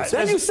Yes, say? I did.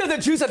 Then you said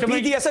that Jews have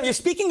BDSM. You're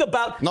speaking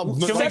about No, can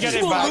we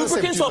sexual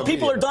lubricants while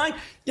people are dying.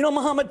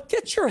 Muhammad,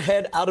 get your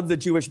head out of the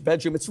Jewish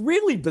bedroom. It's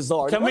really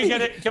bizarre. Can we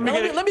get it? Let me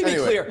be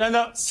Anyway. clear.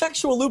 No.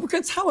 Sexual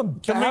lubricants? How You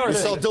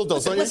embarrassing. sell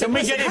dildos, don't you? Can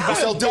we get it You back?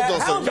 sell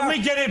dildos, don't you? Can we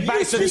get it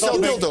back to You the sell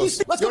topic?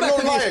 dildos. Let's go You're back a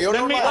to the liar. issue. You're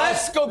a liar.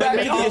 Let's go back to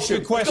the ask issue.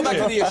 a question. Let's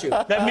go back to the issue.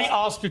 Let me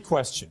ask a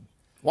question.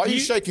 Why are you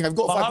shaking? I've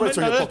got a Mohammed,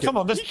 vibrator in your pocket. Come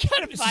on, this is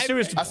a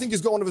serious. I think he's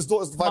got one of his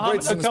daughter's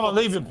Mohammed, vibrators in his come on,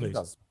 pocket. leave him,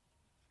 please.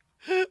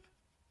 He does.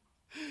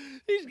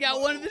 He's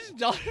got one of his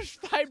daughter's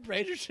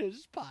vibrators in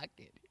his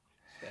pocket.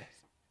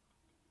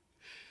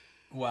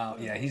 Wow,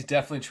 yeah, he's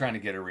definitely trying to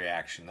get a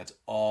reaction. That's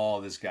all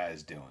this guy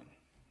is doing.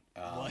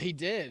 Well, he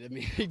did. I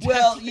mean, he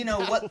Well, definitely got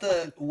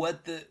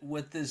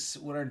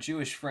what our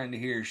Jewish friend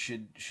here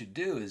should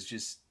do is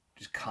just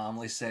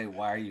calmly say,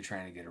 "Why are you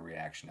trying to get a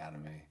reaction out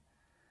of me?"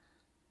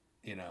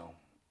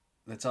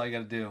 That's all you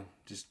got to do.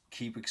 Just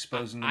keep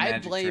exposing the I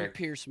magic blame trick.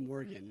 Piers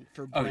Morgan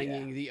for Oh,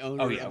 bringing yeah. the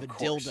owner Oh, yeah, of a of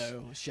course.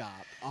 dildo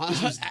shop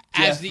This was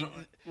as the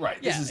right.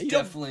 Yeah, This is you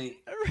don't- definitely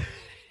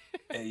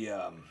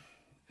a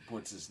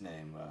what's his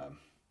name?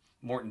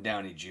 Morton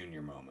Downey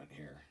Jr. moment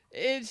here.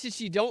 It's just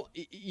you don't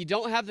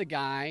have the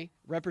guy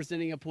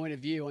representing a point of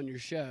view on your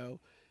show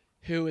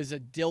who is a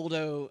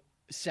dildo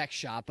sex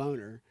shop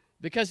owner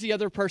because the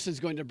other person's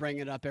going to bring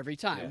it up every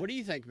time. Yeah. What do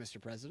you think, Mr.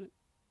 President?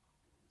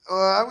 Well,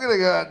 I'm going to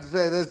go out and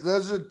say this.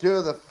 Those are 2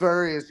 of the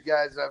furriest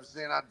guys I've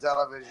seen on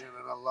television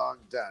in a long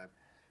time.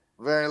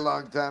 Very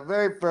long time.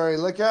 Very furry.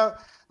 Look how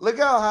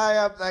high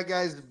up that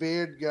guy's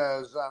beard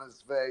goes on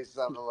his face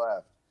on the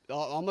left.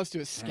 Almost to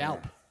his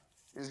scalp.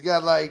 He's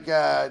got like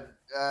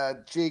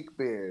cheek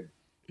beard.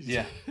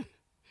 Yeah.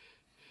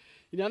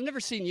 I've never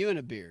seen you in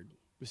a beard,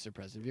 Mr.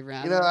 President. Have you ever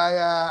had one?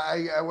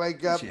 I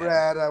wake up, Yeah.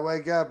 Brad. I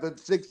wake up at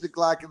 6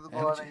 o'clock in the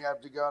morning. I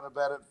have to go to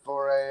bed at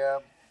 4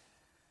 a.m.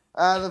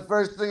 The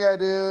first thing I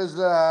do is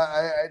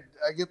I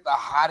get the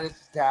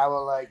hottest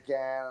towel I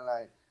can,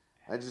 and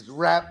I just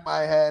wrap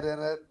my head in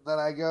it. Then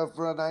I go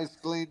for a nice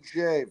clean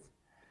shave.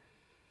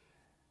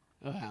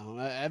 Wow,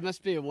 that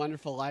must be a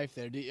wonderful life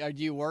there. Do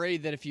you worry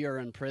that if you are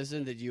in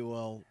prison that you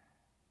won't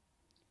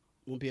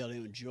be able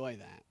to enjoy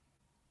that?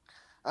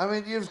 I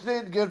mean, you've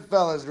seen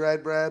Goodfellas,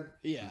 right, Brad?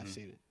 Yeah, I've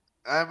seen it.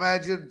 I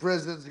imagine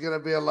prison's going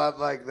to be a lot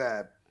like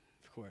that.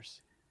 Of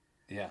course.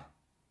 Yeah.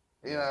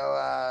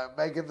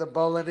 Making the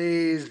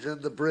bolognese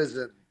in the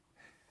prison.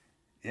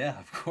 Yeah,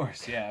 of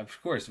course. Yeah, of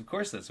course. Of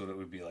course that's what it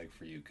would be like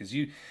for you. Because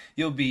you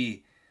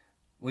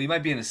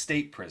might be in a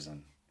state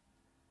prison.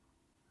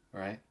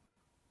 Right?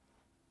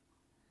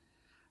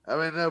 I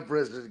mean, no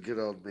prison could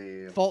hold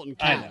me. Fulton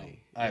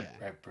County. I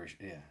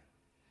appreciate. Yeah.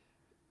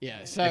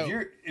 Yeah.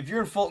 So if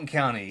you're in Fulton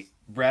County,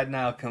 Brad and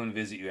I'll come and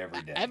visit you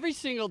every day. every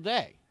single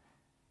day,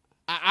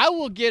 I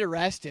will get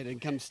arrested and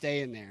come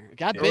stay in there.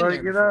 I've been Or,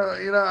 there.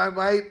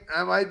 Before.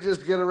 I might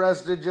just get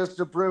arrested just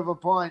to prove a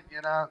point.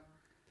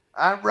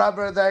 I'm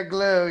rubber, they're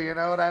glue. You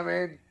know what I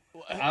mean?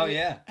 Oh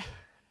yeah.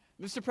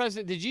 Mr.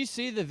 President, did you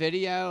see the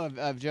video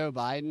of Joe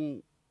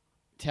Biden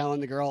telling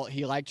the girl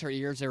he liked her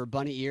ears? They were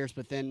bunny ears,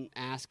 but then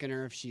asking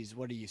her if she's,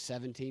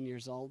 17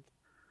 years old?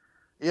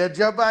 Yeah,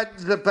 Joe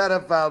Biden's a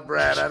pedophile,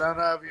 Brad. I don't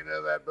know if you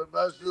know that, but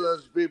most of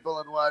those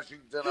people in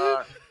Washington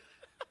are.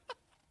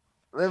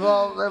 They've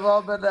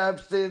all been to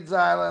Epstein's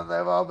Island.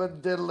 They've all been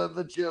diddling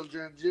the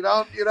children. You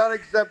don't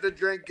accept a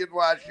drink in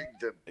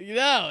Washington.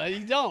 No,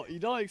 you don't. You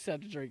don't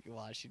accept a drink in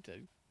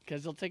Washington.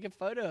 Because they'll take a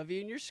photo of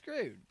you and you're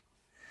screwed.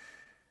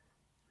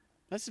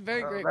 That's a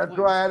very great That's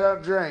point. why I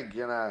don't drink,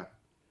 you know.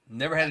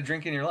 Never had a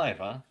drink in your life,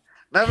 huh?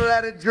 Never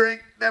had a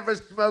drink, never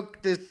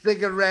smoked a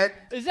cigarette.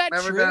 Is that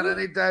never true? done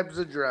any types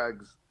of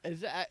drugs.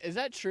 Is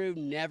that true?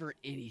 Never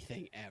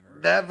anything ever.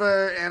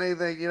 Never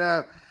anything, you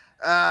know.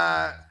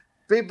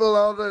 People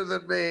older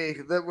than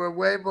me that were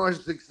way more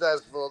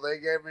successful, they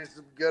gave me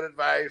some good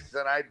advice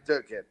and I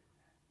took it.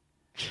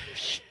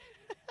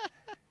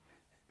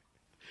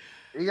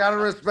 You got to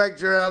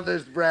respect your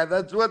elders, Brad.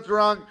 That's what's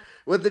wrong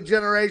with the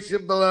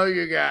generation below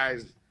you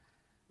guys.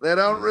 They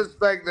don't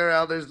respect their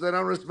elders. They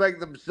don't respect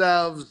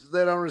themselves.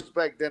 They don't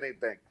respect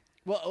anything.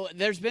 Well,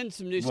 there's been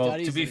some new Well,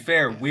 studies. to be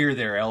fair, we're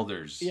their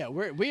elders. Yeah,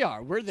 we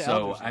are. We're the so,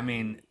 elders. I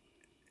mean,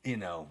 you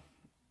know,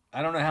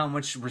 I don't know how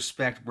much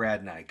respect Brad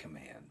and I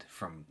command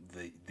from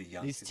the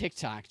young. These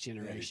TikTok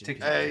generation.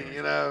 Hey,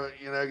 you know,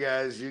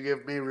 guys, you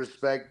give me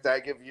respect, I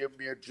give you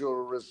mutual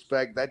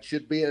respect. That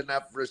should be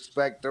enough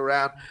respect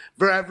around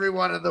for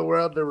everyone in the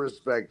world to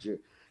respect you.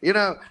 You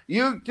know,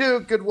 you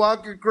two could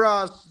walk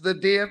across the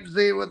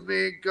DMZ with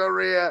me in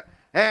Korea,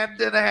 hand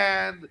in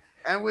hand,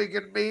 and we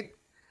could meet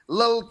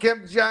Lil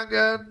Kim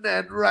Jong-un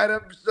and write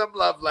him some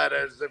love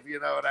letters, if you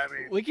know what I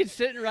mean. We could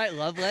sit and write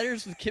love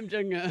letters with Kim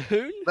Jong-un?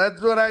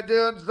 That's what I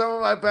do in some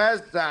of my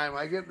pastime.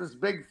 I get this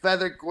big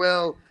feather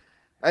quill,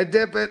 I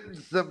dip it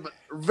in some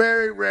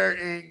very rare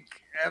ink,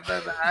 and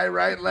then I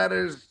write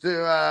letters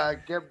to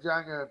Kim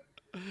Jong-un.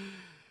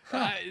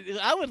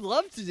 I would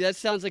love to. That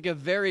sounds like a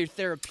very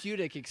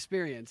therapeutic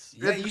experience.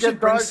 Yeah, It's you should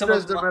bring some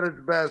of catharsis at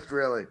its best,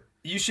 really.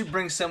 You should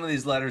bring some of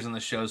these letters on the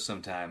show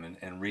sometime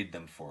and read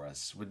them for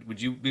us. Would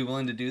you be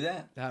willing to do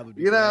that? That would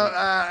be. You know,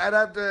 I'd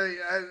have to.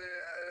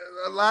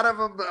 A lot of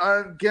them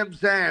are in Kim's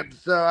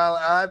hands, so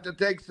I'll have to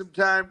take some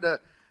time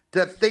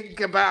to think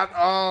about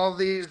all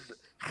these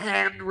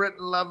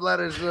handwritten love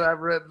letters that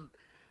I've written,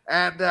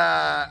 and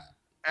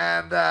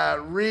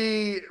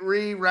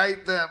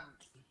rewrite them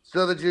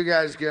so that you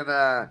guys can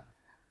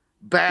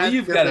bask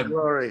in the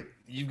glory.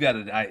 You've got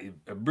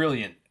a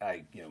brilliant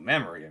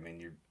memory. I mean,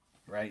 you're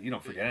right. You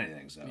don't forget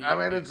anything. So I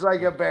mean, it's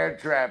like a bear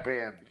trap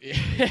hand.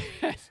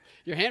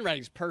 Your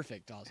handwriting's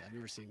perfect. Also, I've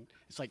never seen.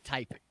 It's like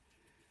typing.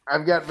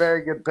 I've got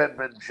very good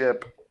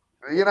penmanship.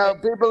 You know,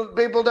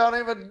 people don't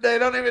even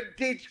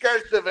teach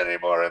cursive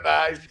anymore in the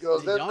high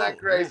schools. Isn't that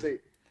crazy?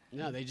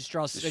 Yeah. No, they just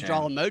draw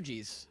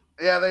emojis.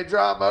 Yeah, they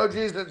draw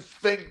emojis and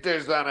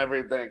sphincters on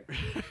everything.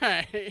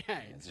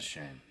 It's a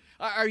shame.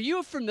 Are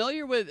you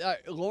familiar with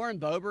Lauren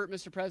Boebert,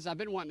 Mr. President? I've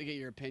been wanting to get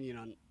your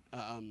opinion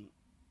on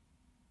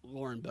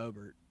Lauren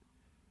Boebert,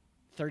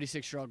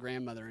 36-year-old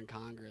grandmother in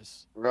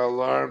Congress. Well,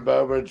 Lauren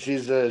Boebert,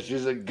 she's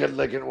a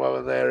good-looking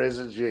woman there,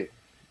 isn't she?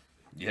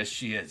 Yes,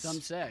 she is.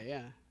 Some say,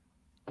 yeah.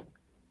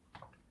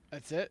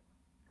 That's it.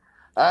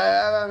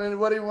 I mean,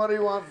 what do you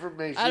want from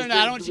me? I don't know.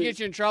 I don't want to get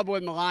you in trouble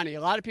with Melania.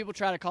 A lot of people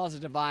try to cause a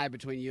divide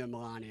between you and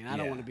Melania, and I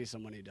don't want to be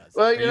someone who does.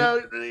 Well, you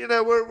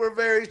know, we're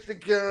very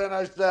secure in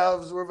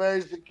ourselves. We're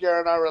very secure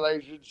in our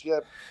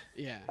relationship.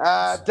 Yeah.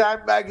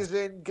 Time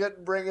Magazine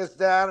couldn't bring us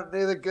down, and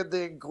neither could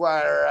the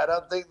Inquirer. I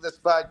don't think this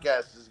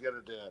podcast is going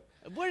to do it.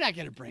 We're not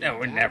going to bring. No,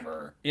 we're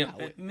never. You know,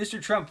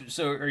 Mr. Trump.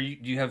 So, do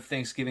you have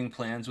Thanksgiving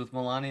plans with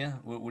Melania?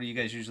 What do you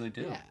guys usually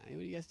do? Yeah. What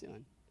are you guys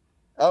doing?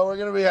 Oh, we're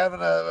going to be having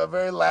a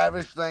very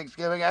lavish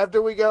Thanksgiving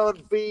after we go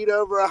and feed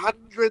over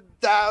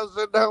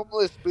 100,000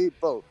 homeless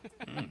people.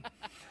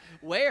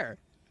 Where?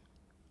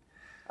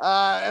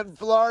 In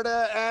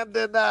Florida and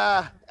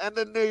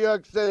in New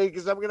York City,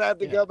 because I'm going to have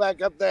to go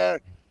back up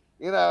there,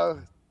 you know,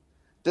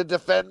 to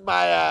defend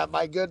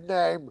my good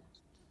name.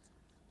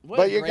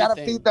 But you got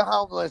to feed the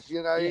homeless,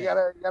 you know. You got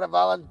to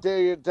volunteer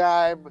your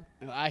time.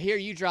 I hear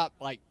you drop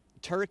like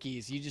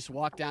turkeys. You just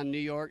walk down New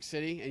York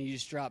City and you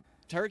just drop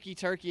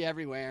turkey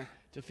everywhere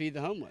to feed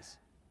the homeless.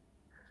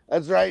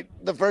 That's right.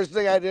 The first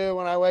thing I do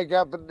when I wake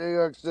up in New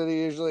York City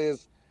usually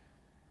is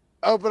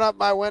open up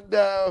my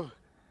window,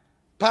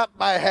 pop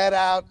my head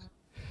out,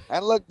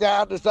 and look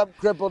down to some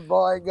crippled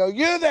boy and go,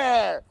 "You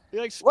there?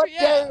 You're like, what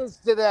day is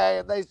today?"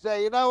 And they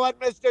say, "You know what,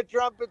 Mr.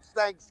 Trump? It's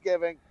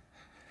Thanksgiving."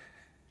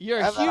 Your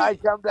and then I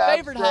come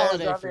favorite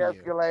holiday on for the you.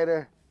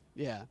 escalator.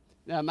 Yeah.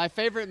 Now, my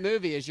favorite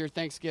movie is your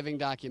Thanksgiving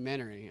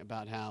documentary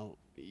about how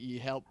you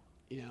help.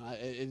 You know,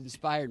 it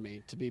inspired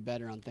me to be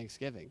better on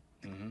Thanksgiving.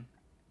 Mm-hmm.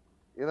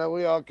 You know,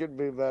 we all could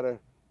be better.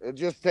 It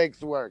just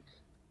takes work.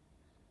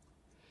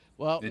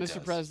 Well,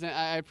 Mr. President,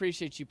 I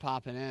appreciate you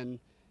popping in.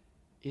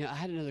 You know, I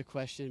had another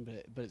question,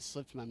 but it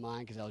slipped my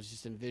mind because I was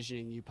just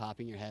envisioning you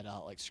popping your head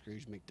out like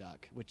Scrooge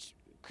McDuck, which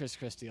Chris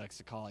Christie likes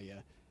to call you.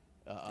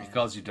 He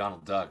calls you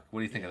Donald Duck. What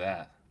do you think of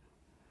that?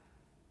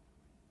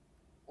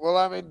 Well,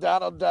 I mean,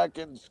 Donald Duck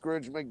and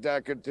Scrooge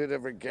McDuck are two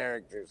different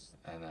characters.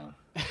 I know.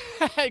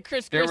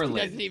 Chris Christie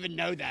doesn't even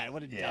know that.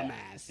 What a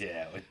dumbass.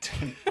 Yeah, what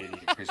an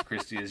idiot Chris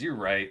Christie is. You're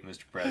right,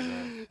 Mr.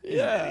 President.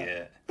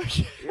 Yeah.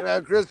 You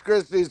know, Chris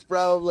Christie's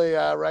probably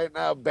right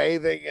now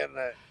bathing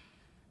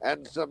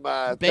in some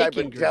type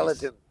of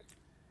gelatin.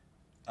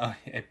 Oh,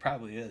 it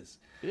probably is.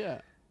 Yeah.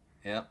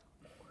 Yep.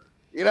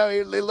 You know,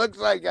 he looks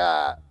like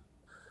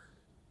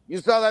you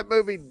saw that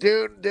movie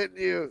Dune, didn't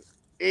you?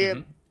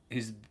 Ian.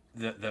 He's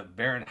the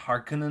Baron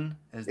Harkonnen.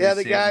 As Yeah,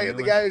 they the say in guy, new the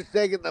one. guy who's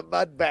taking the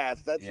mud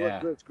bath. That's Yeah.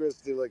 what Chris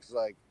Christie looks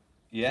like.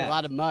 Yeah, A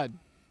lot of mud.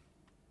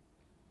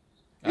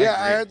 I agree.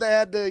 heard they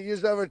had to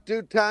use over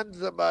 2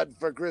 tons of mud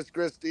for Chris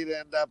Christie to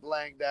end up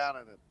laying down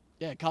in it.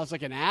 Yeah, it caused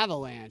like an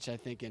avalanche, I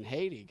think, in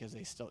Haiti because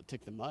they still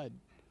took the mud.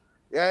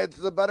 Yeah, it's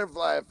the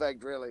butterfly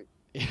effect, really.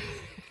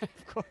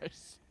 Of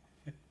course.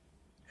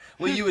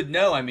 Well, you would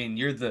know. I mean,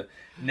 you're the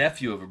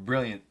nephew of a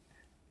brilliant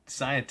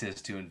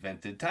scientist who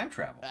invented time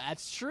travel.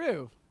 That's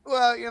true.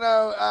 Well,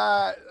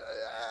 I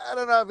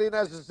don't know if he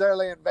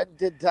necessarily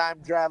invented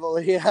time travel.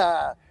 He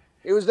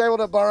was able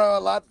to borrow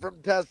a lot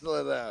from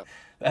Tesla, though.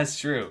 That's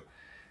true.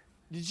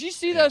 Did you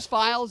see those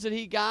files that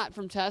he got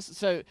from Tesla?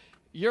 So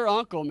your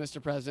uncle,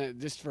 Mr. President,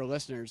 just for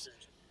listeners,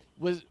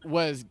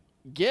 was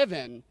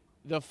given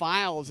the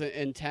files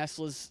in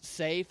Tesla's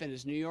safe in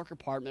his New York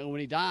apartment when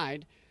he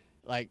died.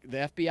 Like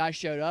the FBI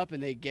showed up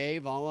and they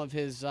gave all of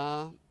his,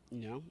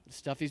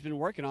 stuff he's been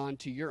working on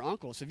to your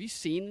uncle. So have you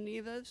seen any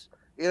of those?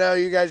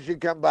 You guys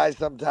should come by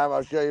sometime.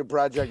 I'll show you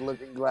Project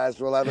Looking Glass.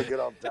 We'll have a good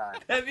old time.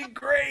 That'd be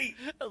great.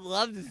 I'd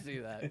love to see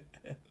that.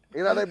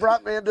 They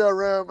brought me into a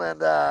room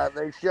and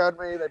they showed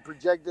me, they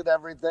projected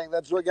everything.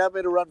 That's what got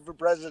me to run for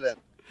president.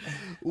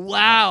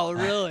 Wow,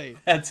 really?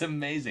 That's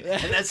amazing.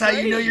 And that's how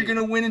you know you're going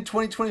to win in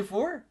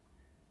 2024?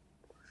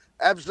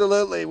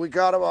 Absolutely. We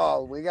got them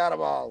all. We got them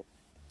all.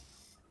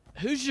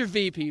 Who's your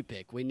VP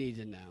pick? We need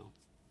to know.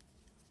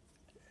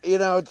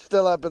 It's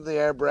still up in the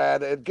air,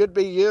 Brad. It could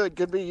be you. It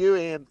could be you,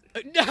 Ian.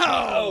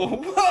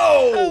 No!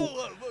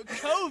 Whoa!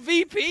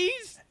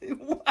 Co-VPs?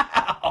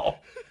 Wow!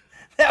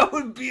 That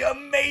would be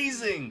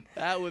amazing.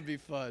 That would be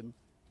fun.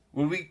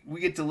 Well,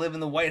 we get to live in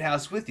the White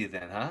House with you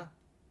then, huh?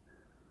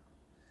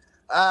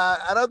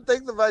 I don't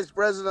think the vice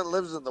president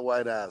lives in the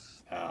White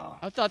House. Oh.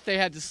 I thought they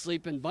had to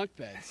sleep in bunk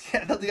beds.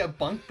 Yeah, I thought they got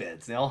bunk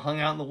beds. They all hung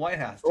out in the White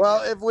House.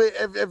 Well,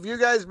 if you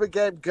guys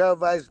became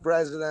co-vice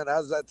president,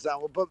 how's that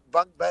sound? We'll put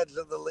bunk beds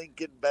in the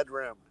Lincoln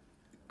bedroom.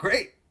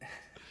 Great.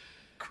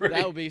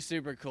 That would be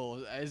super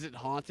cool. Is it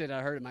haunted?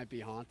 I heard it might be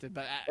haunted,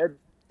 but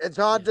It's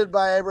haunted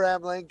by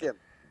Abraham Lincoln.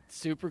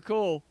 Super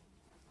cool.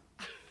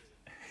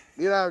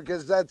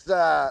 Because that's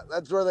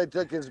where they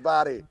took his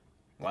body.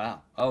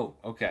 Wow. Oh,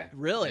 okay.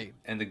 Really?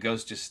 And the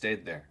ghost just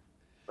stayed there.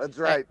 That's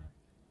right.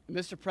 Hey,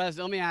 Mr.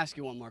 President, let me ask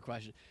you one more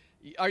question.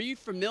 Are you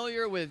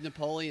familiar with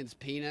Napoleon's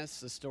penis,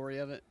 the story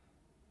of it?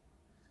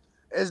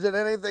 Is it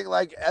anything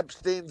like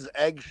Epstein's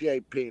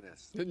egg-shaped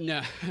penis?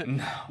 No.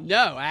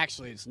 No,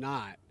 actually, it's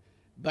not.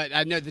 But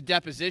I know the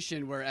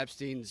deposition where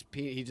Epstein's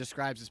he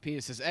describes his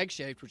penis as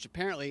egg-shaped, which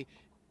apparently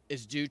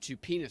is due to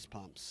penis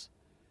pumps.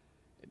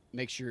 It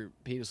makes your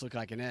penis look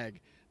like an egg.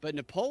 But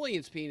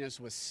Napoleon's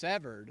penis was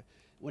severed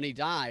when he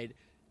died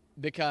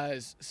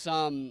because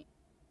some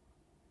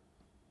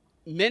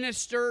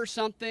minister or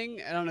something,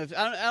 I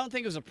don't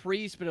think it was a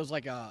priest, but it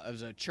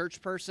was a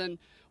church person,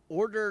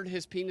 ordered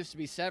his penis to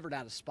be severed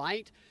out of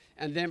spite.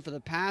 And then for the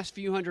past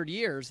few hundred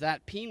years,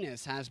 that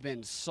penis has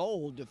been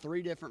sold to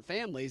 3 different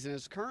families and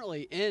is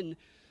currently in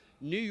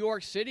New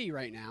York City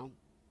right now,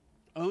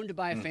 owned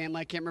by a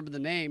family. I can't remember the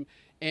name.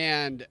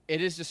 And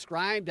it is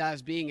described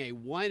as being a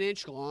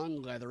 1-inch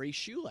long leathery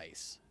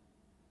shoelace.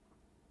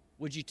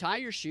 Would you tie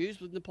your shoes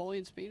with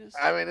Napoleon's penis?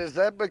 I mean, is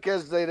that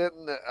because they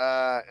didn't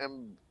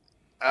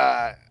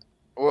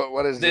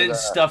what is it? They didn't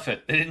stuff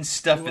it. They didn't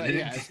stuff Well, it. They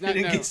yeah,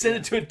 didn't send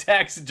it to a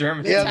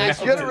taxidermist. Yeah, in the they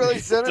should have mountains really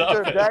and sent it to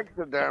stuff a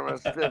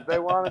taxidermist if they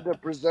wanted to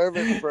preserve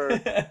it for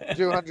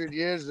 200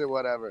 years or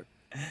whatever.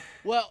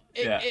 Well,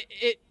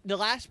 the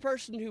last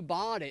person who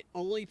bought it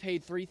only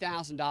paid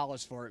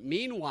 $3,000 for it.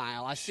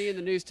 Meanwhile, I see in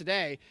the news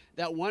today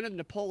that one of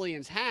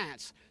Napoleon's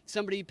hats,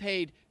 somebody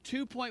paid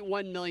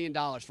 $2.1 million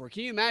for.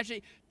 Can you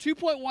imagine?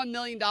 $2.1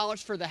 million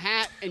for the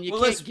hat, and you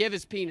can't give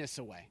his penis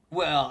away.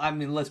 Well, I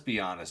mean, let's be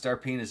honest. Our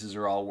penises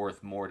are all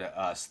worth more to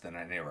us than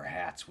any of our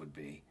hats would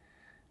be.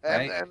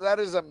 Right? And that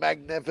is a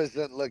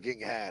magnificent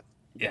looking hat.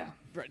 Yeah.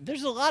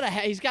 There's a lot of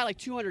hats. He's got like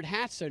 200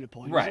 hats, so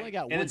Napoleon. Right. He's only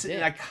got and one it's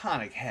dick. an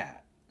iconic hat.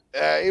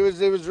 He was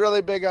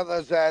really big on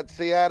those hats.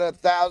 He had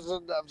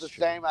 1,000 of the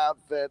same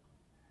outfit.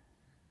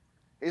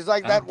 He's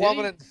like that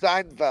woman in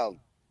Seinfeld.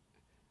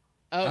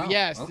 Oh,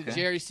 yes. okay.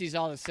 Jerry sees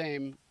all the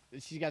same.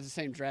 She's got the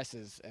same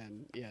dresses,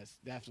 and yes,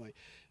 definitely.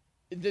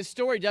 The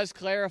story does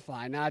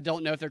clarify. Now, I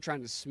don't know if they're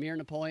trying to smear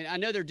Napoleon. I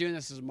know they're doing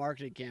this as a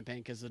marketing campaign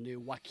because of the new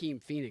Joaquin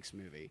Phoenix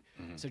movie.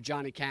 Mm-hmm. So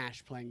Johnny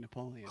Cash playing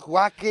Napoleon.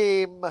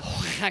 Joaquin.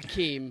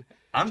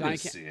 I'm going to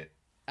see it.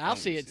 I'll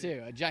see it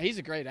too. He's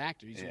a great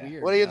actor. He's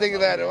weird. What do you think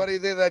of that? What do you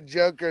think of that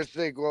Joker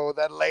sequel with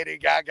that Lady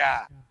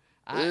Gaga?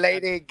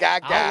 Lady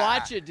Gaga. I'll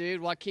watch it,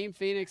 dude. Joaquin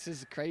Phoenix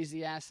is a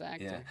crazy ass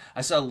actor. Yeah.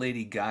 I saw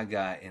Lady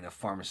Gaga in a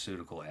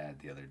pharmaceutical ad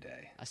the other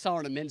day. I saw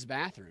her in a men's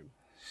bathroom.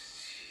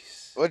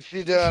 What's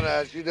she doing?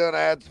 She doing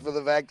ads for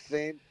the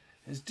vaccine?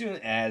 She's doing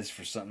ads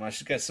for something.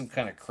 She's got some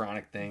kind of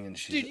chronic thing, and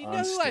she's Dude, you on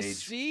know stage. who I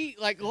see?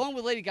 Like, along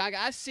with Lady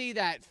Gaga, I see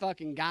that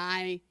fucking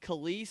guy,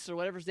 Khalees, or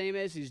whatever his name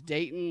is, who's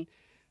dating,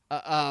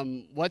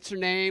 what's her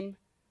name?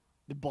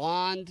 The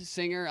blonde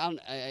singer.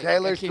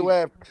 Taylor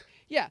Swift.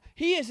 Yeah,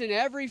 he is in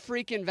every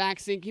freaking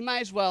vaccine. He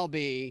might as well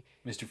be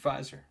Mr.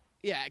 Pfizer.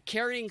 Yeah,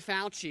 carrying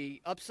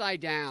Fauci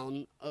upside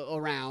down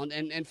around,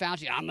 and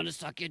Fauci, I'm going to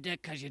suck your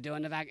dick because you're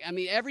doing the vaccine. I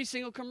mean, every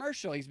single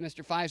commercial, he's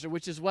Mr. Pfizer,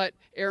 which is what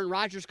Aaron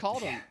Rodgers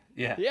called him.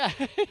 Yeah. Yeah.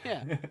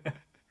 Yeah.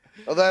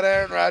 Well, that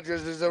Aaron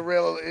Rodgers is a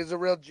real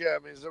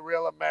gem. He's a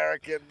real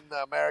American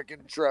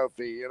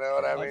trophy. You know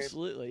what I mean?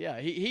 Absolutely, yeah.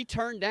 He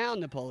turned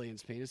down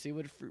Napoleon's penis. He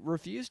would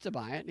refuse to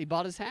buy it, and he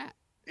bought his hat.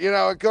 You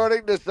know,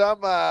 according to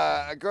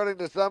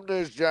some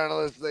news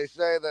journalists, they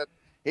say that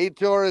he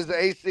tore his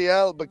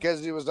ACL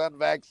because he was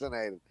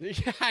unvaccinated.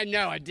 Yeah, I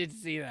know. I did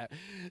see that.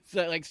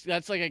 So,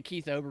 that's like a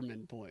Keith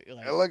Olbermann point.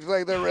 Like, It looks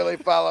like they're really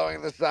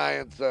following the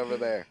science over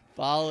there.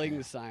 Following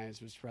the science,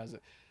 Mr.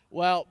 President.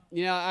 Well,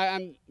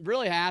 I'm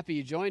really happy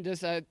you joined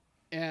us, and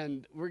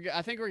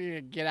I think we're going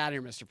to get out of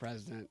here, Mr.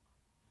 President.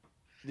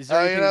 That's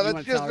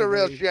just a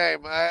real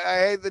shame.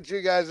 I hate that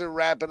you guys are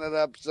wrapping it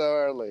up so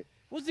early.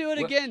 We'll do it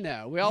again,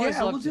 though. We always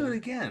we'll do it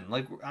again.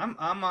 Like I'm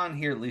on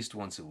here at least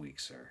once a week,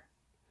 sir.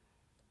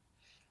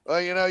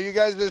 Well, you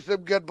guys are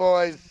some good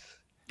boys,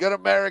 good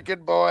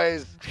American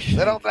boys.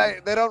 They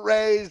don't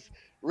raise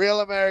real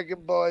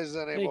American boys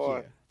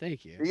anymore.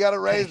 Thank you. You got to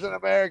raise an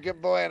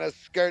American boy in a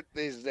skirt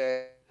these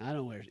days.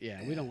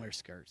 We don't wear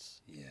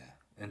skirts. Yeah,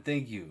 and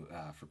thank you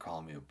for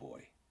calling me a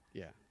boy.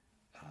 Yeah.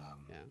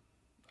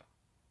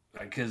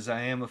 Because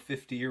I am a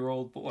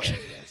 50-year-old boy, I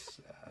guess.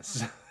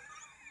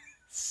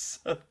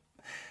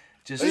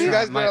 You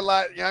guys are a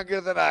lot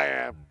younger than I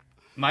am.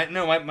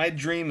 My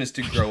dream is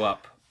to grow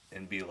up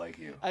and be like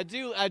you. I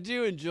do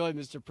enjoy,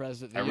 Mr.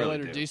 President, that you'll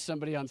introduce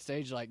somebody on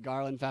stage like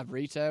Garland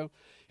Favorito,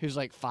 who's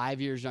like 5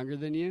 years younger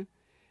than you,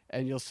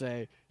 and you'll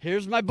say,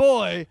 "Here's my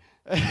boy."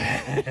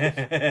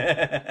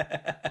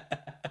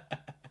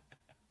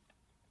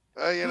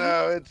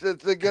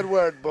 It's a good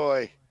word,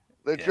 boy.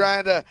 They're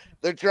trying to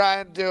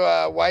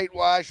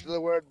whitewash the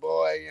word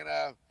boy.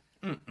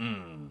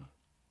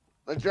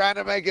 They're trying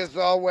to make us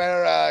all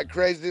wear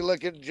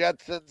crazy-looking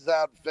Jetsons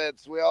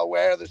outfits. We all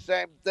wear the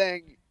same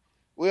thing.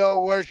 We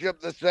all worship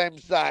the same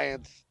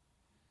science.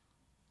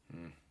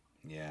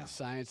 Yeah.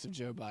 Science of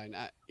Joe Biden.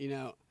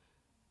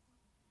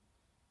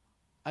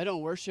 I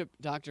don't worship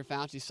Dr.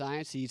 Fauci's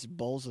science. He eats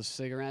bowls of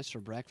cigarettes for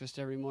breakfast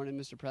every morning,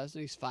 Mr.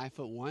 President. He's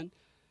 5'1",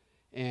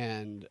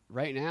 and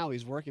right now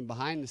he's working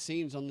behind the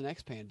scenes on the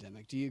next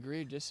pandemic. Do you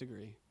agree or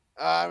disagree?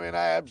 I mean,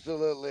 I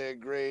absolutely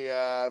agree.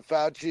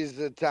 Fauci's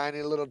a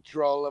tiny little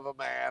troll of a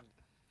man.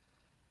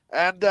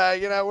 And,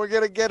 we're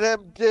going to get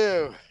him,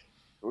 too.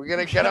 We're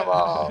going to get them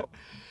all.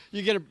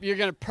 You're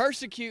gonna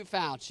persecute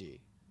Fauci.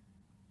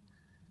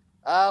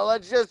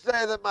 Let's just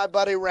say that my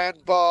buddy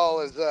Rand Paul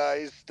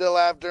he's still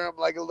after him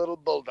like a little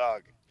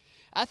bulldog.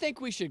 I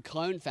think we should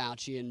clone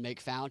Fauci and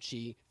make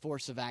Fauci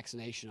force a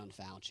vaccination on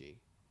Fauci.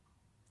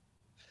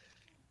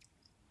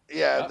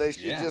 Yeah, they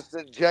should just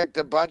inject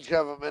a bunch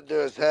of them into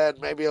his head.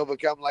 Maybe he'll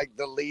become like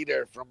the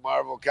leader from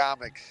Marvel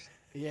Comics.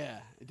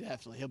 Yeah,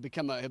 definitely. He'll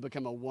become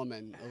a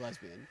woman, a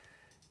lesbian.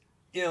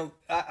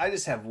 I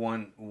just have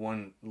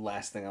one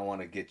last thing I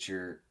want to get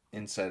your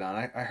insight on.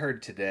 I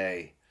heard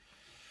today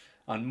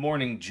on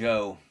Morning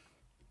Joe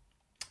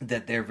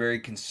that they're very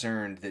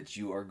concerned that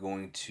you are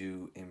going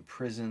to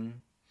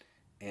imprison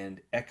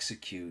and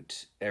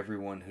execute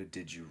everyone who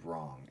did you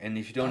wrong, and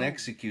if you don't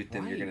execute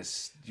them,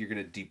 you're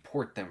gonna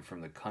deport them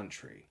from the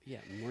country. Yeah,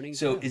 Morning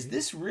So Joe. is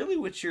this really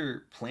what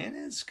your plan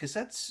is? Because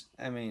that's,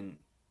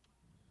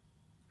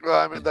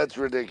 Well, that's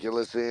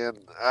ridiculous, Ian.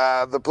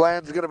 The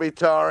plan's going to be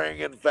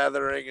tarring and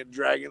feathering and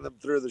dragging them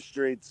through the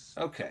streets.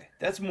 Okay.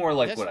 That's more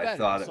like That's what I better.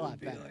 thought That's it a would lot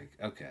be better. like.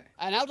 Okay.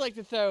 And I would like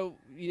to throw,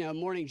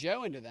 Morning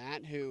Joe into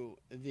that, who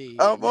the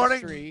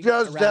Morning mystery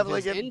Joe's around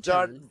definitely his getting intern-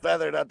 tarred and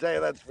feathered, I'll tell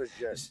you that's for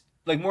sure.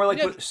 Like more like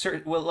Yeah.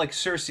 like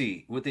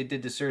Cersei, what they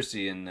did to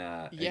Cersei in Game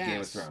of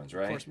Yes, Thrones, Of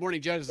right? course, Morning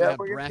Joe doesn't Yeah, have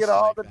we're going to breasts get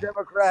all like the that.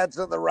 Democrats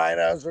and the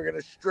rhinos. We're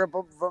going to strip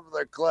them from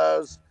their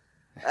clothes.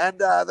 And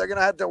they're going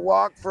to have to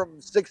walk from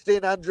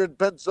 1600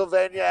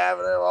 Pennsylvania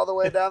Avenue all the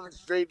way down the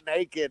street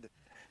naked.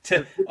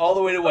 All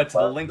the way to what? To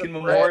the Lincoln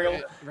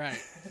Memorial? Right.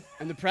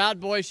 And the Proud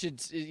Boys should,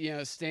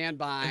 stand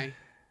by.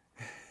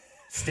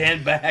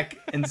 Stand back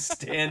and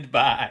stand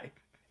by.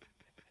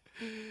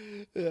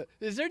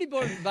 Is there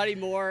anybody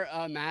more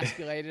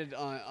emasculated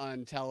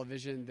on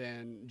television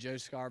than Joe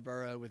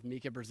Scarborough with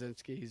Mika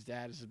Brzezinski? His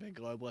dad is a big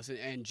globalist,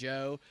 and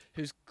Joe,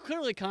 who's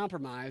clearly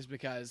compromised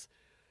because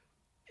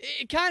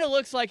it kind of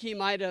looks like he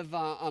might have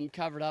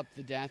covered up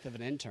the death of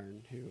an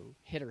intern who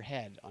hit her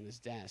head on his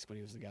desk when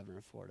he was the governor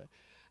of Florida.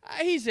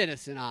 He's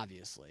innocent,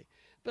 obviously,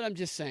 but I'm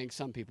just saying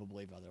some people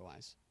believe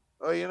otherwise.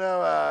 Well,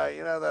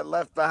 that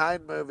Left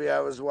Behind movie I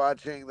was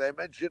watching, they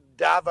mentioned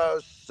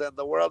Davos and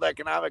the World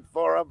Economic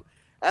Forum.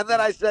 And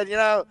then I said,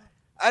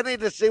 I need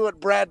to see what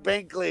Brad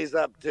Binkley's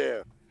up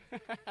to.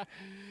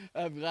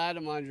 I'm glad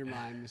I'm on your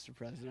mind, Mr.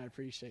 President. I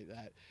appreciate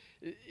that.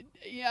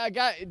 Yeah,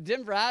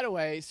 Denver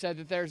Attaway said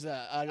that there's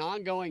an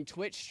ongoing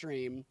Twitch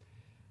stream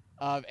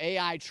of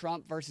AI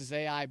Trump versus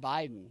AI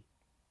Biden.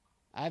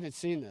 I haven't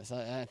seen this.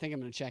 I think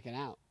I'm going to check it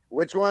out.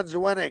 Which one's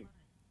winning?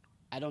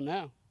 I don't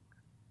know.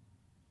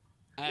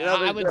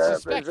 I would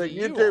suspect there's a that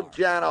you YouTube are.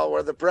 channel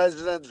where the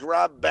president's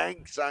robbed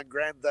banks on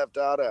Grand Theft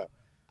Auto.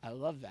 I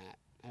love that.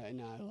 I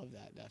love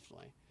that,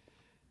 definitely.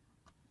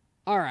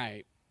 All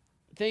right.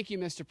 Thank you,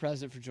 Mr.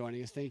 President, for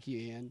joining us. Thank you,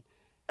 Ian.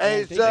 Hey,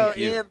 And thank so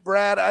you. Ian,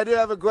 Brad, I do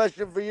have a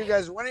question for you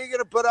guys. When are you going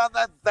to put on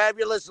that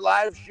fabulous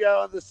live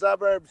show in the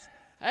suburbs?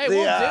 Hey,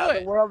 we'll do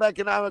The it. World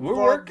Economic We're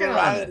Forum working on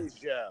variety it.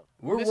 show.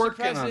 We're Mr.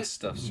 working on President,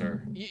 stuff,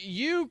 sir.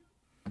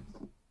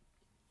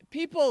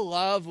 People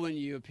love when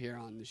you appear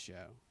on the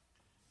show.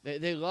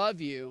 They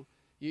love you.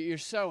 You're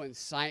so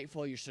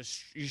insightful.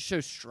 You're so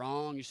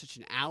strong. You're such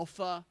an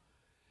alpha,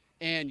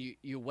 and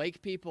you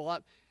wake people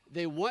up.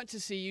 They want to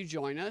see you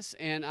join us,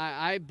 and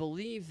I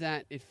believe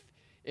that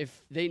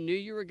if they knew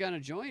you were going to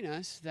join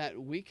us, that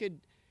we could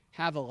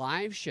have a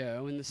live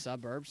show in the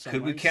suburbs.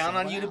 Could we count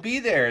on you to be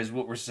there? Is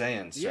what we're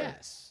saying, sir.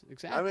 Yes,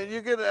 exactly. I mean,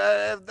 you could,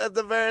 at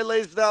the very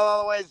least, I'll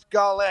always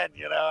call in.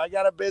 I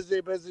got a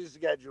busy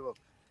schedule.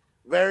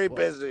 Very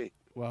busy.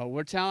 Well,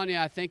 we're telling you,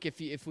 I think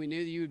if we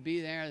knew that you would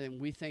be there, then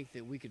we think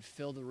that we could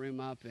fill the room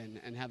up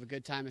and have a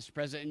good time, Mr.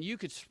 President. And you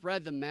could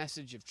spread the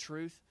message of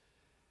truth.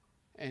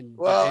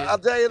 I'll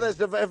tell you this.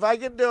 If I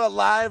can do a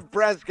live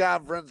press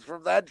conference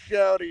from that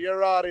show to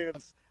your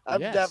audience,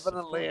 I'm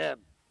definitely in.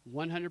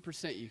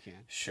 100% you can.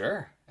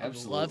 Sure.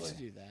 Absolutely. I'd love to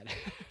do that.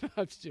 I'd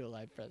love to do a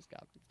live press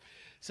conference.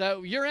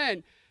 So you're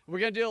in. We're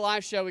going to do a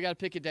live show. We got to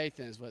pick a date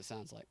then is what it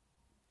sounds like.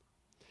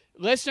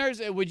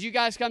 Listeners, would you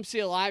guys come see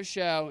a live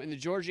show in the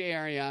Georgia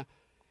area?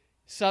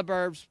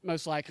 Suburbs,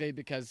 most likely,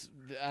 because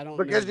I don't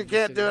know. Because you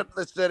can't do it in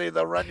the city.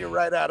 They'll run you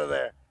right out of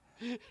there.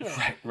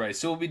 Right.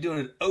 So we'll be doing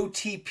an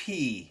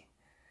OTP,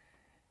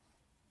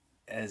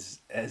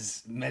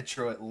 as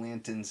Metro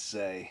Atlantans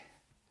say.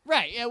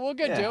 Right. Yeah, we'll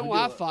go do it. We'll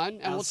have fun,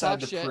 and we'll talk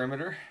outside the shit.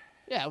 perimeter.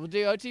 Yeah, we'll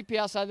do OTP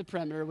outside the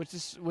perimeter, which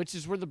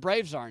is where the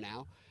Braves are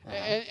now,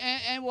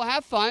 and we'll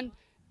have fun.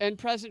 And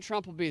President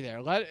Trump will be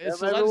there. Maybe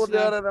we'll do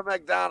it at a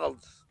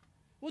McDonald's.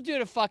 We'll do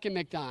it at fucking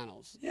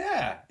McDonald's.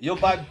 Yeah, you'll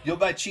buy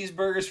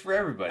cheeseburgers for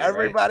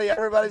everybody.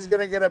 Everybody's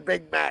gonna get a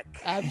Big Mac.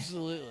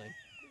 Absolutely.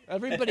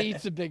 Everybody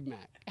eats a Big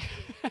Mac.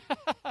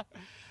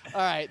 All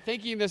right.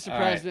 Thank you, Mr.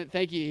 President. Right.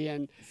 Thank you,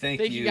 Ian.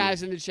 Thank you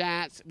guys in the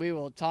chats. We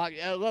will talk.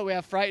 Look, we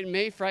have Frighten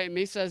Me. Frighten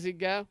Me says he'd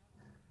go.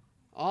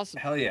 Awesome.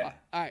 Hell yeah.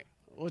 All right.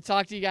 We'll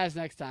talk to you guys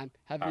next time.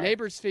 Have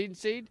Neighbors Feed and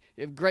Seed.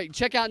 You have great.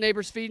 Check out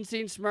Neighbors Feed and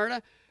Seed in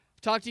Smyrna.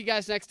 Talk to you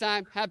guys next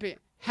time.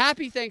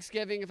 Happy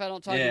Thanksgiving. If I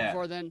don't talk to you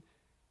before then,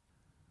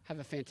 have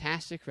a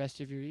fantastic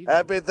rest of your evening.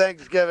 Happy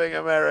Thanksgiving,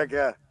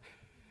 America.